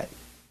do that.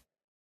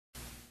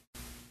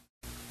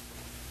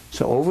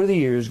 So over the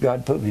years,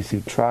 God put me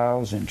through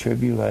trials and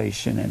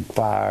tribulation and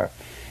fire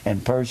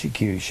and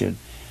persecution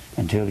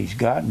until he's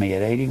got me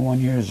at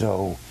 81 years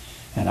old,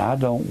 and I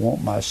don't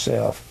want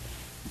myself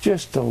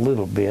just a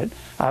little bit.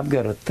 I've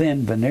got a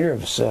thin veneer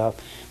of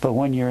self, but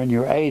when you're in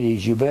your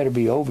 80s, you better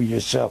be over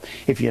yourself.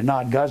 If you're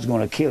not, God's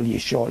going to kill you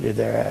shortly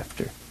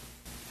thereafter.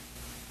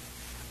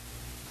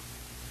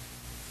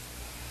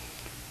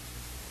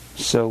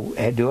 So,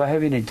 do I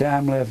have any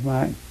time left,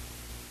 Mike?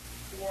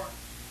 4.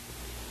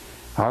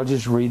 I'll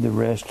just read the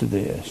rest of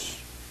this.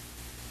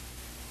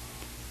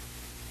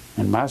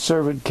 And my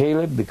servant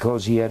Caleb,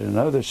 because he had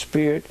another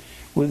spirit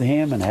with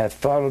him, and hath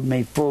followed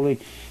me fully,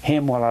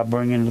 him will I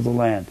bring into the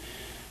land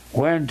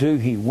whereunto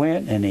he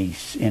went, and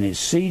his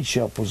seed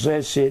shall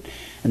possess it.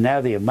 And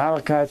now the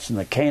Amalekites and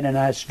the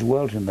Canaanites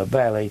dwelt in the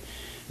valley.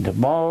 And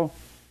tomorrow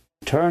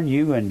turn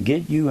you and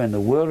get you in the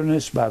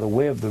wilderness by the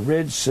way of the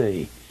Red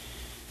Sea.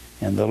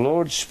 And the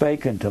Lord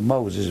spake unto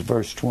Moses,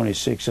 verse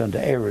 26, unto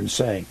Aaron,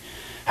 saying,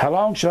 How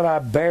long shall I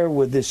bear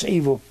with this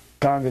evil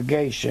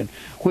congregation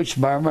which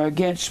murmur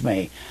against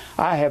me?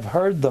 I have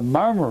heard the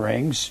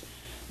murmurings,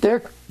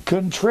 their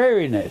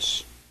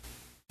contrariness,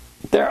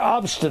 their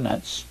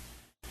obstinance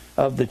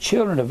of the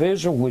children of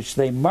Israel, which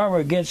they murmur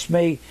against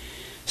me.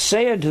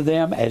 Say unto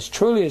them, As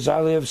truly as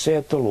I live,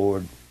 saith the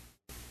Lord,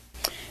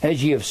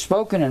 as ye have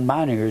spoken in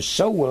mine ears,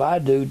 so will I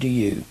do to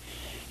you.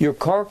 Your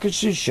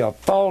carcasses shall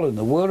fall in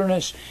the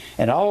wilderness,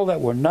 and all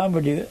that were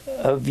numbered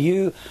of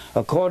you,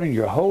 according to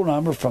your whole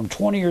number, from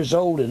 20 years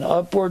old and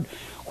upward,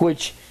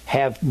 which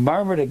have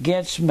murmured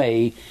against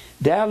me,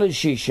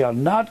 doubtless ye shall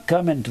not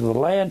come into the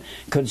land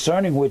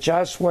concerning which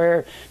I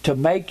swear to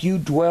make you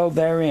dwell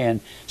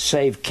therein,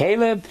 save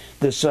Caleb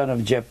the son of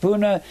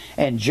Jephunneh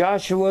and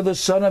Joshua the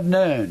son of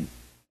Nun.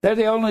 They're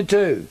the only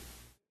two.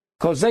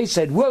 Because they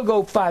said, we'll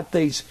go fight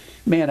these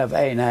men of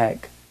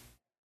Anak.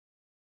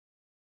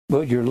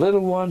 But your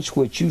little ones,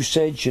 which you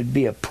said should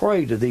be a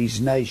prey to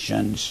these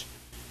nations,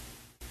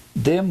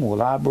 them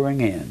will I bring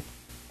in.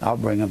 I'll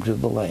bring them to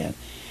the land.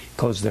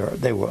 Because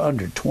they were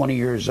under 20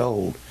 years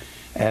old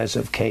as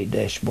of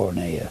Kadesh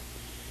Barnea.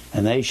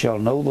 And they shall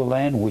know the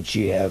land which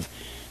ye have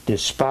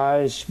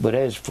despised. But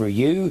as for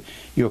you,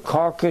 your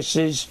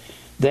carcasses,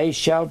 they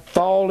shall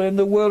fall in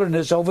the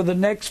wilderness over the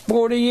next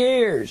 40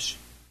 years.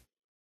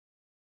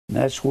 And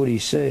that's what he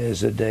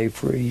says, a day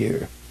for a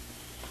year.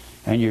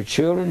 And your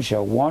children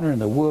shall wander in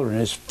the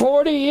wilderness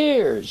 40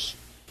 years,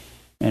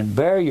 and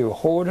bear your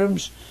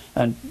whoredoms.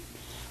 And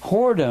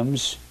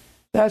whoredoms,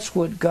 that's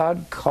what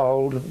God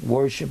called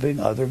worshiping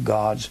other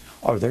gods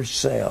or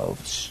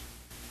themselves.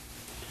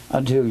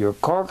 Until your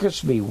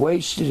carcass be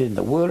wasted in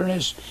the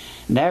wilderness,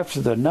 and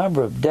after the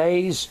number of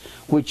days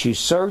which you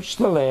search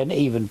the land,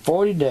 even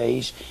 40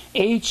 days,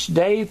 each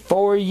day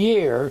for a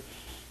year,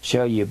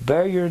 shall ye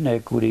bear your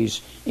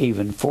iniquities,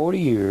 even 40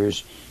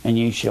 years, and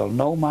ye shall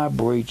know my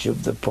breach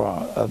of the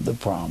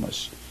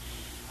promise.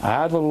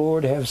 I, the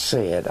Lord, have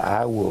said,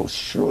 I will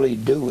surely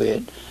do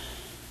it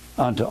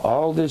unto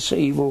all this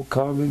evil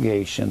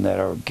congregation that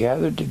are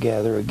gathered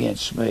together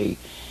against me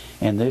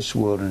in this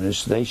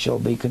wilderness. They shall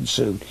be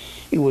consumed.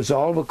 It was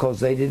all because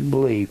they didn't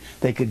believe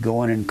they could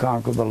go in and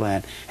conquer the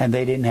land, and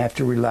they didn't have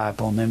to rely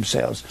upon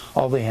themselves.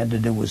 All they had to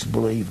do was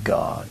believe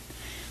God.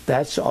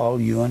 That's all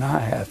you and I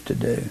have to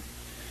do.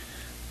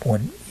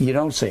 When you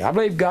don't say, I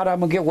believe God, I'm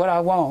going to get what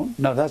I want.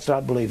 No, that's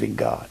not believing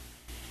God.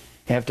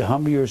 You have to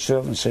humble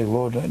yourself and say,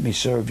 Lord, let me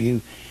serve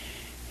you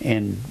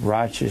in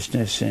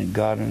righteousness and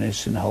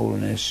godliness and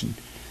holiness. And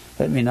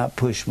let me not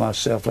push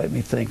myself. Let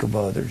me think of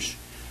others.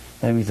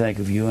 Let me think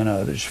of you and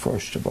others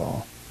first of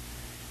all.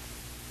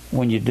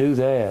 When you do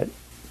that,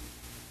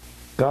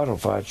 God will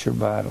fight your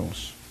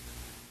battles.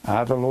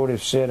 I, the Lord,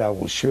 have said, I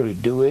will surely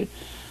do it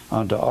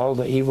unto all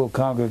the evil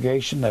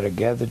congregation that are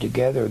gathered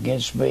together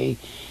against me.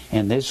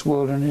 In this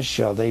wilderness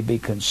shall they be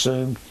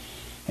consumed,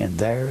 and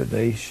there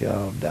they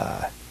shall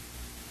die.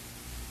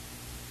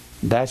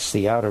 That's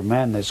the outer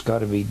man that's got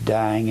to be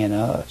dying in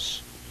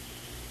us.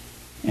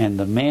 And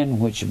the men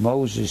which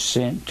Moses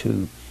sent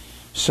to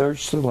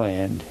search the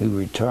land, who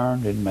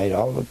returned and made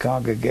all the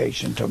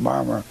congregation to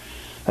murmur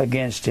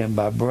against him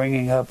by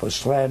bringing up a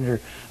slander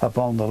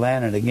upon the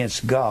land and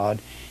against God,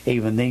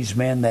 even these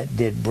men that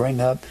did bring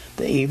up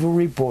the evil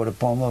report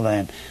upon the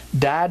land,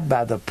 died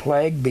by the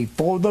plague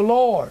before the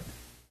Lord.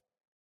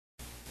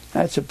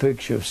 That's a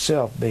picture of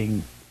self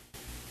being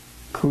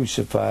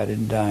crucified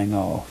and dying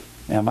off.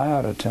 Am I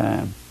out of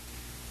time?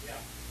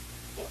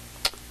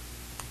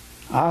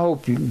 I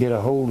hope you can get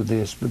a hold of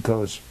this,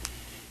 because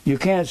you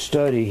can't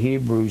study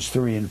Hebrews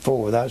 3 and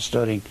 4 without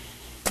studying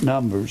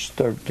Numbers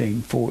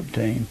 13,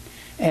 14,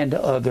 and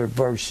other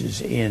verses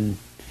in.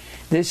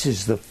 This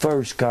is the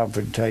first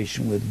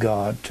confrontation with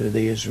God to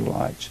the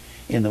Israelites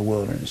in the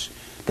wilderness.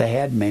 They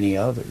had many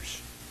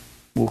others.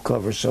 We'll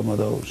cover some of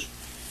those.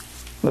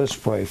 Let's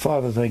pray.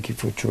 Father, thank you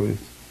for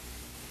truth.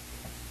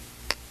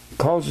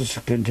 Cause us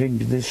to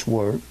continue this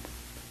work.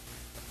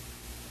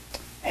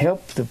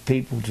 Help the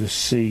people to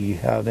see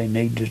how they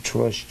need to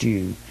trust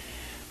you.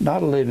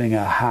 Not living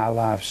a high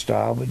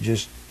lifestyle, but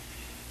just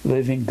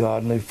living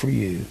godly for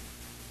you.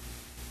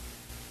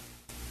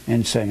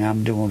 And saying,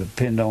 I'm going to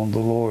depend on the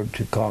Lord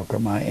to conquer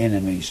my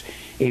enemies,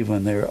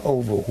 even they're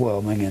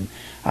overwhelming and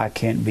I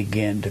can't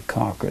begin to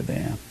conquer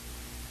them.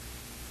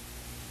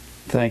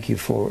 Thank you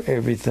for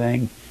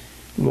everything.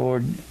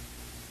 Lord,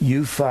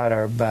 you fight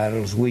our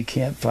battles. We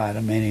can't fight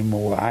them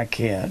anymore. I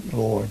can't,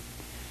 Lord.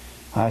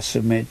 I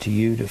submit to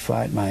you to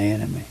fight my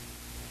enemy.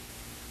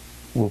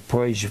 We'll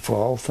praise you for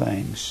all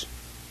things.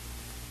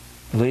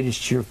 Lead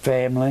us to your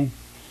family.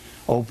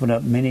 Open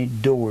up many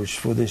doors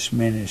for this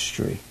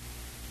ministry.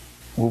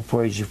 We'll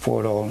praise you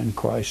for it all in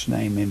Christ's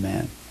name.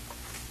 Amen.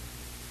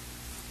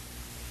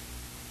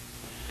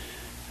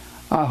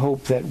 I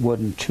hope that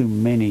wasn't too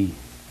much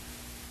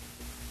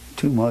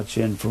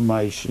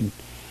information.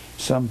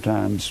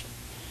 Sometimes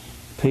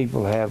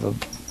people have a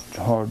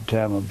hard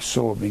time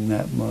absorbing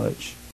that much.